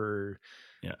forever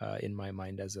Yeah, in my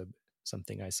mind as a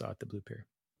something I saw at the Blue Pear.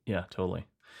 yeah, totally.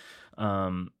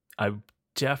 I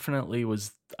definitely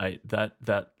was.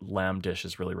 That lamb dish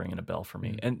is really ringing a bell for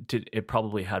me. Mm. And did it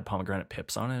probably had pomegranate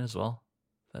pips on it as well?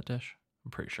 That dish,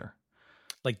 I'm pretty sure.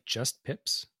 Like just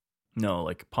pips. No,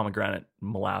 like pomegranate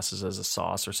molasses as a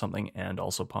sauce or something, and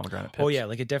also pomegranate pips. Oh yeah,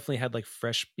 like it definitely had like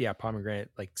fresh, yeah,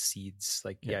 pomegranate like seeds.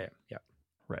 Like Yeah. yeah.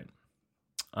 Right.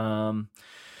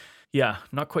 Yeah,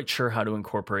 not quite sure how to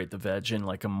incorporate the veg in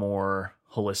like a more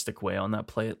holistic way on that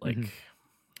plate. Like, Mhm.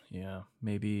 yeah,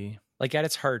 maybe. Like at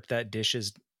its heart, that dish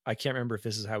is. I can't remember if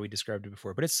this is how we described it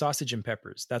before, but it's sausage and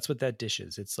peppers. That's what that dish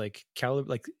is. It's like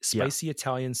like Yeah. spicy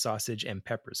Italian sausage and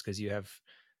peppers because you have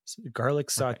garlic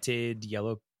Okay. sautéed,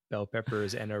 yellow bell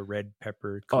peppers, and a red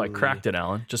pepper. Oh, I coulis. cracked it,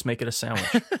 Alan. Just make it a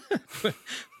sandwich.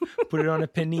 Put it on a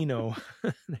panino.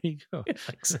 There you go.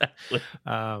 Exactly.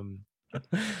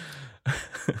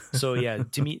 So yeah,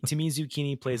 to me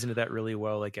zucchini plays into that really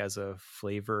well, like as a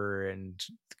flavor and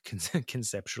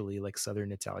conceptually like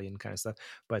Southern Italian kind of stuff.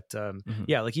 But Mhm.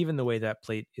 yeah, like even the way that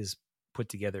plate is put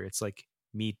together, it's like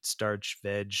meat, starch,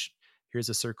 veg. here's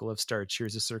a circle of starch,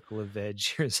 here's a circle of veg,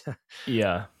 here's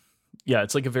Yeah. Yeah,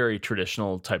 it's like a very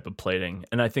traditional type of plating.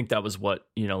 And I think that was what,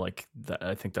 like that,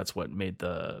 I think that's what made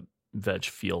the veg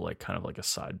feel like kind of like a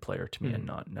side player to me and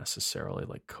not necessarily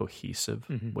like cohesive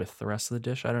with the rest of the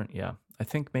dish. I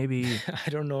think maybe I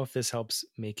don't know if this helps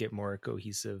make it more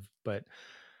cohesive, but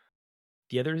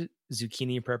the other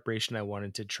zucchini preparation I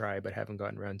wanted to try but haven't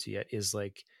gotten around to yet is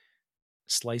like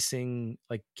slicing,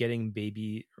 like getting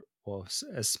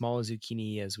as small a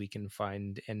zucchini as we can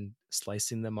find and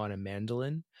slicing them on a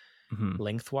mandolin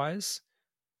lengthwise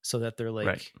so that they're like,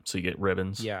 right. So you get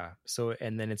ribbons. Yeah. So,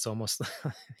 and then it's almost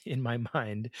in my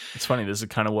mind. It's funny. This is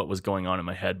kind of what was going on in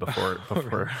my head before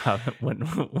when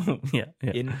yeah.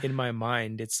 In my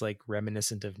mind, it's like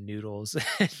reminiscent of noodles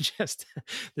and just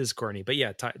this corny, but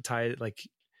yeah, Thai, like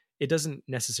it doesn't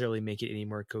necessarily make it any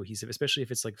more cohesive, especially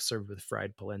if it's like served with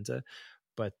fried polenta.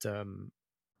 But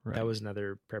that was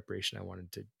another preparation I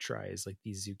wanted to try, is like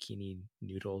these zucchini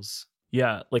noodles.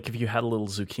 Yeah, like if you had a little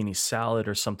zucchini salad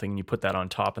or something, you put that on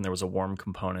top and there was a warm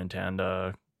component and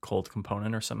a cold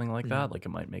component or something like that, like it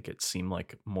might make it seem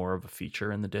like more of a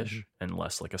feature in the dish and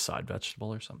less like a side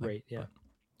vegetable or something. Right, yeah. But,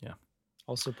 yeah.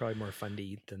 Also probably more fun to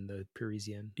eat than the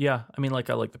Parisienne. Yeah, I mean, like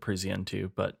I like the Parisienne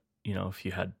too, but if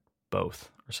you had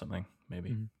both or something,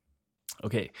 maybe.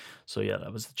 Okay, so yeah,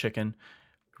 that was the chicken.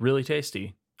 Really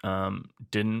tasty.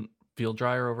 Didn't feel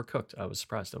dry or overcooked. I was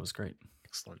surprised. That was great.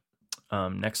 Excellent.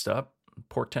 Next up,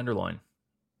 pork tenderloin.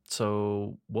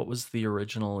 So what was the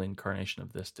original incarnation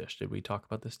of this dish? Did we talk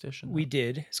about this dish? We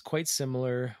did. It's quite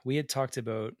similar. We had talked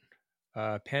about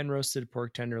pan roasted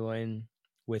pork tenderloin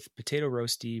with potato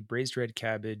roasty, braised red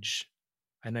cabbage,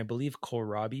 and I believe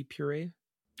kohlrabi puree.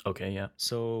 Okay, yeah.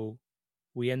 So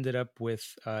we ended up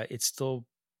with it's still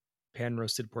pan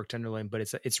roasted pork tenderloin, but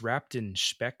it's wrapped in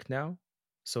speck now.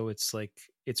 So it's like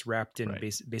it's wrapped in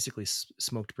basically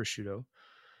smoked prosciutto.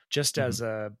 Just as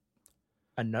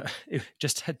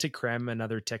just had to cram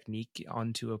another technique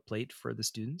onto a plate for the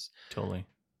students. Totally.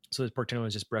 So the pork tenderloin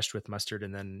was just brushed with mustard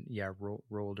and then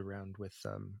rolled around with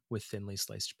thinly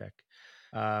sliced speck.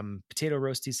 Potato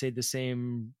roasty stayed the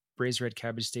same. Braised red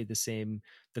cabbage stayed the same.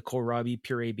 The kohlrabi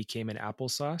puree became an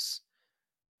applesauce.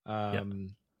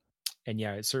 And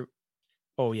yeah, it's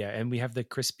oh yeah, and we have the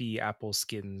crispy apple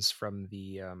skins from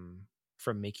the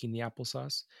from making the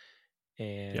applesauce,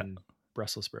 and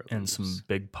Brussels sprout and leaves. Some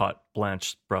big pot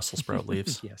blanched Brussels sprout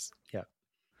leaves. Yes. Yeah.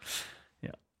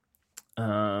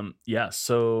 Yeah.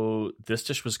 So this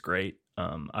dish was great.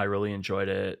 I really enjoyed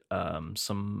it. I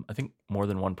think more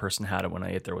than one person had it when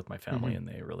I ate there with my family, and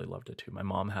they really loved it too. My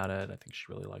mom had it. I think she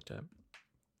really liked it.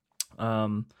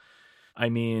 I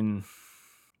mean,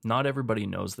 not everybody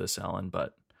knows this, Alan,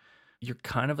 but you're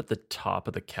kind of at the top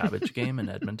of the cabbage game in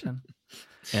Edmonton.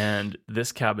 And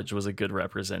this cabbage was a good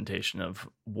representation of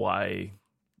why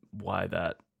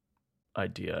that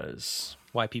idea is.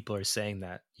 Why people are saying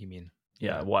that, you mean?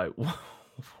 Yeah. Why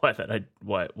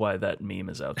that meme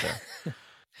is out there.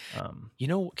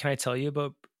 Can I tell you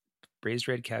about braised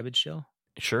red cabbage, Jill?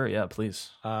 Sure. Yeah, please.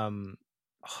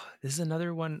 This is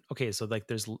another one. Okay. So like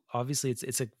there's obviously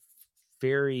it's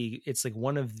like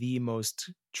one of the most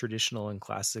traditional and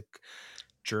classic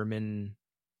German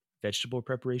vegetable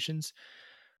preparations,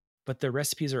 but the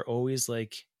recipes are always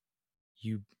like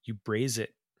you braise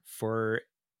it for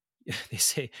they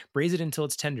say braise it until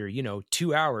it's tender,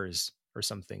 2 hours or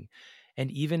something.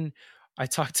 And even I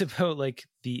talked about like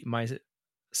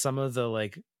some of the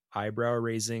like eyebrow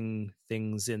raising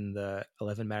things in the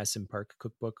 11 Madison Park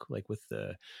cookbook, like with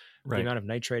the amount of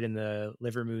nitrite in the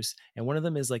liver mousse. And one of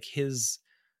them is like his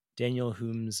Daniel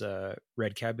Hume's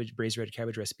braised red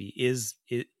cabbage recipe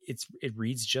it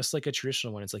reads just like a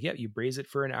traditional one. It's like, yeah, you braise it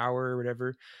for an hour or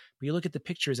whatever, but you look at the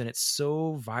pictures and it's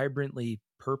so vibrantly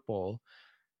purple.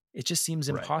 It just seems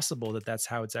impossible that that's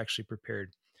how it's actually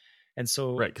prepared. And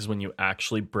so, because when you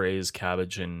actually braise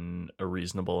cabbage in a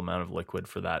reasonable amount of liquid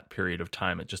for that period of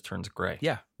time, it just turns gray.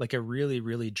 Yeah, like a really,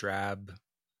 really drab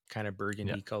kind of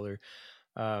burgundy color.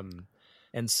 And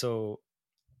so,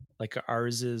 like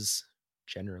ours is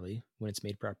generally, when it's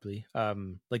made properly,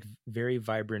 like very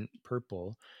vibrant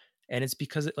purple, and it's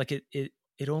because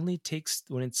it only takes,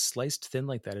 when it's sliced thin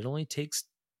like that, it only takes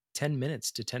 10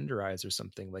 minutes to tenderize or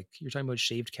something. Like you're talking about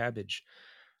shaved cabbage.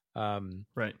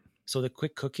 So the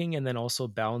quick cooking, and then also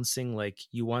balancing, like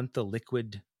you want the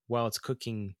liquid while it's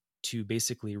cooking to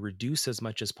basically reduce as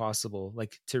much as possible,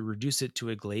 like to reduce it to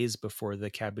a glaze before the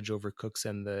cabbage overcooks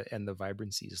and the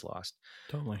vibrancy is lost.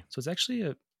 Totally. So it's actually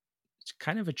it's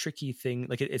kind of a tricky thing.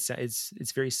 Like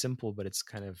it's very simple, but it's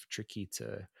kind of tricky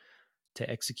to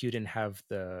execute and have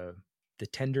the the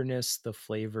tenderness, the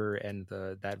flavor, and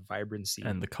that vibrancy,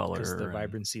 and the color, because the and-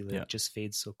 vibrancy like yeah. just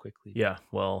fades so quickly. Yeah,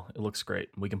 well, it looks great.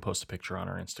 We can post a picture on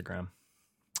our Instagram.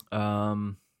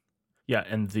 Yeah,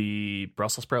 and the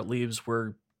Brussels sprout leaves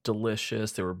were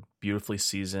delicious. They were beautifully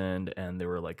seasoned, and they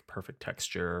were like perfect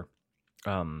texture.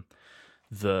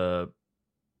 The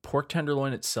pork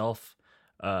tenderloin itself,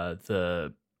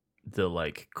 the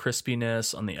like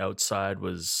crispiness on the outside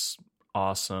was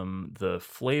awesome. The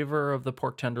flavor of the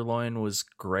pork tenderloin was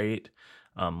great.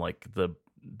 Like the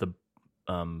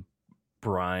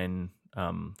brine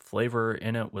flavor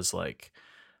in it was like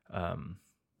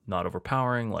not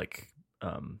overpowering, like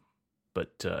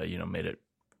but made it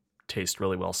taste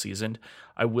really well seasoned.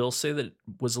 I will say that it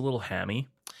was a little hammy.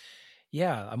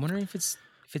 Yeah, I'm wondering if it's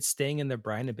staying in the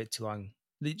brine a bit too long.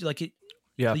 Like it.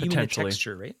 Yeah, You mean the potentially.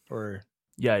 texture, right? Or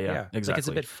Yeah, It's like it's a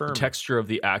exactly. bit firm. The texture of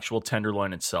the actual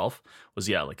tenderloin itself was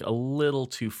like a little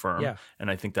too firm. Yeah.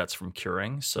 And I think that's from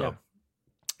curing. So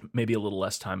maybe a little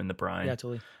less time in the brine. Yeah,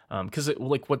 totally. Because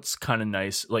like what's kind of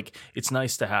nice, like it's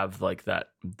nice to have like that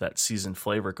seasoned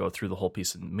flavor go through the whole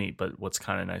piece of meat. But what's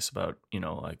kind of nice about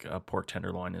like a pork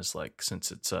tenderloin is like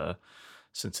since it's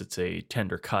a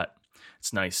tender cut,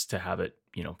 it's nice to have it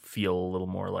feel a little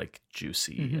more like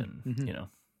juicy and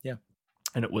Yeah.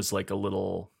 and it was like a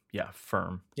little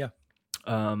firm. Yeah.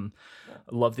 I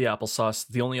love the applesauce.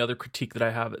 The only other critique that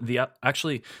I have,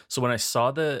 so when I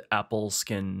saw the apple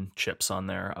skin chips on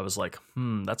there, I was like,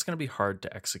 that's going to be hard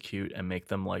to execute and make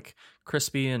them like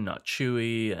crispy and not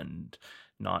chewy and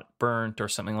not burnt or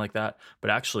something like that.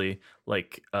 But actually,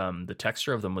 like the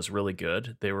texture of them was really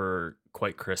good. They were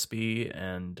quite crispy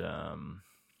and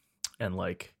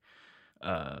like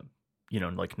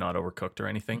like not overcooked or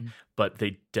anything, but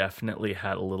they definitely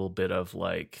had a little bit of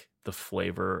like the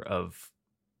flavor of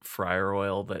fryer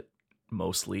oil that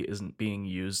mostly isn't being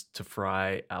used to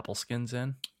fry apple skins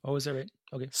in. Oh, is that right?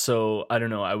 Okay. So I don't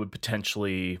know. I would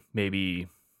potentially maybe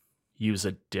use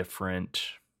a different,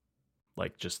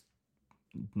 like just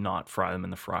not fry them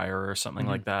in the fryer or something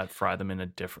like that. Fry them in a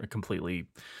different, completely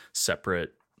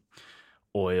separate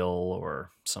oil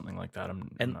or something like that.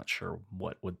 I'm not sure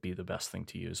what would be the best thing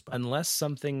to use, but unless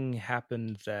something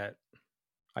happened that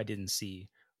I didn't see,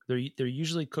 they're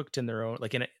usually cooked in their own,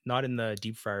 like not in the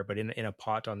deep fryer, but in a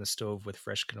pot on the stove with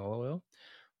fresh canola oil.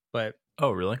 But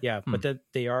oh really? Yeah, but that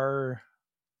they are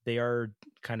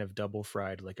kind of double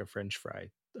fried, like a French fry.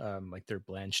 Like they're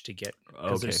blanched to get,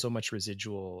 because there's so much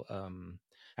residual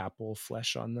apple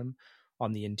flesh on them,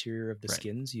 on the interior of the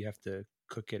skins. You have to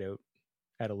cook it out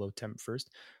at a low temp first.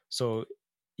 So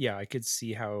yeah, I could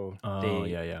see how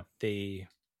they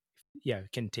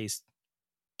can taste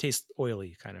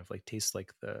oily, kind of like taste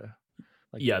like the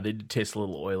they taste a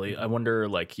little oily. I wonder,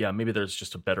 like, maybe there's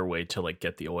just a better way to like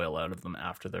get the oil out of them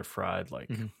after they're fried.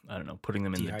 Like, I don't know, putting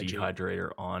them in the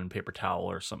dehydrator on paper towel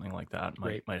or something like that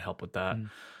might help with that.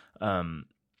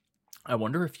 I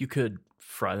wonder if you could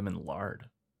fry them in lard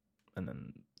and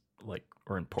then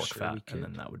or in pork fat, and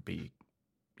then that would be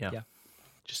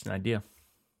just an idea.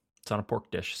 It's on a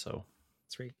pork dish, so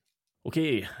that's right.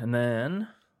 Okay, and then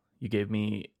you gave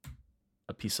me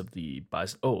a piece of the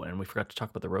bison. Oh, and we forgot to talk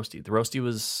about the roasty. The roasty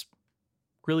was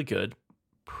really good,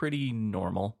 pretty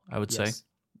normal, I would say.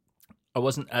 I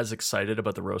wasn't as excited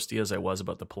about the roasty as I was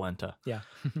about the polenta. Yeah.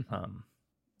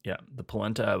 The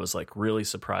polenta I was like really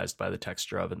surprised by the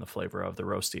texture of and the flavor of. The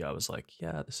roasty I was like,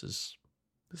 this is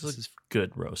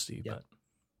good roasty. Yeah. But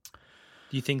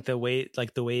do you think the way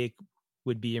it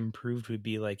would be improved would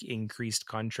be like increased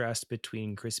contrast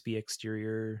between crispy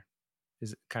exterior?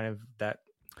 Is it kind of that?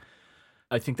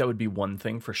 I think that would be one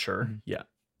thing for sure. Yeah.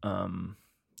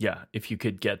 If you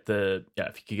could get the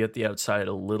outside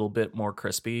a little bit more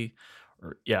crispy,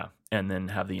 and then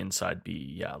have the inside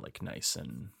be like nice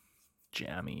and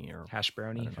jammy, or hash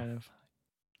brownie kind of.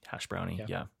 Hash brownie,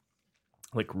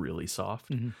 like really soft.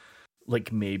 Mhm.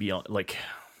 Like maybe like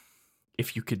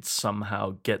if you could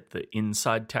somehow get the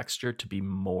inside texture to be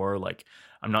more like,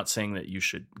 I'm not saying that you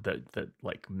should that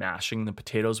like mashing the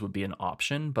potatoes would be an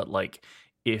option, but like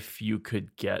if you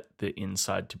could get the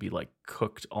inside to be like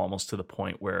cooked almost to the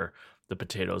point where the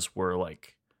potatoes were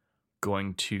like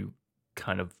going to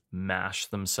kind of mash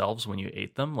themselves when you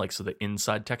ate them, like so the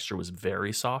inside texture was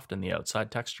very soft and the outside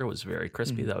texture was very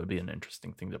crispy, that would be an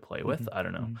interesting thing to play with. I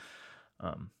don't know.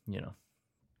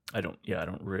 I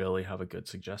don't really have a good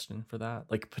suggestion for that.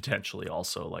 Like potentially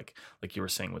also like you were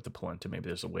saying with the polenta, maybe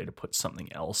there's a way to put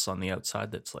something else on the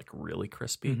outside that's like really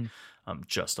crispy,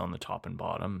 just on the top and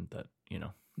bottom that,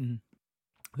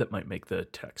 that might make the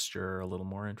texture a little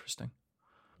more interesting.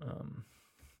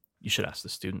 You should ask the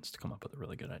students to come up with a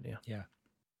really good idea. Yeah.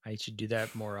 I should do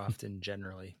that more often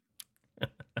generally.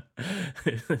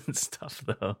 It's tough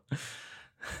though.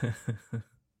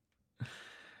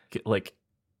 Like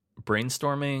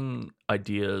brainstorming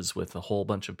ideas with a whole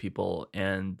bunch of people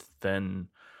and then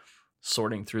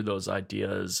sorting through those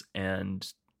ideas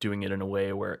and doing it in a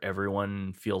way where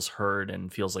everyone feels heard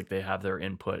and feels like they have their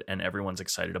input and everyone's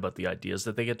excited about the ideas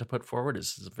that they get to put forward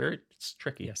is it's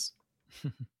tricky. Yes.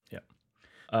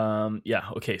 Yeah.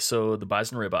 Okay. So the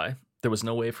bison ribeye, there was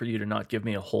no way for you to not give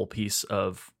me a whole piece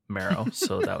of marrow.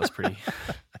 So that was pretty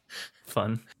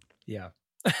fun. Yeah.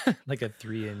 Like a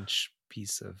 3-inch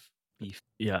piece of beef.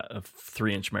 Yeah. A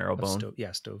 3-inch marrow bone.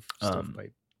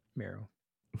 Stovepipe marrow.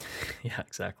 Yeah,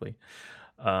 exactly.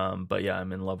 But yeah,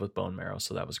 I'm in love with bone marrow.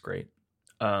 So that was great.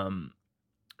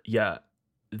 Yeah.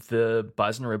 The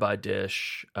bison ribeye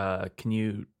dish, can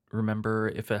you remember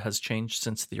if it has changed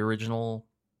since the original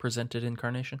presented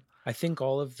incarnation? I think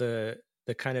all of the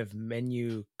kind of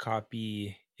menu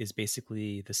copy is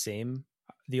basically the same.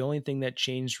 The only thing that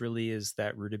changed really is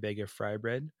that rutabaga fry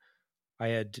bread. I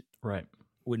had, right,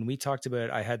 when we talked about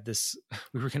it, I had this,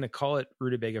 we were going to call it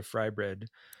rutabaga fry bread,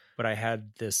 but I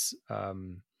had this a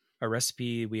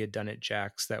recipe we had done at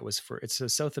Jack's that was it's a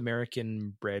South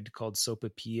American bread called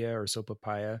sopapilla or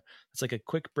sopapaya. It's like a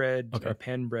quick bread or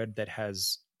pan bread that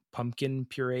has pumpkin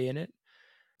puree in it.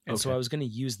 And so I was going to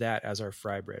use that as our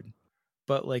fry bread.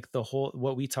 But like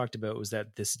what we talked about was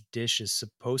that this dish is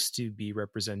supposed to be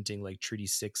representing like Treaty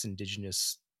 6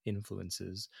 indigenous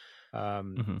influences.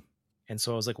 And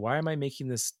so I was like, why am I making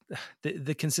this?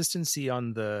 The consistency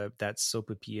on that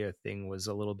sopapilla thing was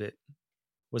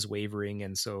wavering.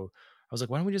 And so I was like,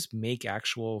 why don't we just make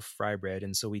actual fry bread?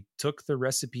 And so we took the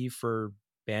recipe for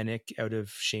bannock out of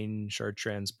Shane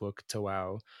Chartrand's book,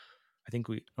 Tawau. I think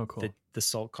the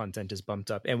salt content is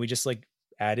bumped up, and we just like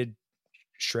added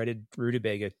shredded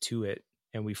rutabaga to it,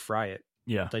 and we fry it.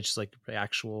 Yeah, that's just like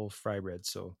actual fry bread.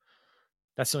 So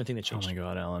that's the only thing that changed. Oh my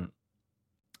God, Alan!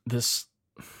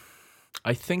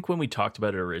 I think when we talked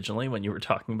about it originally, when you were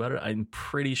talking about it, I'm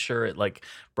pretty sure it like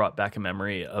brought back a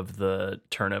memory of the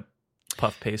turnip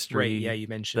puff pastry. Right? Yeah, you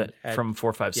mentioned that from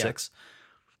 456.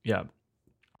 Yeah,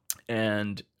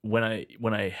 and when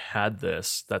I had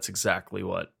this, that's exactly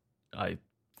what I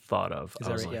thought of. I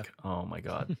was like, oh my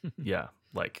God. Yeah.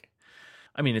 Like,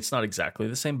 I mean, it's not exactly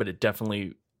the same, but it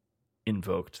definitely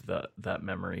invoked that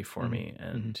memory for me.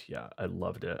 And yeah, I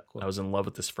loved it. Cool. I was in love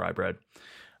with this fry bread.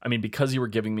 I mean, because you were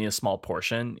giving me a small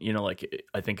portion, like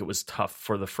I think it was tough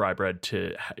for the fry bread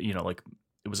to, like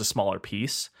it was a smaller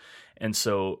piece. And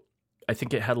so I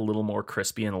think it had a little more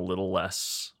crispy and a little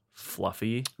less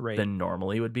fluffy than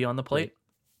normally would be on the plate. Right.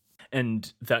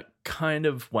 And that kind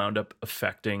of wound up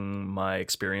affecting my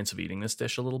experience of eating this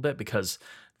dish a little bit because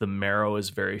the marrow is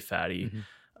very fatty.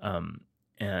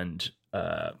 And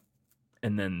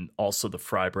then also the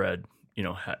fry bread,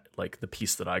 like the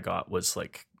piece that I got was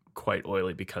like quite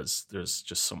oily because there's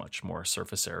just so much more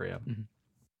surface area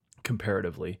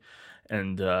comparatively.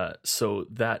 And so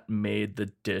that made the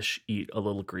dish eat a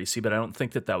little greasy, but I don't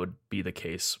think that would be the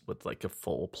case with like a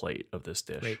full plate of this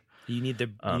dish. Right. You need the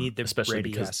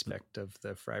bready aspect of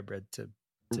the fry bread to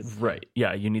right.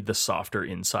 Yeah, you need the softer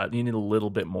inside. You need a little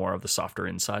bit more of the softer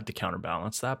inside to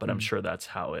counterbalance that, but I'm sure that's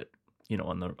how it,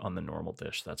 on the normal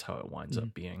dish, that's how it winds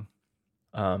up being.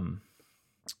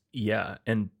 Yeah,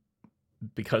 and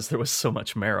because there was so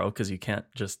much marrow, because you can't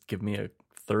just give me a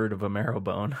third of a marrow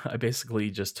bone, I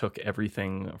basically just took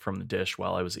everything from the dish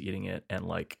while I was eating it and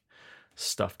like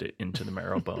stuffed it into the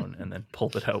marrow bone and then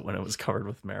pulled it out when it was covered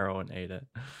with marrow and ate it.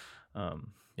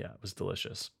 Yeah, it was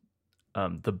delicious.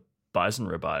 The bison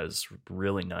ribeye is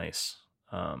really nice.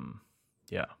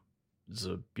 Yeah, it's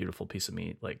a beautiful piece of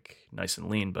meat, like nice and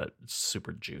lean, but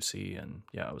super juicy. And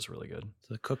yeah, it was really good.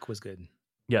 So the cook was good.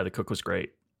 Yeah, the cook was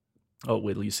great. Oh,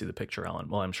 wait till you see the picture, Alan.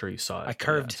 Well, I'm sure you saw it.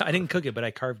 I didn't cook it, but I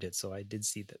carved it, so I did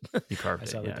see that. You carved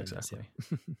it, yeah, exactly.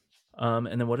 And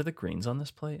then what are the greens on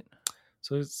this plate?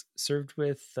 So it's served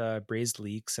with braised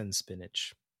leeks and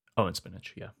spinach. Oh, and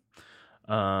spinach, yeah.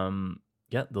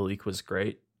 Yeah, the leek was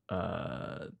great.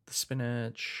 The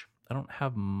spinach, I don't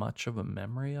have much of a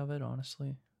memory of it,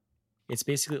 honestly. It's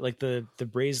basically like the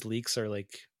braised leeks are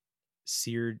like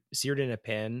seared in a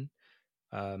pan,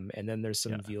 and then there's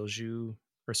some veal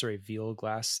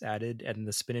glass added, and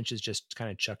the spinach is just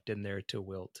kind of chucked in there to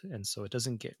wilt, and so it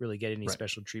doesn't really get any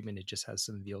special treatment. It just has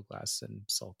some veal glass and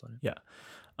salt on it. Yeah,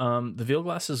 the veal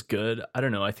glass is good. I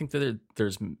don't know. I think that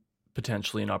there's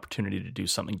potentially an opportunity to do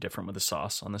something different with the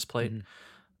sauce on this plate.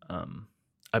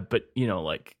 But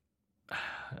like,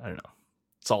 I don't know.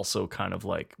 It's also kind of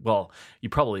like, well, you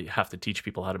probably have to teach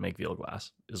people how to make veal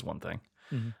glass is one thing.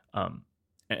 And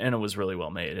it was really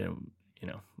well made, and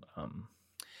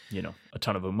a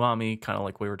ton of umami, kind of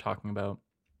like we were talking about.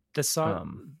 The sauce,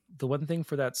 the one thing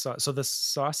for that sauce, so the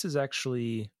sauce is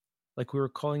actually, like we were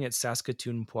calling it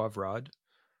Saskatoon poivrade.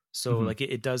 So Mhm. like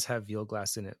it does have veal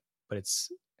glass in it, but it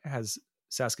has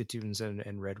Saskatoons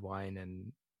and red wine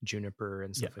and juniper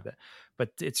and stuff Yeah. like that. But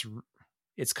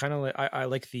it's kind of like, I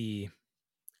like the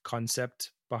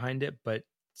concept behind it, but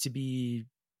to be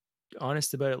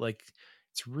honest about it, like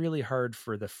it's really hard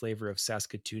for the flavor of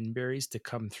Saskatoon berries to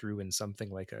come through in something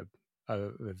like a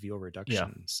veal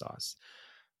reduction sauce.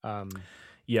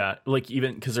 Yeah, like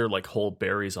even because they're like whole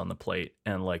berries on the plate,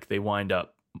 and like they wind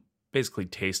up basically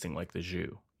tasting like the jus,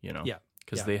 Yeah.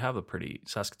 because they have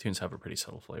Saskatoons have a pretty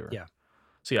subtle flavor. Yeah.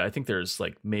 So yeah, I think there's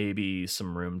like maybe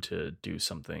some room to do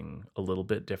something a little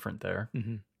bit different there.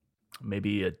 Mm-hmm.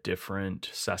 Maybe a different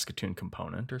Saskatoon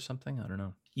component or something. I don't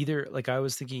know. Either, like I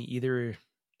was thinking, either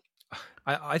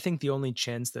I think the only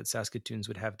chance that Saskatoons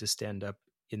would have to stand up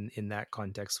in that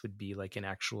context would be like an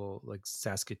actual like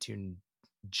Saskatoon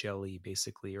jelly,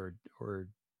 basically, or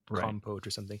Right. compote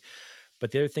or something.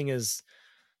 But the other thing is,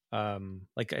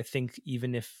 like I think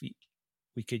even if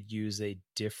we could use a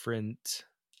different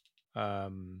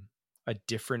wild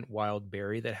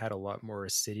berry that had a lot more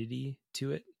acidity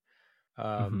to it,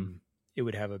 Mhm. it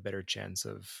would have a better chance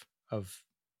of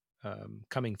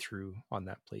coming through on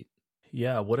that plate.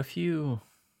 Yeah. What if you?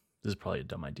 This is probably a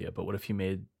dumb idea, but what if you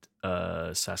made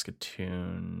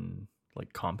Saskatoon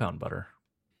like compound butter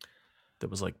that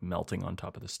was like melting on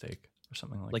top of the steak or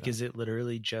something like Like, that? is it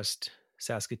literally just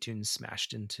Saskatoon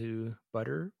smashed into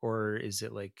butter, or is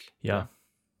it like Yeah.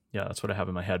 Yeah, that's what I have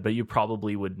in my head. But you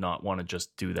probably would not want to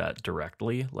just do that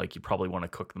directly. Like you probably want to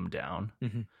cook them down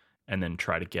mm-hmm. and then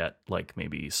try to get like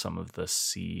maybe some of the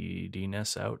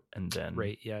seediness out, and then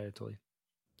Right? Yeah, totally.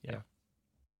 Yeah.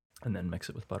 And then mix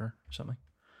it with butter or something.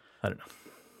 I don't know.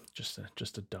 Just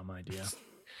a dumb idea.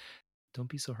 Don't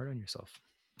be so hard on yourself.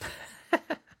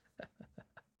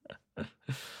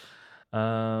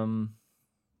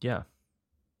 Yeah.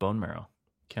 Bone marrow.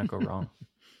 Can't go wrong.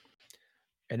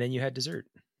 And then you had dessert.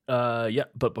 Yeah,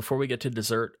 but before we get to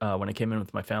dessert, when I came in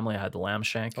with my family, I had the lamb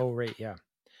shank. Oh, right, yeah.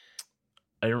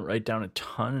 I didn't write down a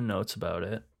ton of notes about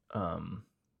it.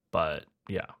 But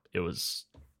yeah, it was,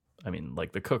 I mean,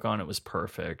 like the cook on it was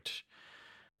perfect.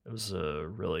 It was a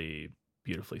really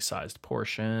beautifully sized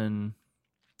portion.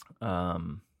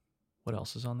 What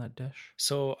else is on that dish?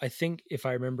 So I think if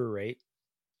I remember right,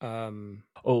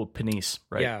 Oh, panisse,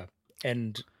 right? yeah,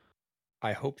 and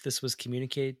I hope this was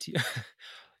communicated to you.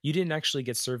 You didn't actually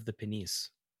get served the panisse.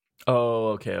 Oh,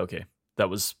 okay. That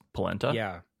was polenta?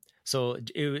 Yeah. So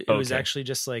it was actually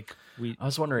just like I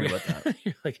was wondering about that.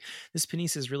 You're like, this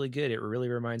panisse is really good. It really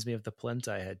reminds me of the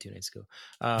polenta I had 2 nights ago.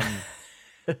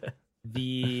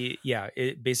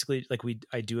 It basically, like,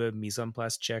 I do a mise en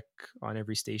place check on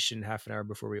every station half an hour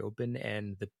before we open,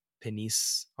 and the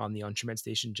panisse on the entremet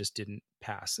station just didn't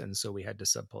pass, and so we had to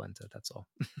sub polenta. That's all.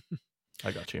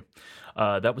 I got you.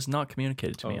 That was not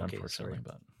communicated to me, okay, unfortunately, sorry.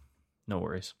 but no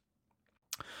worries.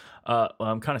 Well,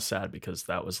 I'm kind of sad because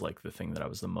that was like the thing that I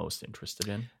was the most interested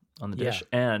in on the dish,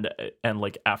 and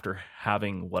like after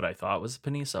having what I thought was the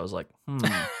panisse, I was like,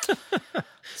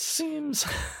 seems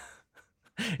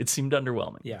it seemed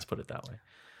underwhelming. Yeah. Let's put it that way.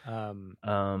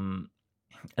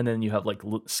 And then you have like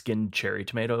skinned cherry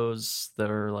tomatoes that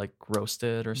are like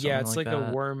roasted or something. Yeah, it's like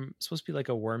that. it's supposed to be like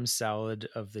a warm salad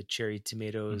of the cherry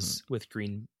tomatoes with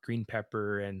green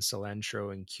pepper and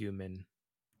cilantro and cumin,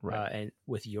 right? And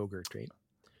with yogurt, right?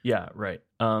 Yeah, right.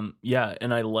 Yeah,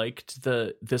 and I liked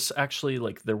this actually,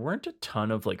 like there weren't a ton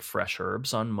of like fresh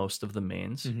herbs on most of the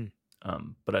mains,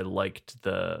 but I liked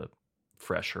the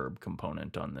fresh herb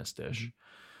component on this dish.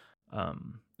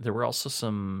 There were also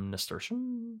some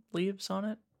nasturtium leaves on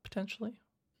it, potentially.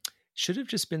 Should have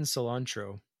just been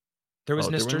cilantro. There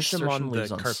was nasturtium on the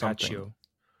carpaccio.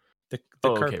 The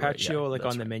carpaccio, like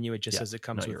on the menu, it just says it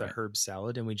comes with a herb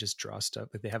salad, and we just draw stuff.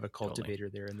 Like they have a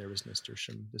cultivator there, and there was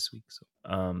nasturtium this week. So,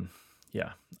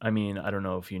 yeah. I mean, I don't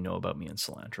know if you know about me and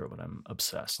cilantro, but I'm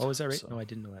obsessed. Oh, is that right? So no, I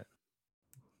didn't know that.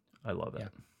 I love it. Yeah.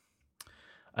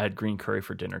 I had green curry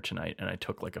for dinner tonight, and I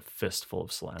took like a fistful of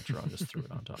cilantro and just threw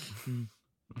it on top.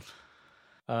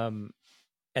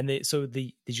 And did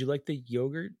you like the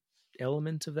yogurt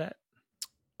element of that?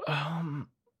 I'm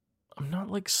not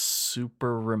like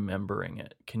super remembering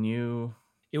it. Can you?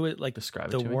 It was like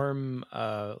describe the it to warm,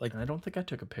 like. And I don't think I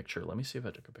took a picture. Let me see if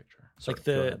I took a picture. Sorry,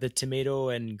 like the tomato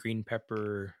and green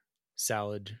pepper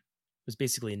salad was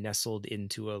basically nestled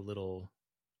into a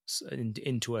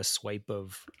swipe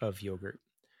of yogurt.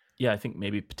 Yeah, I think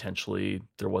maybe potentially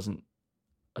there wasn't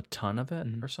a ton of it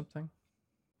or something.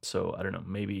 So I don't know.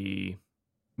 Maybe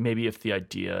if the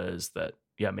idea is that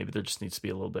yeah, maybe there just needs to be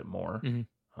a little bit more. Mhm.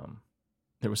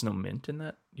 There was no mint in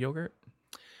that yogurt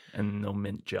and no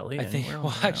mint jelly I think, anywhere on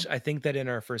well, the way out? actually, I think that in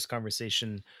our first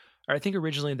conversation, or I think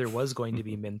originally there was going to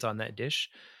be mint on that dish.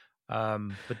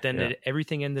 But then Yeah.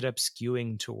 everything ended up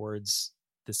skewing towards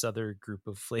this other group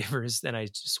of flavors. And I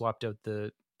swapped out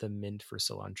the mint for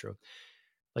cilantro.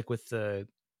 Like with the,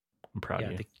 I'm proud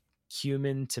of you. the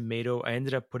cumin, tomato, I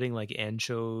ended up putting like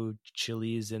ancho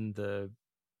chilies in the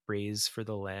braise for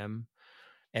the lamb.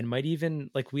 And might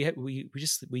even like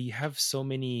we have so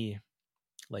many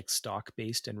like stock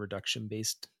based and reduction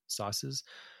based sauces.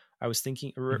 I was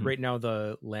thinking Mhm. right now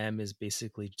the lamb is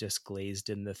basically just glazed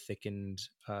in the thickened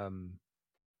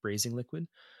braising liquid.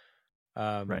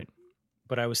 Right.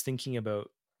 But I was thinking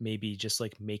about maybe just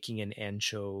like making an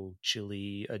ancho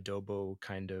chili adobo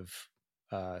kind of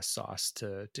sauce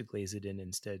to glaze it in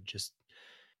instead. Just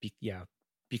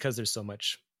because there's so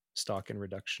much stock and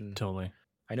reduction. Totally.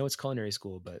 I know it's culinary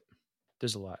school, but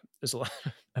there's a lot. There's a lot.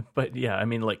 But yeah, I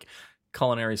mean, like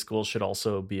culinary school should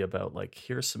also be about like,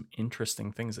 here's some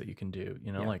interesting things that you can do,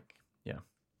 you know, Yeah. like, yeah.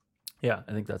 Yeah,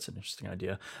 I think that's an interesting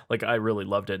idea. Like, I really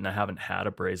loved it, and I haven't had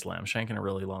a braised lamb shank in a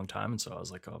really long time, and so I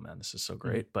was like, "Oh man, this is so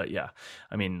great." But yeah,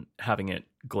 I mean, having it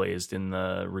glazed in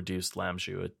the reduced lamb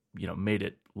jus, it made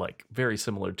it like very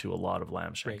similar to a lot of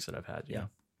lamb shanks that I've had. Yeah.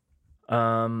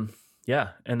 Yeah,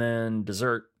 and then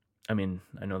dessert. I mean,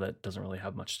 I know that doesn't really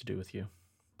have much to do with you,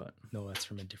 but No, that's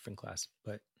from a different class.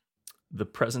 But the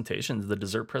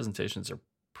dessert presentations are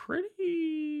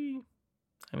pretty.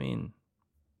 I mean,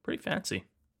 pretty fancy.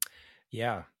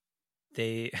 yeah,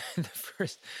 they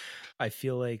I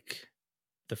feel like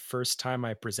the first time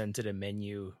I presented a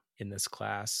menu in this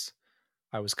class,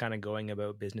 I was kind of going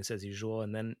about business as usual.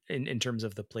 And then in terms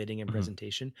of the plating and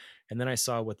presentation, and then I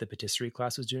saw what the patisserie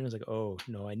class was doing. I was like, oh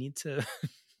no, I need to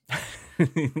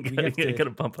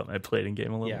gotta bump up my plating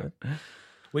game a little bit.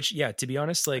 Which, to be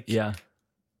honest, like, yeah,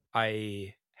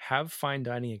 I have fine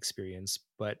dining experience,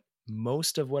 but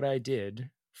most of what I did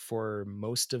for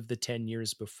most of the 10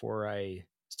 years before I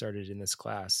started in this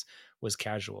class was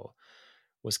casual,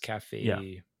 was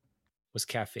cafes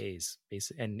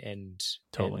and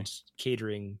totally. and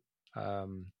catering.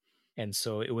 And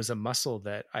so it was a muscle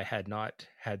that I had not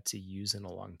had to use in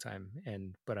a long time.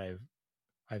 But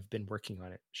I've been working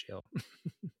on it, Shale.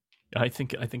 I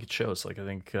think it shows. Like, I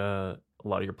think a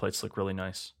lot of your plates look really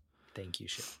nice. Thank you,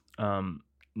 Shale.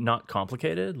 Not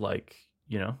complicated, like,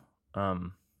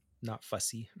 not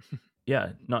fussy.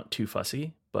 Yeah, not too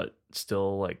fussy, but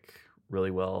still like really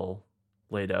well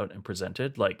laid out and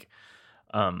presented. Like,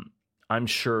 I'm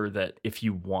sure that if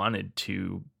you wanted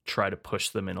to try to push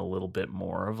them in a little bit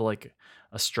more of like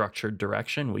a structured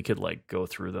direction, we could like go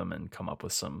through them and come up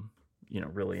with some,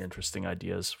 really interesting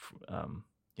ideas,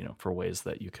 for ways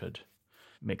that you could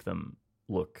make them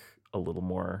look a little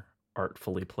more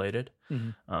artfully plated.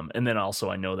 Mm-hmm. And then also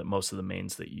I know that most of the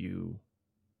mains that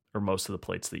most of the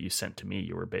plates that you sent to me,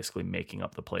 you were basically making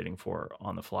up the plating for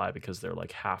on the fly because they're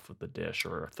like half of the dish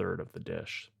or a third of the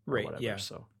dish or right, whatever. yeah.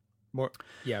 So more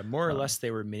or less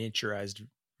they were miniaturized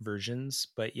versions,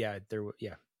 but right,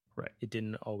 it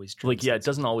didn't always like, it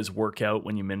doesn't always work out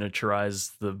when you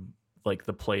miniaturize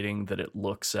the plating that it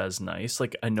looks as nice.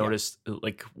 Like, I noticed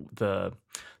like the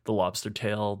lobster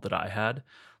tail that I had,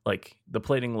 like the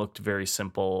plating looked very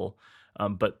simple,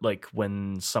 but like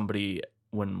when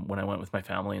I went with my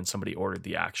family and somebody ordered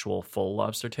the actual full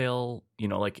lobster tail,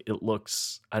 like it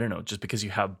looks, I don't know, just because you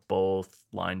have both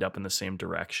lined up in the same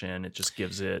direction, it just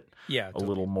gives it a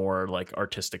little more like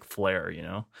artistic flair,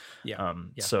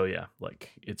 So yeah,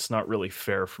 like it's not really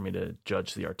fair for me to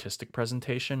judge the artistic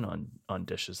presentation on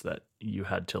dishes that you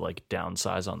had to like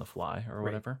downsize on the fly or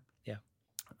whatever. Yeah.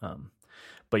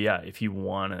 But yeah, if you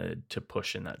wanted to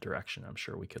push in that direction, I'm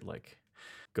sure we could like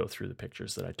go through the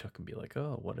pictures that I took and be like,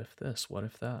 oh, what if this? What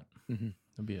if that? Mm-hmm.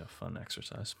 It'd be a fun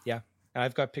exercise. Yeah.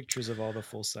 I've got pictures of all the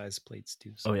full size plates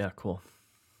too. So. Oh yeah, cool.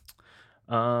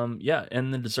 Yeah,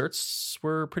 and the desserts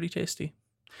were pretty tasty.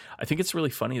 I think it's really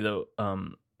funny though.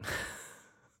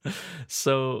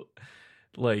 So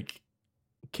like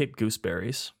Cape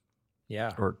gooseberries,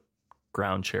 or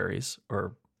ground cherries,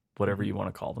 or whatever you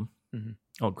want to call them.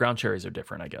 Mm-hmm. Oh, ground cherries are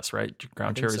different, I guess, right?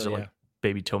 Ground cherries are like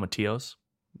baby tomatillos.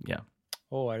 Yeah.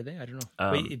 Oh, are they? I don't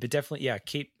know. Wait, but definitely,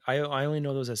 Cape. I only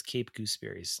know those as Cape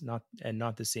gooseberries, not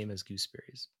the same as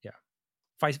gooseberries. Yeah,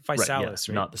 physalis,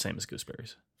 right? Not the same as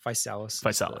gooseberries.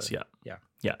 Physalis,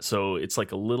 yeah. So it's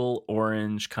like a little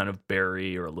orange kind of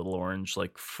berry or a little orange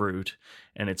like fruit,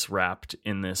 and it's wrapped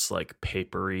in this like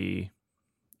papery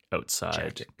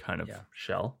outside kind of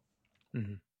shell.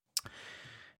 Mm-hmm.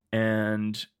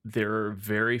 and they're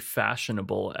very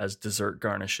fashionable as dessert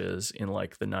garnishes in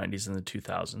like the 90s and the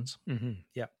 2000s.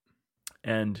 Yeah.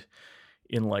 And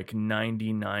in like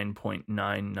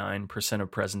 99.99%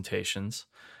 of presentations,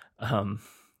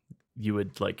 you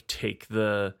would like take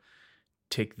the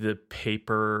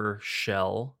paper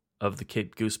shell of the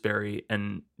Cape gooseberry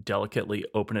and delicately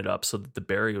open it up so that the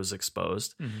berry was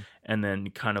exposed, and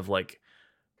then kind of like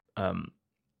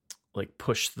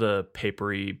push the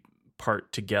papery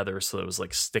part together so it was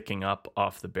like sticking up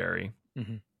off the berry.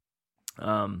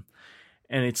 And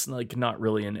it's like not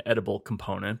really an edible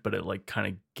component, but it like kind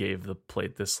of gave the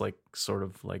plate this like sort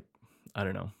of like, I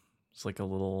don't know, it's like a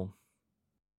little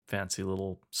fancy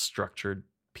little structured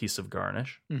piece of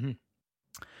garnish.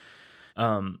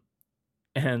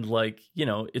 And like, you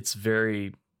know, it's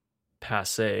very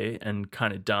passe and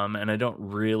kind of dumb, and I don't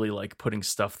really like putting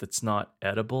stuff that's not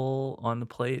edible on the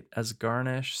plate as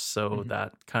garnish, so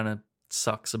that kind of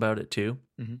sucks about it too.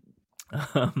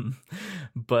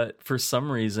 But for some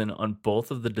reason, on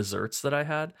both of the desserts that I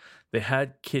had, they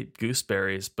had Cape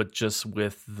gooseberries, but just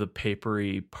with the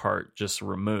papery part just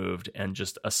removed and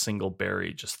just a single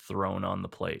berry just thrown on the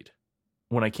plate.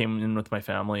 When I came in with my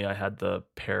family, I had the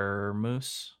pear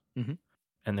mousse,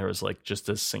 and there was like just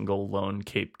a single lone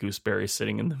Cape gooseberry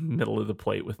sitting in the middle of the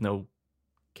plate with no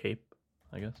cape,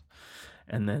 I guess.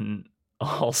 And then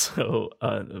also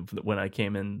when I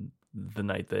came in the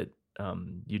night that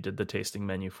you did the tasting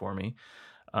menu for me,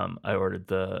 I ordered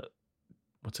the,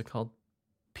 what's it called?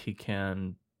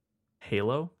 Pecan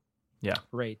Halo. Yeah.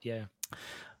 Right. Yeah.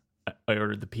 I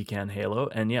ordered the Pecan Halo,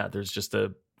 and yeah, there's just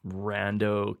a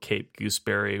rando Cape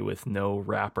gooseberry with no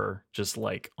wrapper, just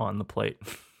like on the plate.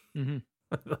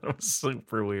 I thought it was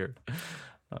super weird.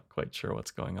 Not quite sure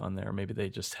what's going on there. Maybe they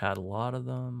just had a lot of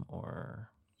them, or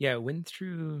yeah, it went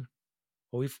through.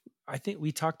 Well, I think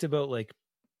we talked about like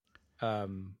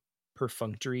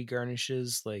perfunctory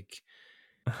garnishes, like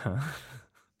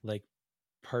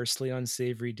parsley on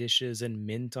savory dishes and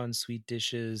mint on sweet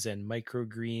dishes and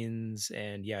microgreens,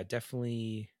 and yeah,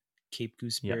 definitely Cape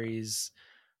gooseberries.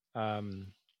 Where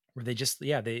they just,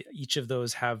 they each of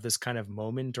those have this kind of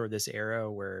moment or this era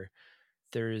where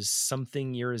there's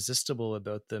something irresistible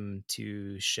about them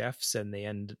to chefs,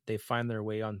 and they find their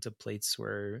way onto plates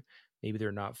where maybe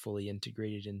they're not fully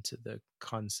integrated into the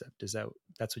concept.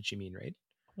 That's what you mean, right?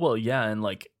 Well, yeah, and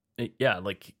like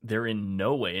they're in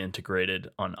no way integrated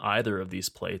on either of these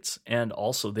plates, and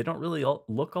also they don't really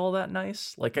look all that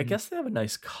nice. Like I guess they have a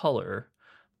nice color,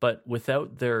 but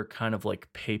without their kind of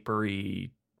like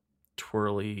papery,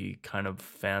 twirly kind of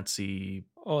fancy.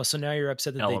 Oh, so now you're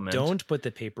upset that element. They don't put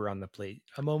the paper on the plate.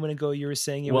 A moment ago, you were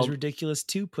saying it was ridiculous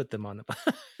to put them on the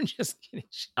plate. I'm just kidding.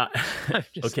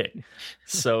 Okay. Kidding.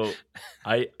 So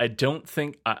I don't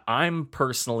think I'm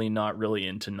personally not really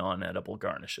into non-edible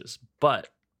garnishes, but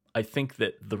I think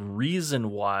that the reason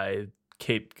why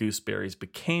Cape gooseberries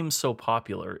became so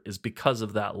popular is because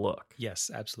of that look.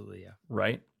 Yes, absolutely. Yeah.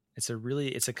 Right? It's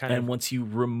a kind of. And once you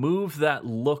remove that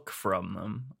look from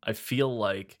them, I feel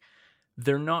like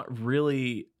they don't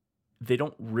really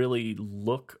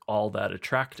look all that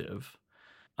attractive.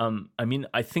 I mean,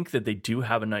 I think that they do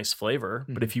have a nice flavor,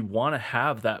 but if you want to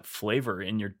have that flavor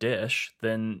in your dish,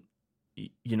 then,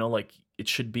 you know, like it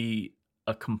should be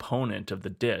a component of the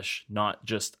dish, not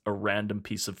just a random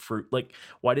piece of fruit. Like,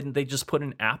 why didn't they just put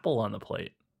an apple on the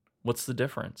plate? What's the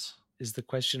difference? Is the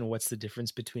question, what's the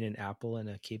difference between an apple and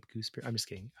a Cape gooseberry? I'm just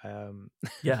kidding.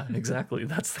 Yeah, exactly.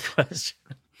 That's the question.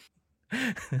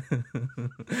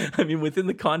 I mean, within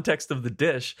the context of the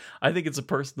dish, I think it's a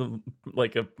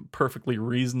perfectly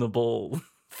reasonable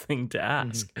thing to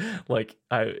ask. Like,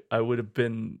 I would have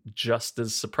been just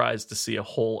as surprised to see a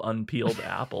whole unpeeled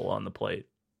apple on the plate.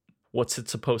 What's it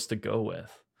supposed to go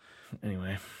with?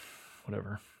 Anyway,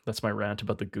 whatever. That's my rant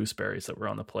about the gooseberries that were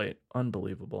on the plate.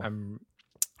 Unbelievable.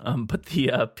 But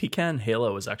the Pecan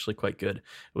Halo was actually quite good.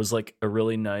 It was like a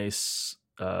really nice,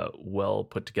 well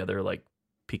put together, like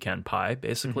pecan pie,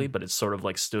 basically, but it's sort of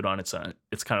like stood on its own.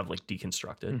 It's kind of like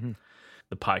deconstructed.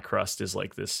 The pie crust is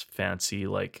like this fancy,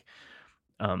 like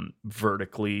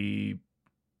vertically,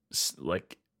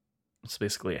 like it's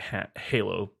basically a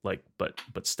halo, like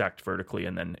but stacked vertically,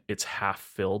 and then it's half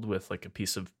filled with like a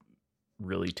piece of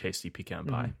really tasty pecan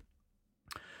pie.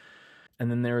 And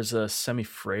then there's a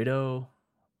semifreddo.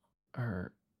 A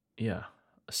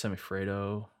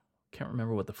semifreddo. Can't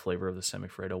remember what the flavor of the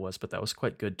semifreddo was, but that was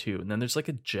quite good too. And then there's like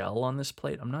a gel on this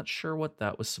plate. I'm not sure what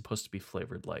that was supposed to be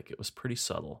flavored like. It was pretty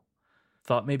subtle.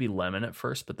 Thought maybe lemon at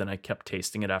first, but then I kept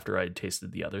tasting it after I had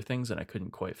tasted the other things, and I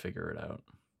couldn't quite figure it out.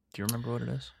 Do you remember what it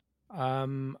is?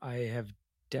 I have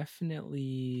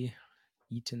definitely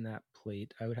eaten that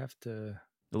plate. I would have to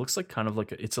It looks like kind of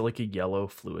like it's like a yellow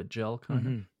fluid gel kind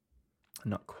of. Mhm. I'm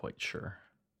not quite sure.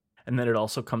 And then it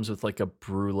also comes with like a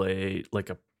brulee, like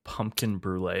a pumpkin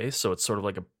brulee. So it's sort of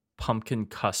like a pumpkin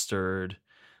custard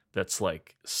that's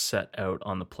like set out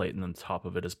on the plate, and then the top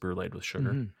of it is bruleed with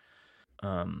sugar.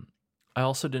 Mhm. I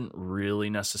also didn't really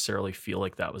necessarily feel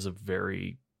like that was a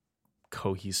very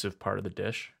cohesive part of the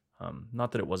dish.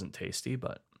 Not that it wasn't tasty,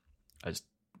 but I just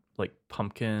like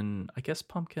pumpkin. I guess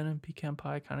pumpkin and pecan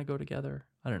pie kind of go together.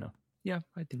 I don't know. Yeah,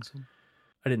 I think so.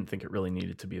 I didn't think it really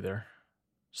needed to be there.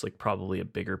 It's like probably a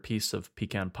bigger piece of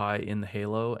pecan pie in the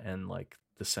halo, and like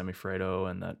the semifreddo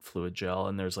and that fluid gel,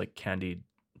 and there's like candied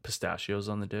pistachios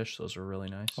on the dish. Those are really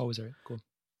nice. Oh, is that cool?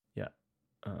 Yeah.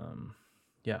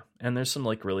 Yeah. And there's some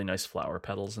like really nice flower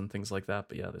petals and things like that.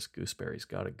 But yeah, this gooseberry's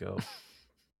got to go.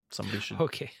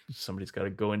 Okay. Somebody's got to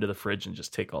go into the fridge and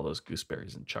just take all those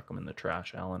gooseberries and chuck them in the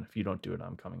trash, Alan. If you don't do it,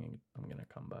 I'm going to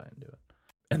come by and do it.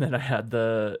 And then I had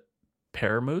the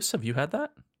pear mousse. Have you had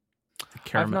that?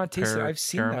 I've not tasted it. I've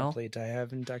seen caramel. that plate. I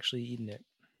haven't actually eaten it.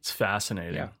 It's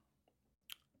fascinating. Yeah.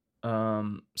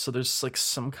 So there's like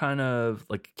some kind of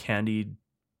like candied,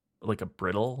 like a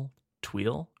brittle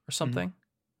tuile or something.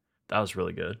 That was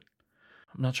really good.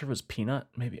 I'm not sure if it was peanut.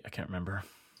 Maybe, I can't remember.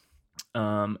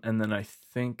 And then I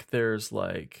think there's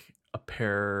like a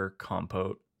pear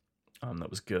compote that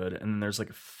was good. And then there's like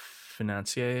a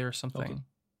financier or something. Okay.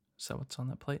 Is that what's on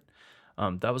that plate?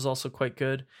 That was also quite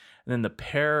good. And then the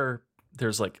pear,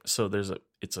 it's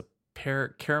a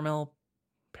pear caramel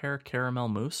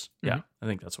mousse. Yeah, I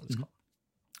think that's what it's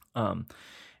called.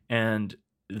 And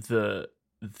the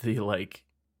like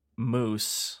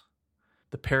mousse,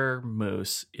 the pear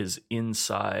mousse is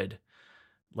inside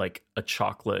like a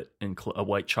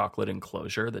white chocolate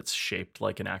enclosure that's shaped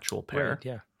like an actual pear. Right,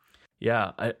 yeah.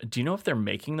 Yeah. Do you know if they're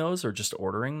making those or just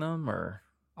ordering them, or?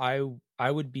 I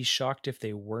would be shocked if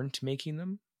they weren't making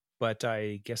them, but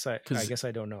I guess I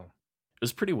don't know. It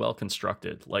was pretty well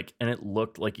constructed, like, and it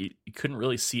looked like you couldn't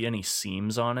really see any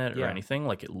seams on it or anything.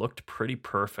 Like, it looked pretty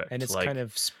perfect, and it's like, kind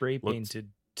of spray painted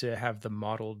to have the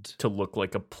mottled to look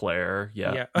like a pear.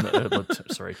 Yeah.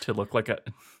 Sorry, to look like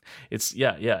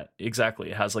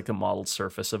exactly. It has like a mottled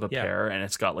surface of a pear, and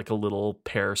it's got like a little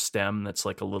pear stem that's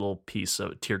like a little piece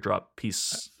of teardrop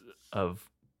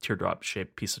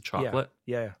shaped piece of chocolate.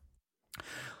 Yeah.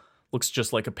 Looks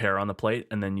just like a pear on the plate,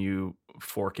 and then you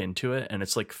fork into it, and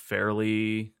it's like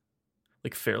fairly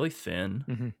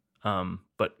thin,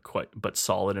 but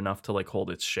solid enough to like hold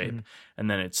its shape. And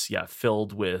then it's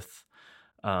filled with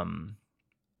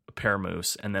pear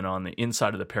mousse, and then on the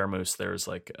inside of the pear mousse there's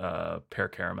like pear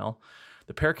caramel.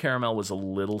 The pear caramel was a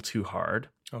little too hard.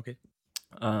 Okay.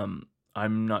 I'm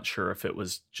not sure if it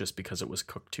was just because it was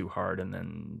cooked too hard and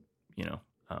then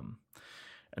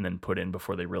and then put in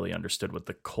before they really understood what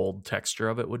the cold texture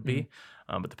of it would be.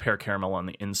 But the pear caramel on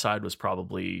the inside was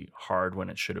probably hard when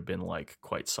it should have been like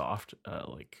quite soft.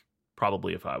 Like,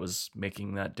 probably if I was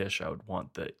making that dish, I would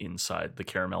want the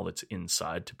caramel that's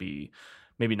inside to be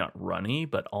maybe not runny,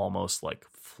 but almost like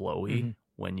flowy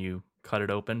when you cut it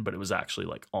open. But it was actually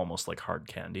like almost like hard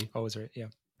candy. Oh, is right. Yeah.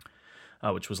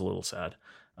 Which was a little sad.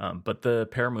 But the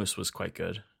pear mousse was quite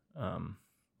good.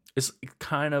 It's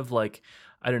kind of like,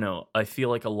 I don't know, I feel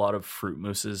like a lot of fruit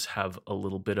mousses have a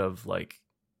little bit of like,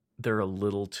 they're a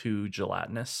little too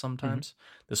gelatinous sometimes.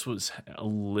 This was a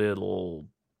little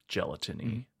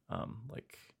gelatiny.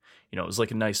 It was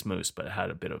like a nice mousse, but it had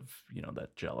a bit of,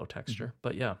 that jello texture.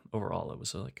 But yeah, overall, it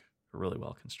was like a really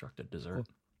well constructed dessert.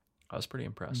 Cool. I was pretty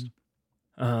impressed.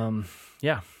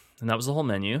 Yeah. And that was the whole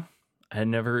menu. I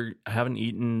haven't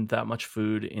eaten that much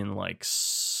food in like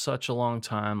such a long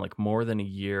time, like more than a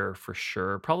year for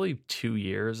sure. Probably 2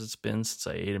 years it's been since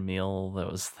I ate a meal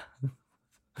that was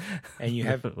and you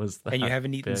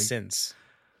haven't eaten since,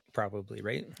 probably,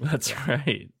 right? That's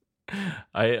right.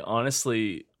 I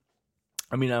honestly,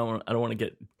 I don't want to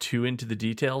get too into the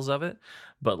details of it,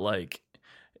 but like,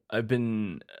 I've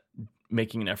been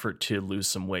making an effort to lose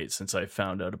some weight since I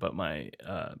found out about my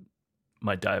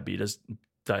my diabetes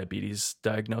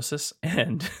diagnosis,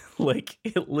 and like,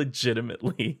 it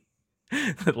legitimately,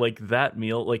 like, that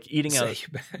meal, like eating out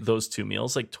those 2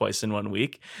 meals like twice in 1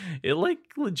 week, it like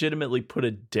legitimately put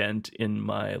a dent in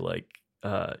my like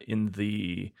in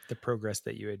the progress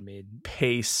that you had made,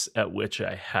 pace at which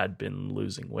I had been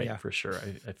losing weight. For sure.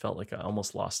 I felt like I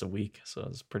almost lost a week, so it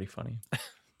was pretty funny.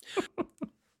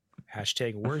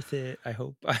 Hashtag worth it, I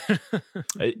hope.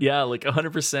 Yeah, like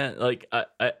 100%. Like,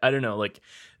 I don't know, like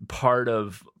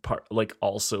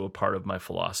also a part of my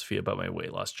philosophy about my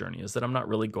weight loss journey is that I'm not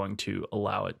really going to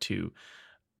allow it to,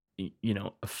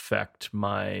 affect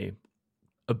my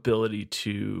ability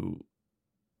to,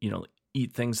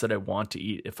 eat things that I want to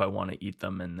eat if I want to eat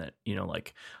them, and that,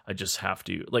 like I just have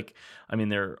to, like, I mean,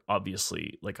 they're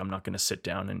obviously, like, I'm not going to sit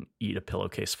down and eat a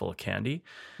pillowcase full of candy.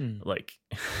 Mm, Like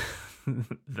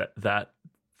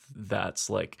that's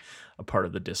like a part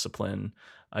of the discipline,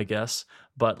 I guess.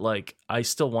 But like I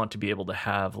still want to be able to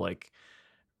have like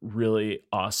really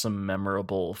awesome,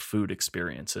 memorable food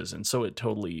experiences. And so it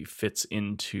totally fits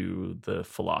into the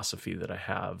philosophy that I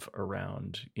have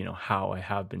around, how I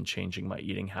have been changing my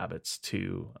eating habits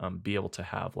to be able to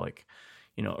have like,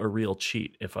 a real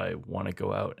cheat if I want to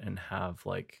go out and have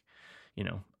like,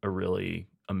 a really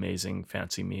amazing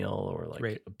fancy meal, or like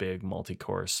right. a big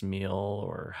multi-course meal,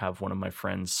 or have one of my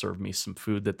friends serve me some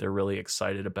food that they're really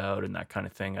excited about, and that kind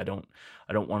of thing. I don't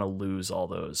want to lose all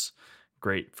those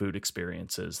great food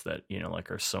experiences that, like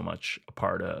are so much a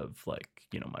part of like,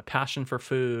 my passion for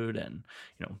food, and,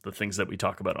 the things that we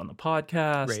talk about on the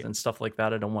podcast Right. and stuff like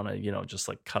that. I don't want to, just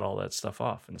like cut all that stuff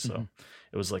off. And Mhm. so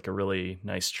it was like a really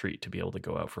nice treat to be able to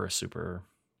go out for a super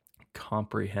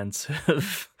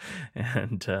comprehensive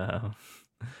and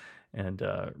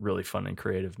really fun and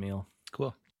creative meal.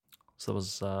 Cool. So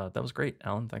that was great,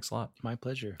 Alan. Thanks a lot. My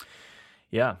pleasure.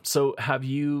 Yeah. So have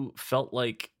you felt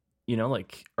like,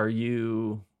 like, are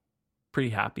you pretty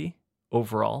happy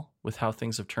overall with how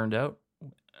things have turned out?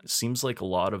 It seems like a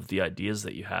lot of the ideas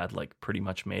that you had like pretty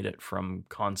much made it from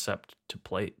concept to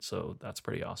plate. So that's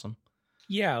pretty awesome.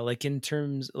 Yeah, like in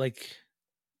terms, like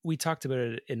we talked about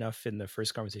it enough in the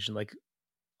first conversation. Like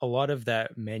a lot of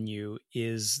that menu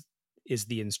is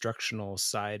the instructional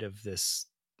side of this,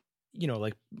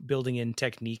 like building in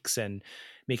techniques and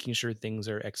making sure things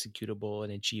are executable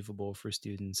and achievable for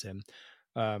students. And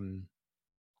um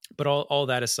but all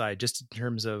that aside, just in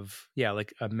terms of, yeah,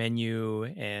 like a menu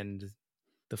and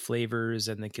the flavors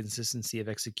and the consistency of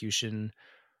execution,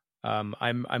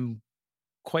 I'm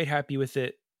quite happy with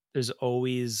it. There's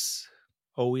always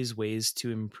ways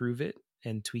to improve it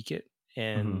and tweak it.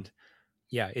 Hmm. And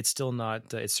yeah, it's still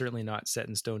not it's certainly not set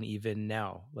in stone even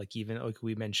now. Like, even like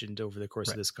we mentioned over the course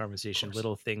of Right. this Of conversation, course.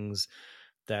 little things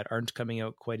that aren't coming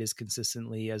out quite as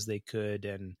consistently as they could,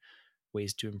 and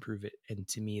ways to improve it. And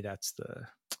to me, that's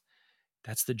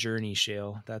the journey,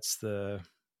 Shale. That's the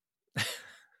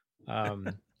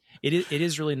um it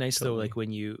is really nice though, Totally. like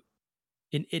when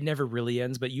it never really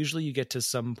ends, but usually you get to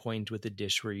some point with a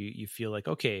dish where you feel like,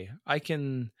 okay, I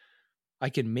can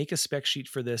make a spec sheet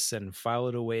for this and file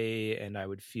it away, and I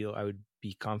would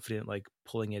be confident like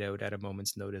pulling it out at a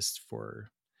moment's notice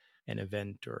for an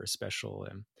event or a special.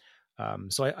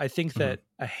 And so I think Hmm. that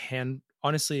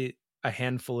honestly, a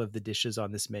handful of the dishes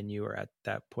on this menu are at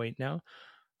that point now.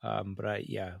 But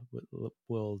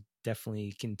we'll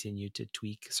definitely continue to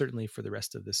tweak, certainly for the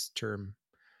rest of this term,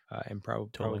 and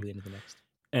Totally. probably into the next.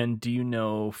 And do you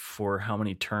know for how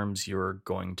many terms you're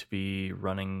going to be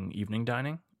running evening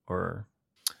dining, or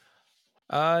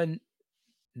N-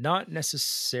 Not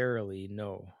necessarily,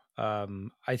 no.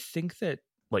 I think that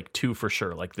like two for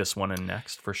sure, like this one and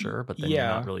next for sure, but then you're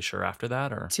not yeah, really sure after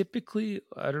that, or? typically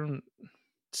I don't.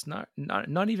 It's not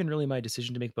even really my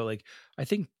decision to make, but like I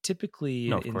think No,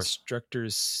 typically of course.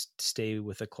 instructors stay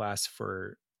with a class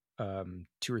for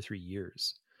 2 or 3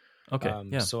 years. Okay.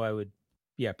 Yeah. So I would,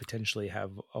 yeah, potentially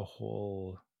have a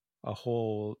whole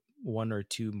 1 or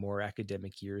 2 more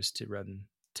academic years to run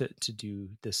to do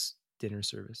this dinner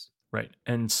service. Right.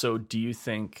 And so do you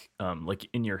think, like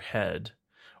in your head,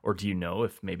 or do you know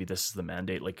if maybe this is the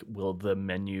mandate, like will the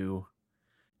menu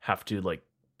have to like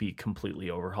be completely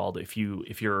overhauled if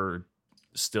you're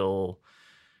still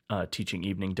teaching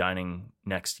evening dining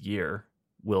next year?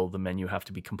 Will the menu have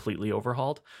to be completely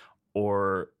overhauled,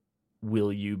 or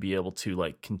will you be able to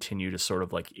like continue to sort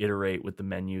of like iterate with the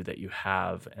menu that you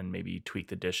have and maybe tweak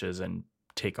the dishes and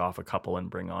take off a couple and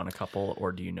bring on a couple?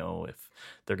 Or do you know if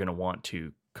they're going to want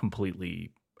to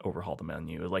completely overhaul the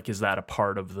menu? Like, is that a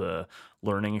part of the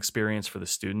learning experience for the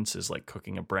students, is like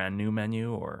cooking a brand new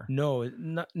menu, or? No,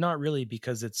 not really,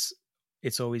 because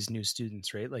it's always new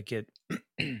students, right? Like it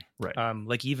Right.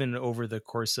 like even over the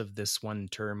course of this one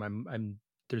term, I'm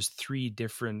there's 3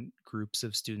 different groups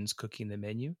of students cooking the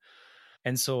menu.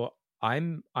 And so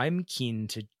I'm keen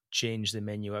to change the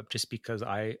menu up, just because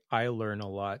I learn a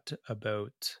lot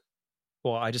about,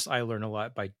 well, I learn a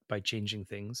lot by changing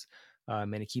things.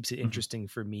 And it keeps it Hmm. interesting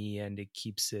for me, and it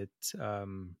keeps it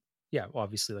yeah,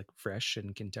 obviously like fresh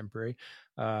and contemporary.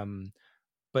 Um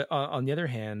but on the other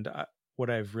hand, what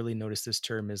I've really noticed this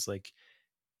term is like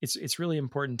it's really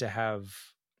important to have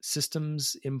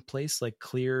systems in place, like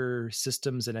clear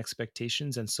systems and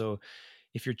expectations. And so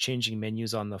if you're changing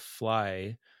menus on the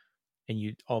fly and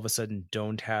you all of a sudden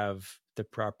don't have the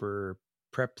proper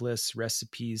prep lists,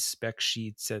 recipes, spec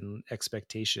sheets, and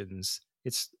expectations,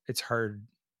 it's hard.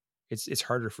 It's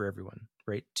harder for everyone,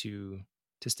 right, to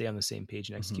stay on the same page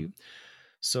and execute.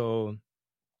 So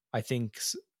I think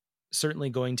certainly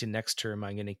going to next term,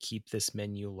 I'm going to keep this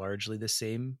menu largely the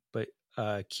same, but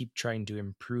keep trying to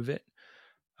improve it.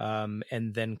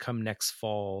 And then come next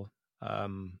fall,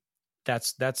 no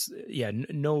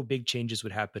big changes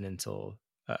would happen until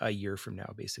a year from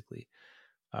now, basically.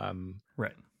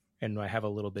 Right. And I have a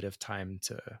little bit of time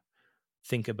to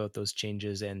think about those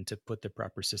changes and to put the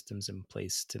proper systems in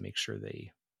place to make sure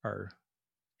they are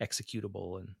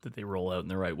executable and that they roll out in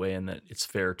the right way, and that it's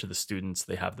fair to the students.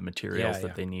 They have the materials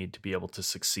that they need to be able to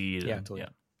succeed. Yeah, totally.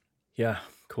 Yeah,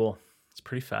 cool. It's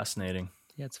pretty fascinating.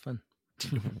 Yeah, it's fun.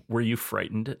 Were you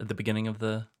frightened at the beginning of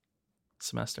the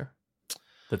semester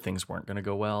that things weren't going to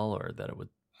go well, or that it would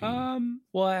be...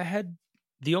 Well, I had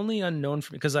the only unknown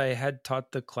for me, because I had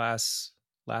taught the class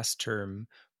last term,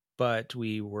 but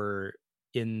we were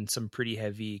in some pretty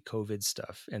heavy COVID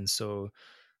stuff. And so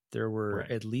there were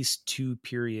at least 2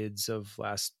 periods of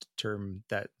last term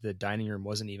that the dining room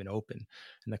wasn't even open,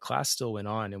 and the class still went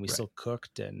on, and we still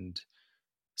cooked and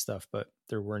stuff, but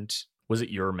there weren't... Was it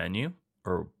your menu,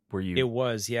 or were you... It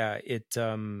was, yeah. It,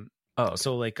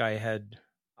 So like I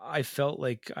felt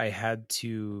like I had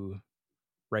to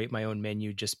write my own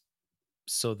menu just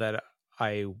so that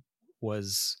I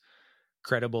was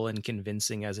credible and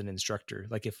convincing as an instructor.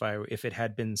 Like if it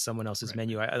had been someone else's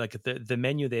menu, I like the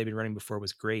menu they had been running before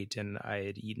was great, and I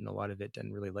had eaten a lot of it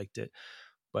and really liked it,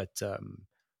 but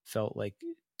felt like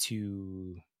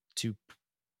to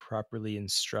properly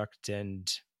instruct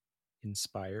and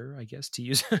inspire, I guess, to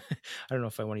use I don't know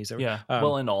if I want to use that word.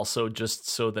 Well, and also just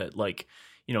so that, like,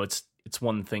 you know, it's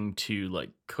one thing to like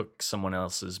cook someone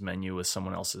else's menu with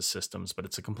someone else's systems, but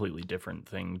it's a completely different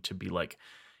thing to be like,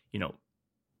 you know,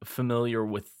 familiar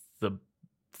with the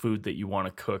food that you want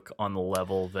to cook on the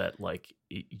level that like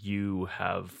you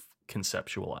have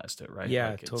conceptualized it, right? Yeah,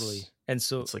 like totally. And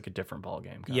so it's like a different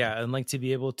ballgame. And like to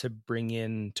be able to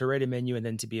write a menu, and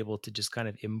then to be able to just kind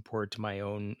of import my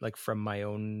own, like from my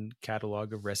own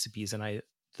catalog of recipes. And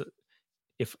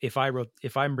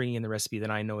if I'm bringing in the recipe,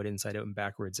 then I know it inside out and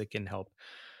backwards. It can help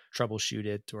troubleshoot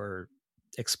it or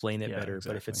explain it better. Exactly.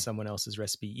 But if it's someone else's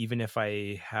recipe, even if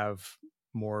I have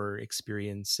more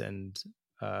experience and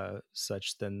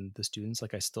such than the students,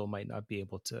 like I still might not be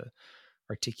able to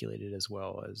articulate it as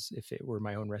well as if it were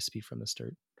my own recipe from the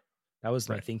start. That was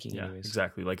my thinking anyways.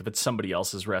 Exactly. Like if it's somebody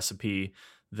else's recipe,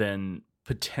 then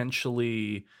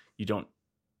potentially you don't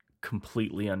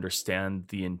completely understand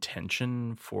the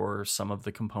intention for some of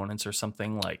the components or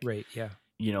something, like,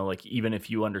 you know, like even if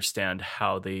you understand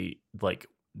how they, like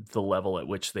the level at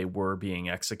which they were being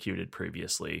executed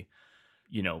previously,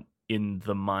 you know, in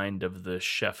the mind of the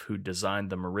chef who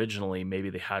designed them originally, maybe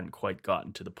they hadn't quite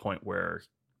gotten to the point where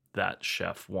that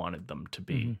chef wanted them to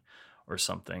be or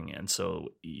something. And so,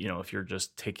 you know, if you're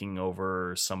just taking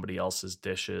over somebody else's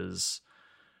dishes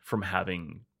from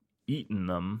having eaten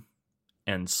them,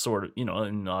 and sort of, you know,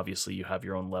 and obviously you have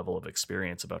your own level of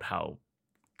experience about how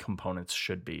components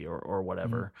should be or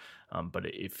whatever. But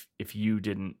if you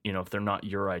didn't, you know, if they're not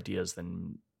your ideas,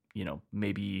 then, you know,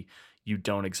 maybe you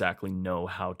don't exactly know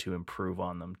how to improve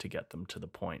on them to get them to the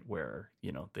point where,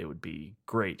 you know, they would be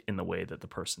great in the way that the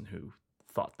person who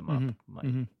thought them up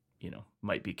might, you know,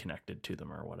 might be connected to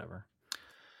them or whatever.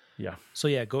 Yeah. So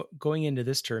yeah, going into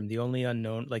this term, the only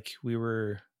unknown, like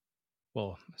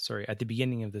at the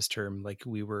beginning of this term, like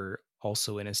we were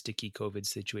also in a sticky COVID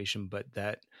situation, but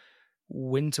that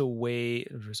went away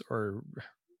or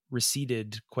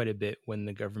receded quite a bit when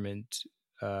the government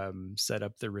set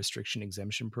up the restriction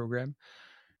exemption program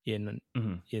in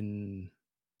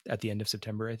at the end of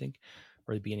September, I think,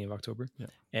 or the beginning of October. Yeah.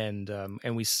 And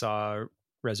we saw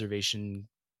reservations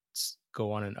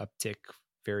go on an uptick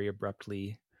very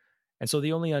abruptly. And so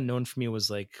the only unknown for me was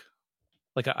like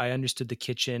I understood the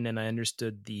kitchen and I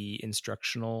understood the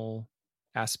instructional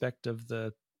aspect of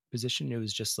the position. It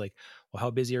was just like, well,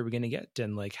 how busy are we going to get?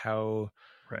 And like how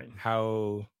I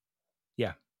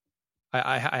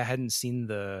hadn't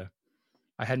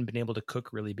been able to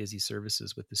cook really busy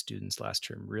services with the students last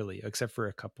term, really, except for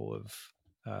a couple of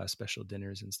special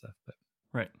dinners and stuff. But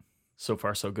right. So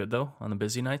far, so good though on the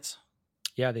busy nights.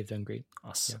 Yeah, they've done great.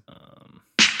 Awesome. Yeah.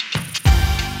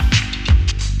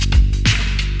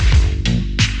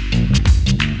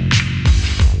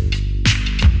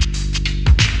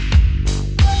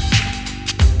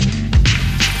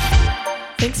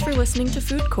 Thanks for listening to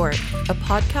Food Court, a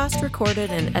podcast recorded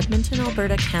in Edmonton,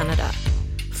 Alberta, Canada.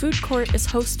 Food Court is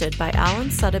hosted by Alan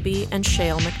Suddaby and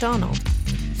Shale McDonald.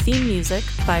 Theme music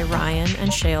by Ryan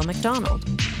and Shale McDonald.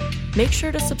 Make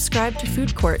sure to subscribe to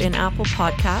Food Court in Apple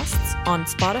Podcasts, on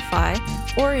Spotify,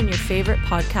 or in your favorite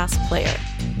podcast player.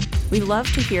 We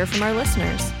love to hear from our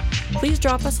listeners. Please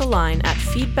drop us a line at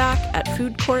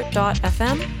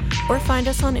feedback@foodcourt.fm or find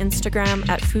us on Instagram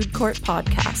at Food Court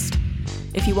Podcast.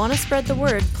 If you want to spread the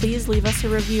word, please leave us a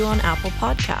review on Apple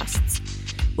Podcasts.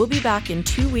 We'll be back in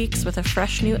 2 weeks with a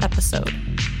fresh new episode.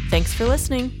 Thanks for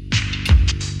listening.